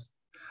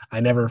 I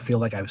never feel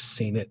like I've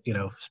seen it,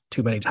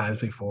 too many times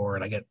before,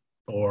 and I get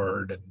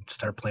bored and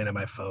start playing on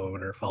my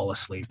phone or fall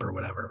asleep or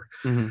whatever.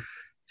 Mm-hmm.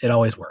 It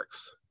always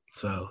works.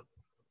 So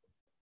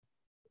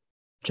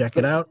check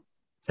it out.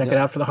 Check it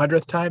out for the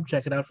 100th time.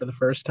 Check it out for the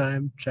first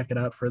time. Check it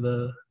out for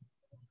the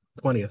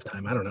 20th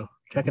time. I don't know.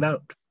 Check it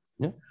out.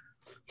 Yeah.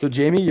 So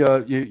Jamie,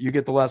 you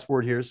get the last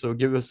word here. So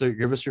give us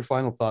your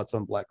final thoughts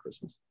on Black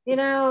Christmas.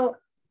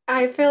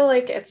 I feel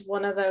like it's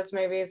one of those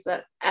movies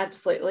that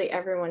absolutely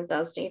everyone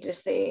does need to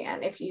see.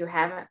 And if you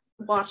haven't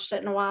watched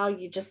it in a while,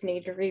 you just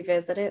need to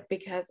revisit it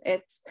because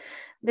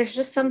there's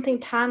just something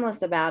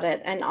timeless about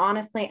it. And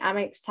honestly, I'm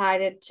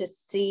excited to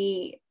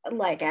see,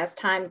 like, as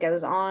time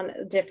goes on,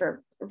 different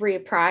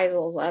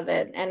reprisals of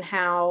it and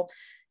how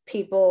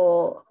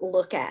people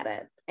look at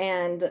it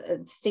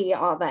and see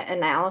all that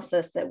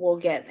analysis that we'll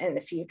get in the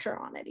future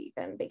on it,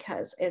 even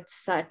because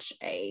it's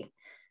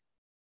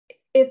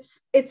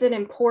an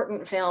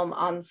important film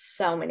on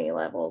so many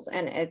levels,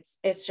 and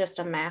it's just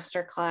a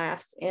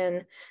masterclass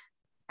in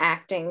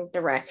acting,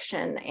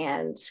 direction,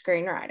 and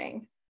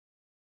screenwriting.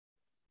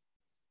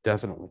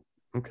 Definitely.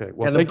 Okay.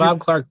 Well, and Bob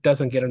Clark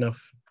doesn't get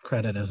enough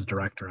credit as a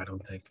director, I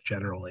don't think,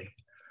 generally.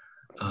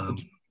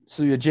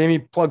 So yeah, Jamie,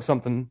 plug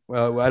something.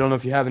 I don't know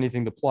if you have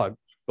anything to plug,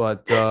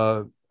 but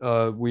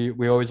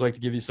we always like to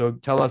give you. So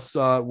tell us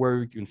where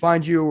we can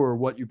find you or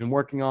what you've been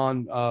working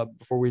on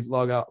before we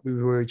log out.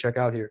 Before we check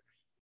out here.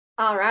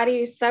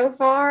 Alrighty. So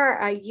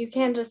far, you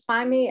can just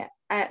find me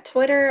at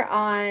Twitter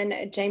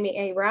on Jamie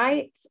A.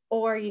 Wright,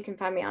 or you can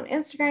find me on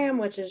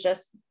Instagram, which is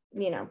just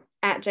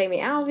at Jamie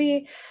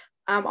Alvey.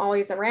 I'm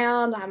always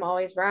around. I'm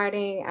always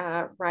writing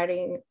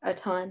a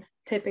ton.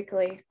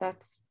 Typically,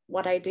 that's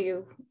what I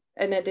do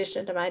in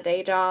addition to my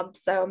day job.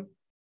 So,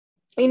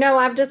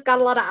 I've just got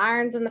a lot of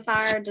irons in the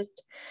fire,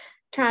 just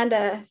trying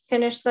to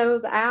finish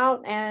those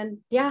out. And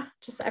yeah,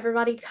 just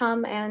everybody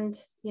come and,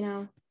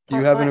 Do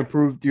you have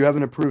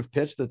an approved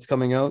pitch that's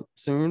coming out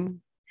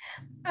soon?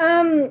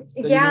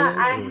 Yeah,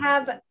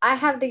 I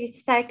have the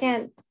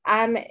second,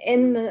 I'm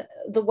in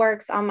the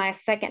works on my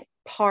second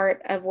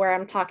part of where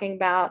I'm talking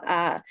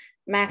about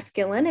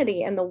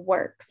masculinity and the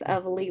works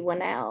of Leigh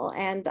Whannell,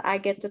 and I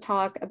get to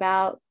talk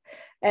about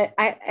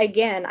I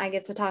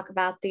get to talk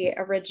about the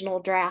original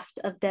draft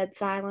of Dead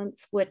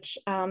Silence, which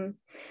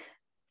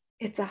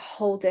it's a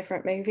whole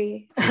different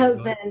movie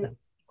than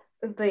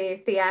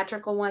the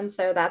theatrical one,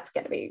 so that's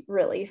going to be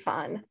really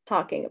fun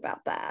talking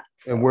about that.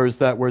 So. And where's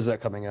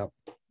that coming out?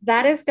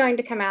 That is going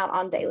to come out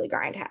on Daily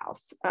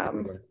Grindhouse.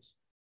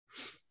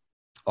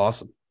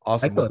 Awesome.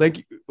 Well, thank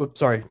you. Oops,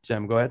 sorry,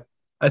 Sam, go ahead.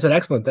 I said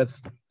excellent. I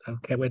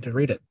can't wait to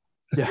read it.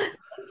 Yeah.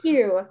 Thank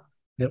you.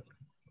 Yep.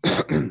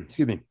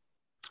 Excuse me.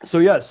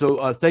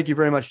 So thank you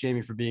very much,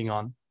 Jamie, for being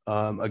on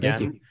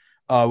again.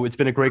 It's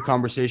been a great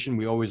conversation.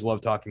 We always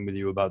love talking with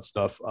you about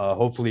stuff.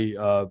 Hopefully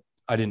I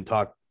didn't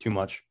talk too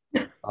much.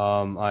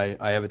 I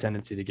have a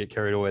tendency to get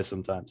carried away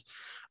sometimes.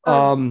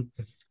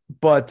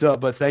 But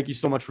thank you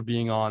so much for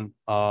being on.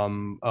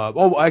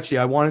 Actually,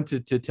 I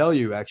wanted to tell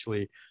you,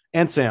 actually,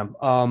 and Sam,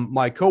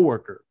 my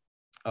coworker,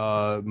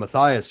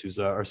 Matthias, who's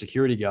our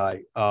security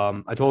guy,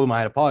 I told him I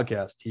had a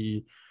podcast.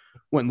 He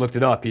went and looked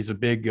it up. He's a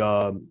big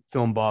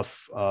film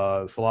buff,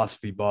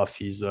 philosophy buff.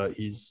 He's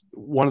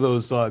one of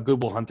those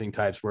Good Will Hunting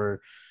types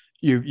where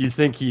you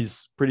think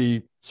he's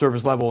pretty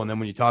surface level, and then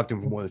when you talk to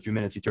him for more than a few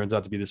minutes, he turns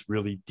out to be this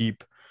really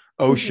deep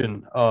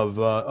ocean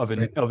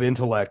of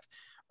intellect.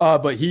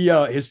 But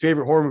his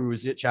favorite horror movie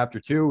was It Chapter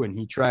 2, and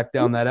he tracked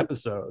down that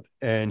episode,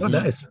 and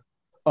nice.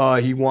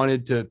 He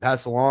wanted to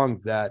pass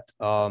along that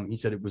he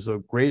said it was a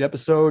great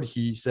episode.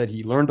 He said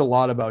he learned a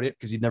lot about it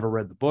because he'd never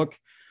read the book.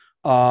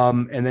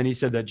 And then he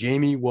said that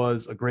Jamie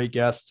was a great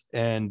guest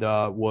and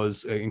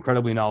was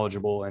incredibly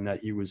knowledgeable, and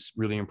that he was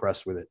really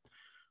impressed with it.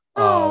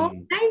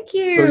 Thank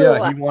you. So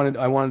yeah,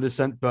 I wanted to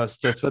send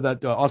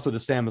that also to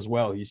Sam as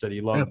well. He said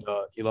he loved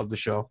the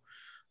show.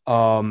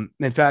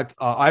 In fact,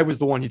 I was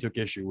the one he took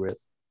issue with.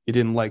 He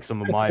didn't like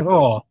some of my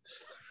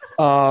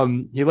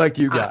he liked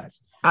you guys.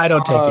 I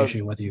don't take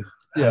issue with you.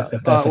 Yeah,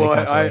 if that's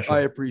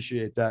I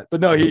appreciate that.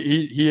 But no,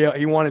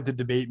 he wanted to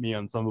debate me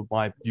on some of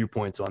my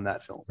viewpoints on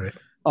that film. Right.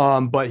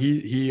 But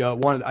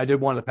I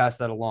did want to pass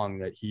that along,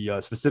 that he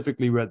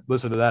specifically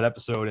listened to that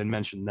episode and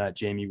mentioned that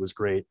Jamie was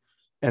great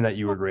and that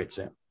you were great,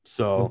 Sam.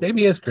 So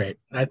Jamie is great.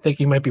 I think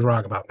he might be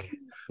wrong about me,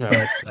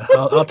 but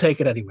I'll take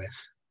it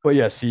anyways. But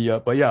yes,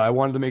 I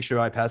wanted to make sure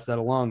I passed that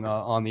along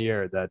on the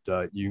air,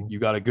 that you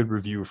got a good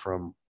review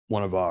from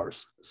one of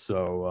ours.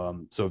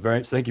 So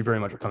thank you very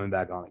much for coming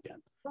back on again.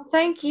 Well,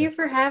 thank you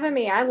for having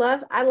me. I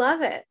love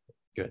it.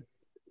 Good.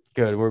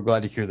 We're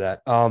glad to hear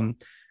that.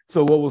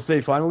 So what we'll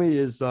say finally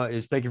is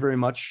thank you very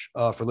much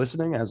for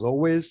listening, as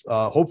always.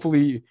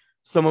 Hopefully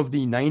some of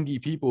the 90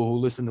 people who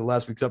listened to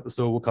last week's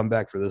episode will come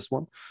back for this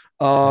one.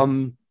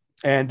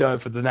 And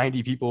for the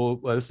 90 people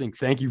listening,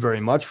 thank you very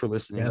much for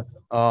listening.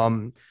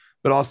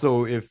 But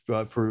also, if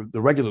for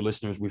the regular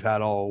listeners we've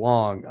had all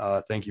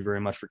along, thank you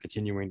very much for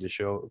continuing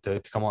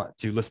to come on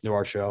to listen to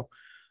our show.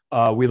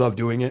 We love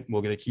doing it.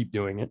 We're going to keep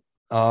doing it.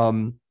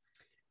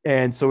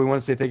 And so we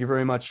want to say thank you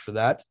very much for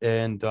that.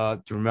 And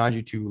to remind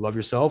you to love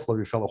yourself, love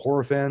your fellow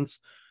horror fans,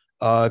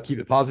 keep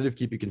it positive,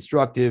 keep it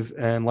constructive.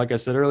 And like I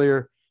said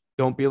earlier,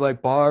 don't be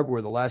like Barb,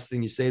 where the last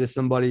thing you say to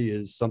somebody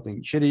is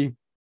something shitty.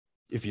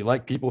 If you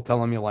like people, tell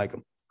them you like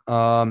them.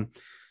 And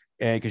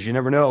because you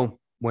never know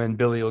when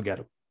Billy will get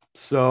them.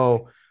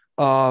 So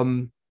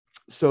thank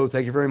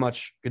you very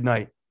much. Good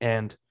night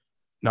and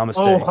namaste.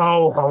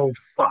 Oh,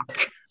 fuck.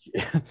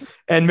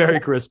 And Merry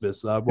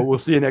Christmas. But we'll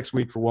see you next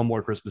week for one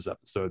more Christmas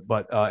episode.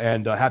 But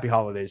and happy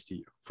holidays to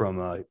you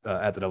from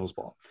at the Devil's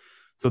Ball.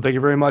 So thank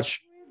you very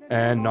much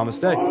and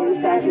namaste.